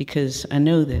 because I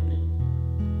know that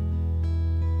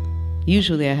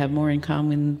usually I have more in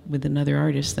common with another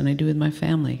artist than I do with my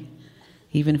family,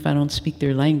 even if I don't speak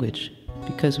their language,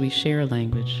 because we share a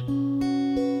language.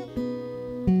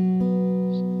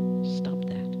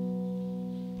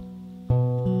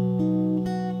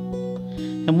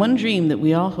 And one dream that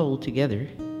we all hold together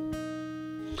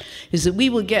is that we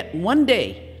will get one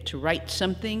day to write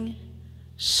something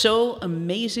so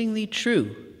amazingly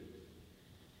true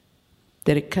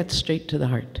that it cuts straight to the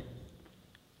heart.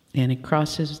 And it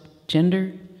crosses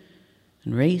gender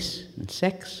and race and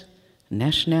sex and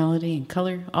nationality and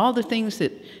color, all the things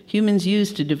that humans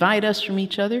use to divide us from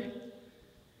each other.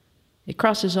 It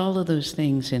crosses all of those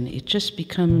things, and it just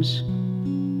becomes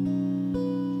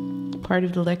part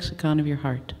of the lexicon of your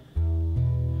heart.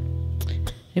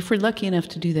 If we're lucky enough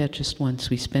to do that just once,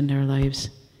 we spend our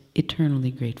lives eternally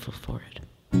grateful for it.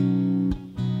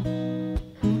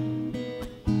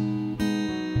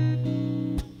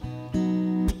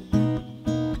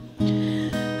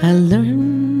 I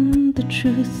learned the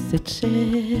truth at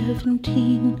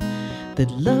 17,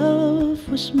 that love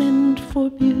was meant for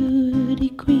beauty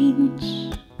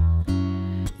queens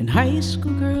and high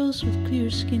school girls with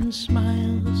clear-skinned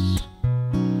smiles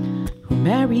who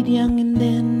married young and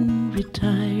then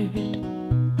retired.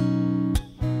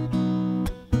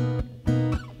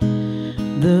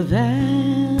 The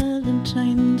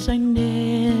Valentines I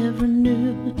never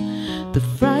knew, the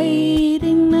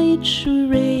Friday night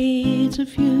charades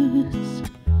of youth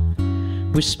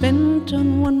were spent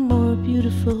on one more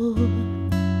beautiful.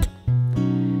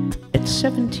 At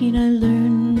 17 I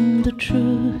learned the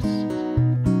truth.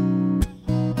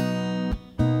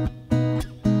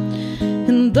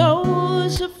 And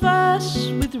those of us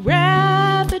with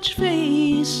ravaged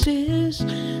faces,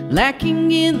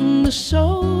 lacking in the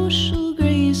social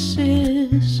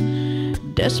graces,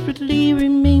 desperately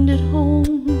remained at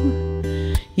home,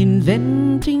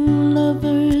 inventing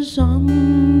lovers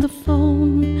on the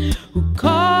phone who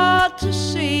called to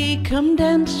say, "Come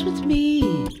dance with me,"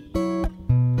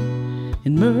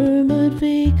 and murmured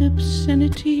vague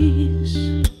obscenities.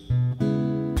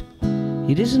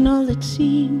 It isn't all it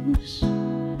seems.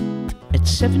 At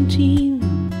 17,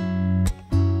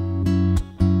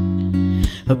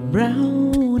 a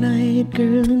brown-eyed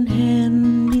girl in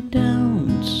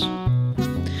hand-me-downs,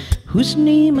 whose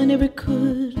name I never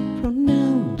could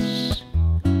pronounce,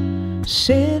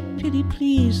 said, "Pity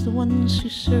please the ones who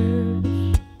serve,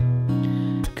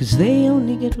 'cause they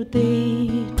only get what they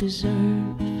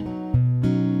deserve."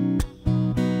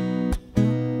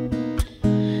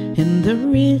 And the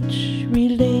rich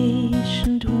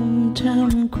relationed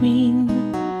hometown queen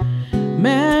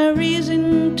marries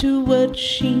into what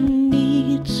she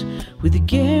needs with a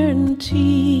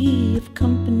guarantee of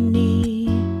company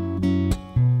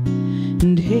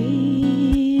and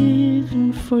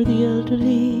haven for the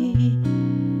elderly.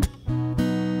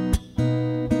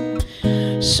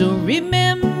 So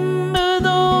remember,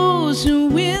 those who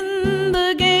win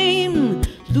the game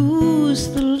lose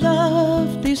the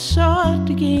love they sought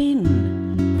to gain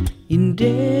in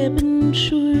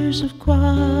debentures of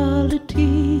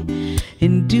quality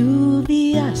and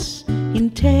dubious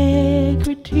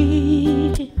integrity.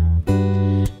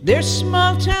 Their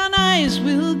small town eyes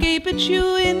will gape at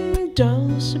you in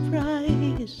dull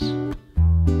surprise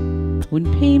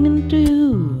when payment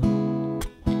due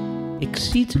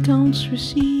exceeds accounts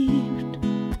received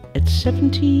at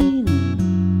 17.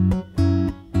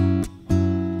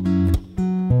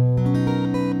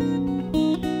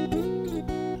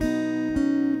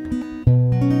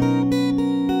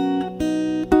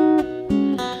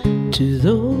 To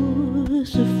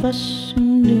those of us who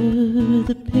knew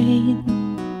the pain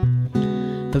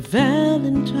of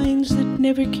Valentines that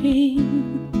never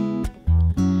came,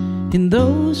 and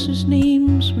those whose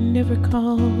names were never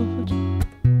called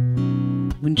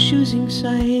when choosing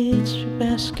sides for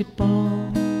basketball,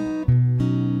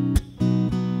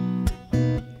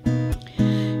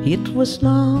 it was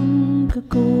long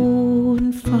ago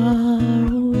and far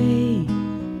away,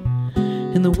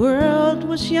 and the world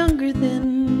was younger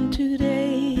than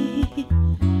today,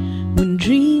 when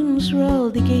dreams were all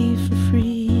they gave for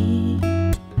free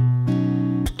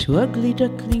to ugly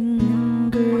duckling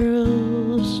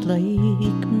girls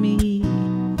like me.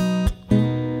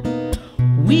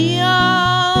 We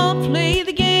all play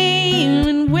the game,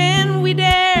 and when we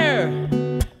dare,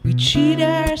 we cheat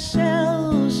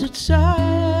ourselves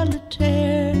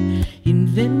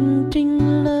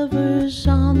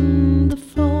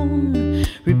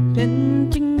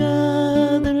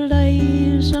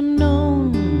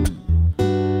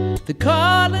to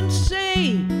call and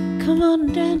say, come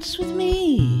on, dance with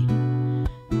me,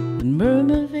 and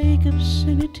murmur vague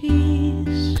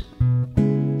obscenities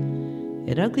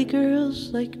at ugly girls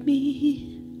like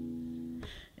me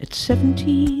at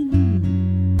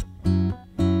 17.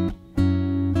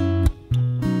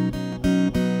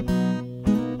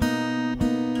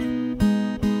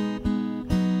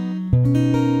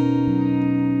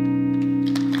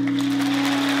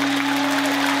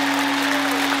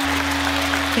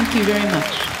 Thank you very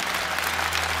much.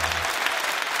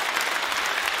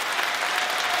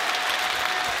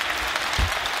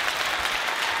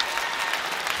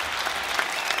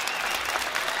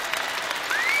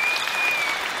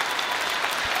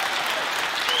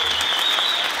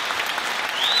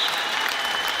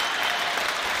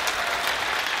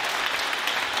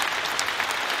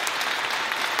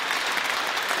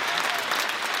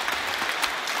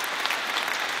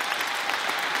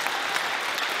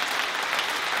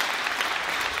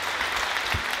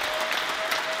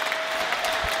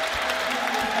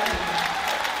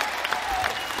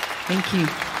 Thank you.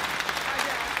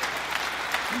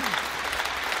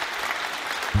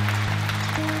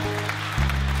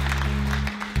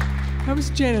 That was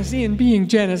Janice Ian being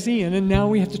Janice Ian, and now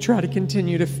we have to try to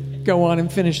continue to go on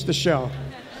and finish the show.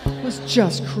 It was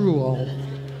just cruel,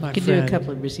 my Could friend. do a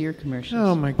couple of Brazier commercials.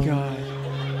 Oh, my God.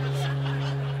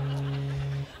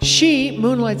 She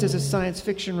moonlights as a science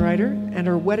fiction writer, and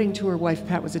her wedding to her wife,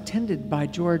 Pat, was attended by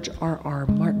George R.R.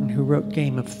 Martin, who wrote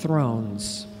Game of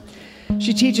Thrones.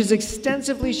 She teaches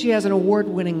extensively. She has an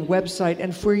award-winning website,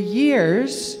 and for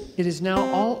years, it is now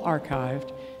all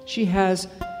archived. She has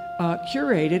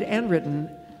curated and written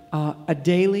a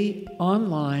daily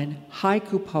online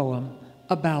haiku poem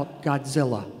about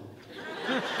Godzilla.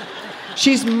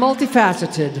 She's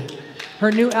multifaceted.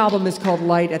 Her new album is called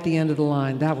Light at the End of the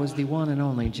Line. That was the one and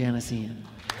only Janice Ian.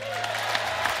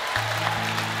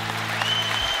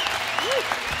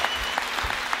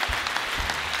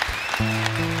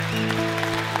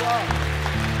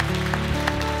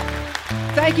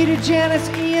 Thank you to Janice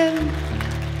Ian.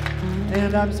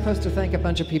 And I'm supposed to thank a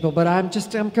bunch of people, but I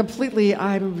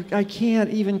can't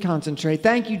even concentrate.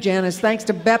 Thank you, Janice. Thanks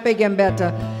to Beppe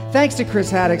Gambetta. Thanks to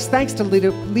Chris Haddix. Thanks to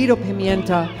Lido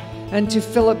Pimienta and to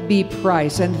Philip B.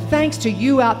 Price. And thanks to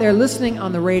you out there listening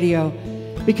on the radio,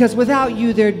 because without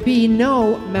you, there'd be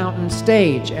no Mountain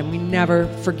Stage, and we never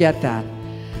forget that.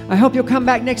 I hope you'll come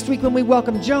back next week when we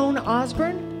welcome Joan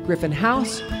Osborne, Griffin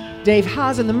House, Dave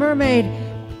Haas and the Mermaid,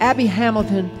 Abby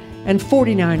Hamilton, and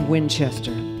 49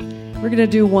 Winchester. We're going to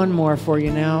do one more for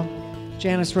you now.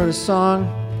 Janice wrote a song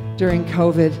during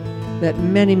COVID that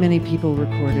many, many people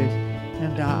recorded,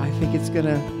 and I think it's going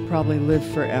to probably live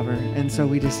forever. And so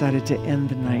we decided to end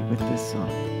the night with this song.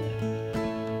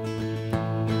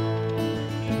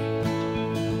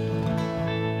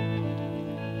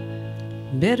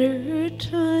 Better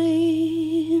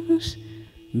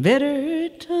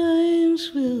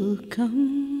times will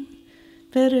come,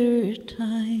 better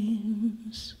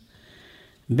times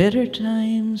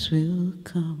will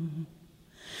come,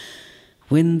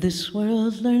 when this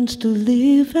world learns to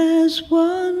live as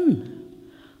one.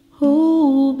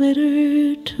 Oh,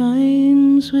 better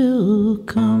times will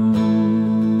come.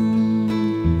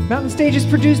 Mountain Stage is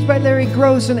produced by Larry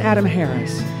Gross and Adam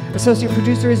Harris. Associate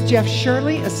producer is Jeff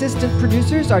Shirley. Assistant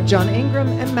producers are John Ingram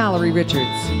and Mallory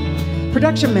Richards.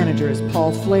 Production manager is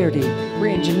Paul Flaherty. We're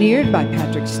engineered by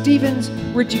Patrick Stevens,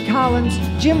 Richie Collins,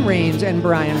 Jim Raines, and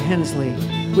Brian Hensley,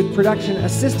 with production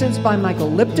assistance by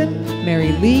Michael Lipton,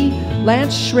 Mary Lee,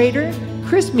 Lance Schrader,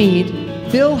 Chris Mead,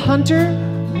 Bill Hunter,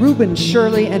 Reuben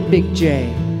Shirley, and Big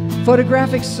J.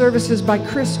 Photographic services by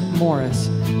Chris Morris.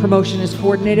 Promotion is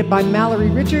coordinated by Mallory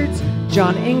Richards,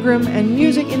 John Ingram, and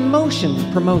Music in Motion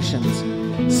Promotions.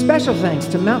 Special thanks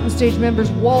to Mountain Stage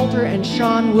members Walter and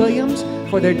Sean Williams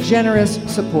for their generous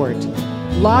support.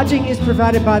 Lodging is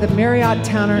provided by the Marriott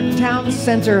Town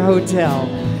Center Hotel,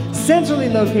 centrally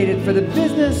located for the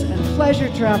business and pleasure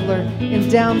traveler in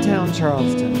downtown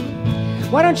Charleston.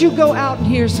 Why don't you go out and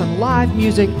hear some live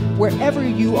music wherever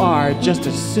you are just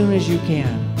as soon as you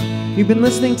can? You've been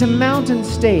listening to Mountain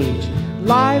Stage,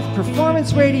 live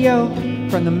performance radio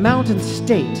from the Mountain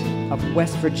State of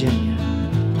West Virginia.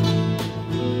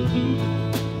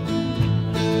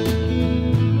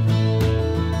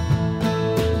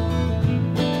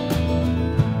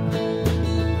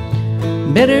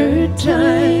 Better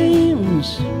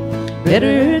times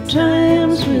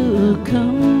will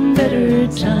come, better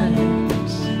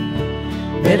times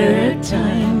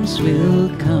will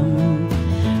come,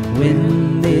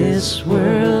 when this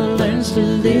world learns to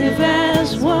live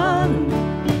as one.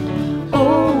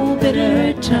 Oh,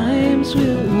 better times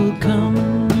will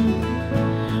come,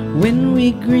 when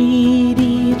we greet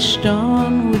each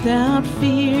dawn without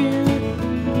fear,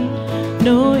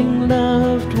 knowing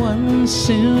loved ones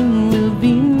soon will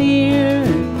be near,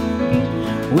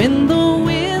 when the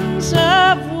winds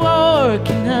of war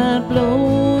cannot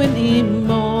blow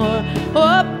anymore.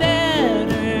 Oh,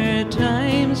 better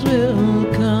times will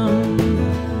come.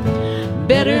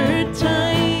 Better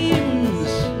times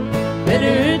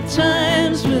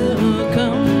will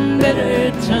come.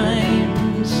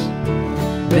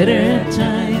 Better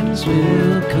times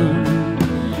will come.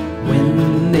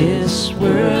 When this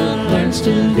world learns to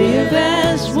live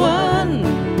as one,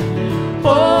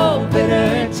 oh,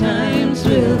 better times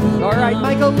will come. All right,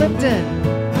 Michael Lipton.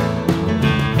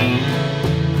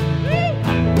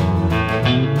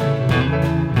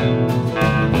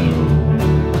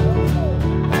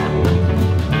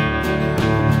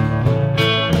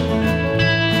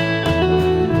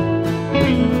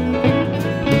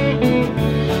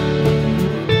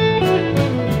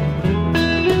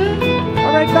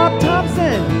 Bob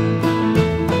Thompson.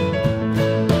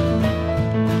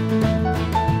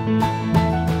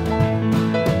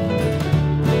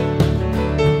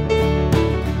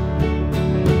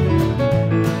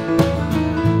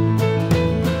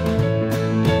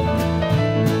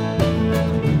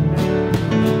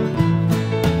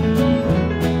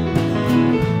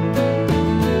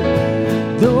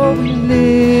 Though we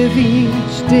live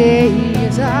each day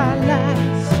as our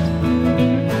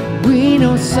last, we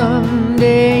know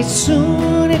someday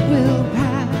soon it will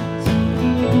pass.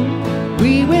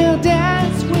 We will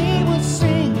dance, we will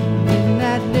sing in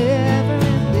that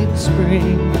never-ending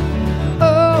spring.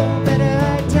 Oh,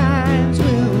 better times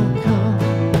will come.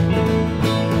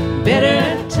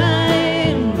 Better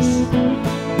times will come.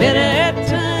 Better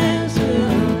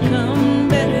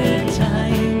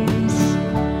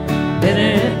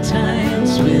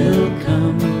times will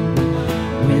come.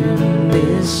 When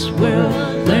this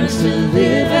world learns to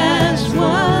live as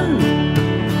one,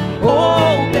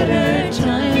 oh, better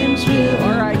times will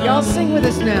come. All right, y'all sing with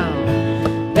us now.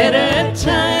 Better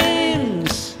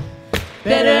times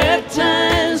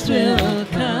will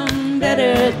come.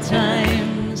 Better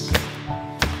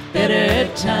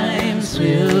times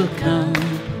will come.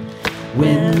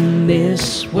 When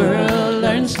this world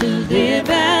learns to live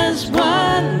as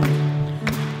one,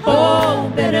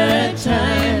 oh, better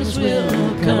times will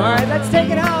come. All right, let's take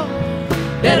it home.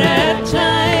 Better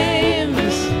times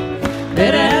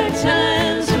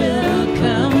will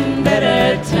come.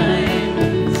 Better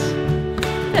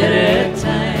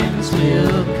times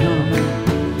will come.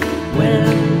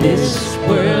 When this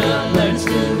world learns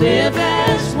to live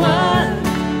as one,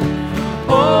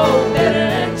 oh,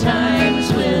 better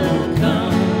times will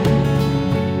come.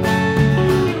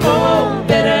 Oh,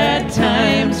 better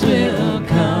times will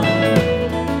come.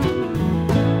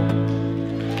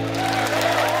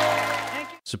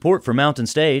 Support for Mountain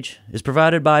Stage is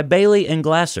provided by Bailey and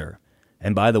Glasser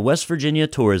and by the West Virginia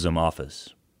Tourism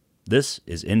Office. This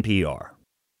is NPR.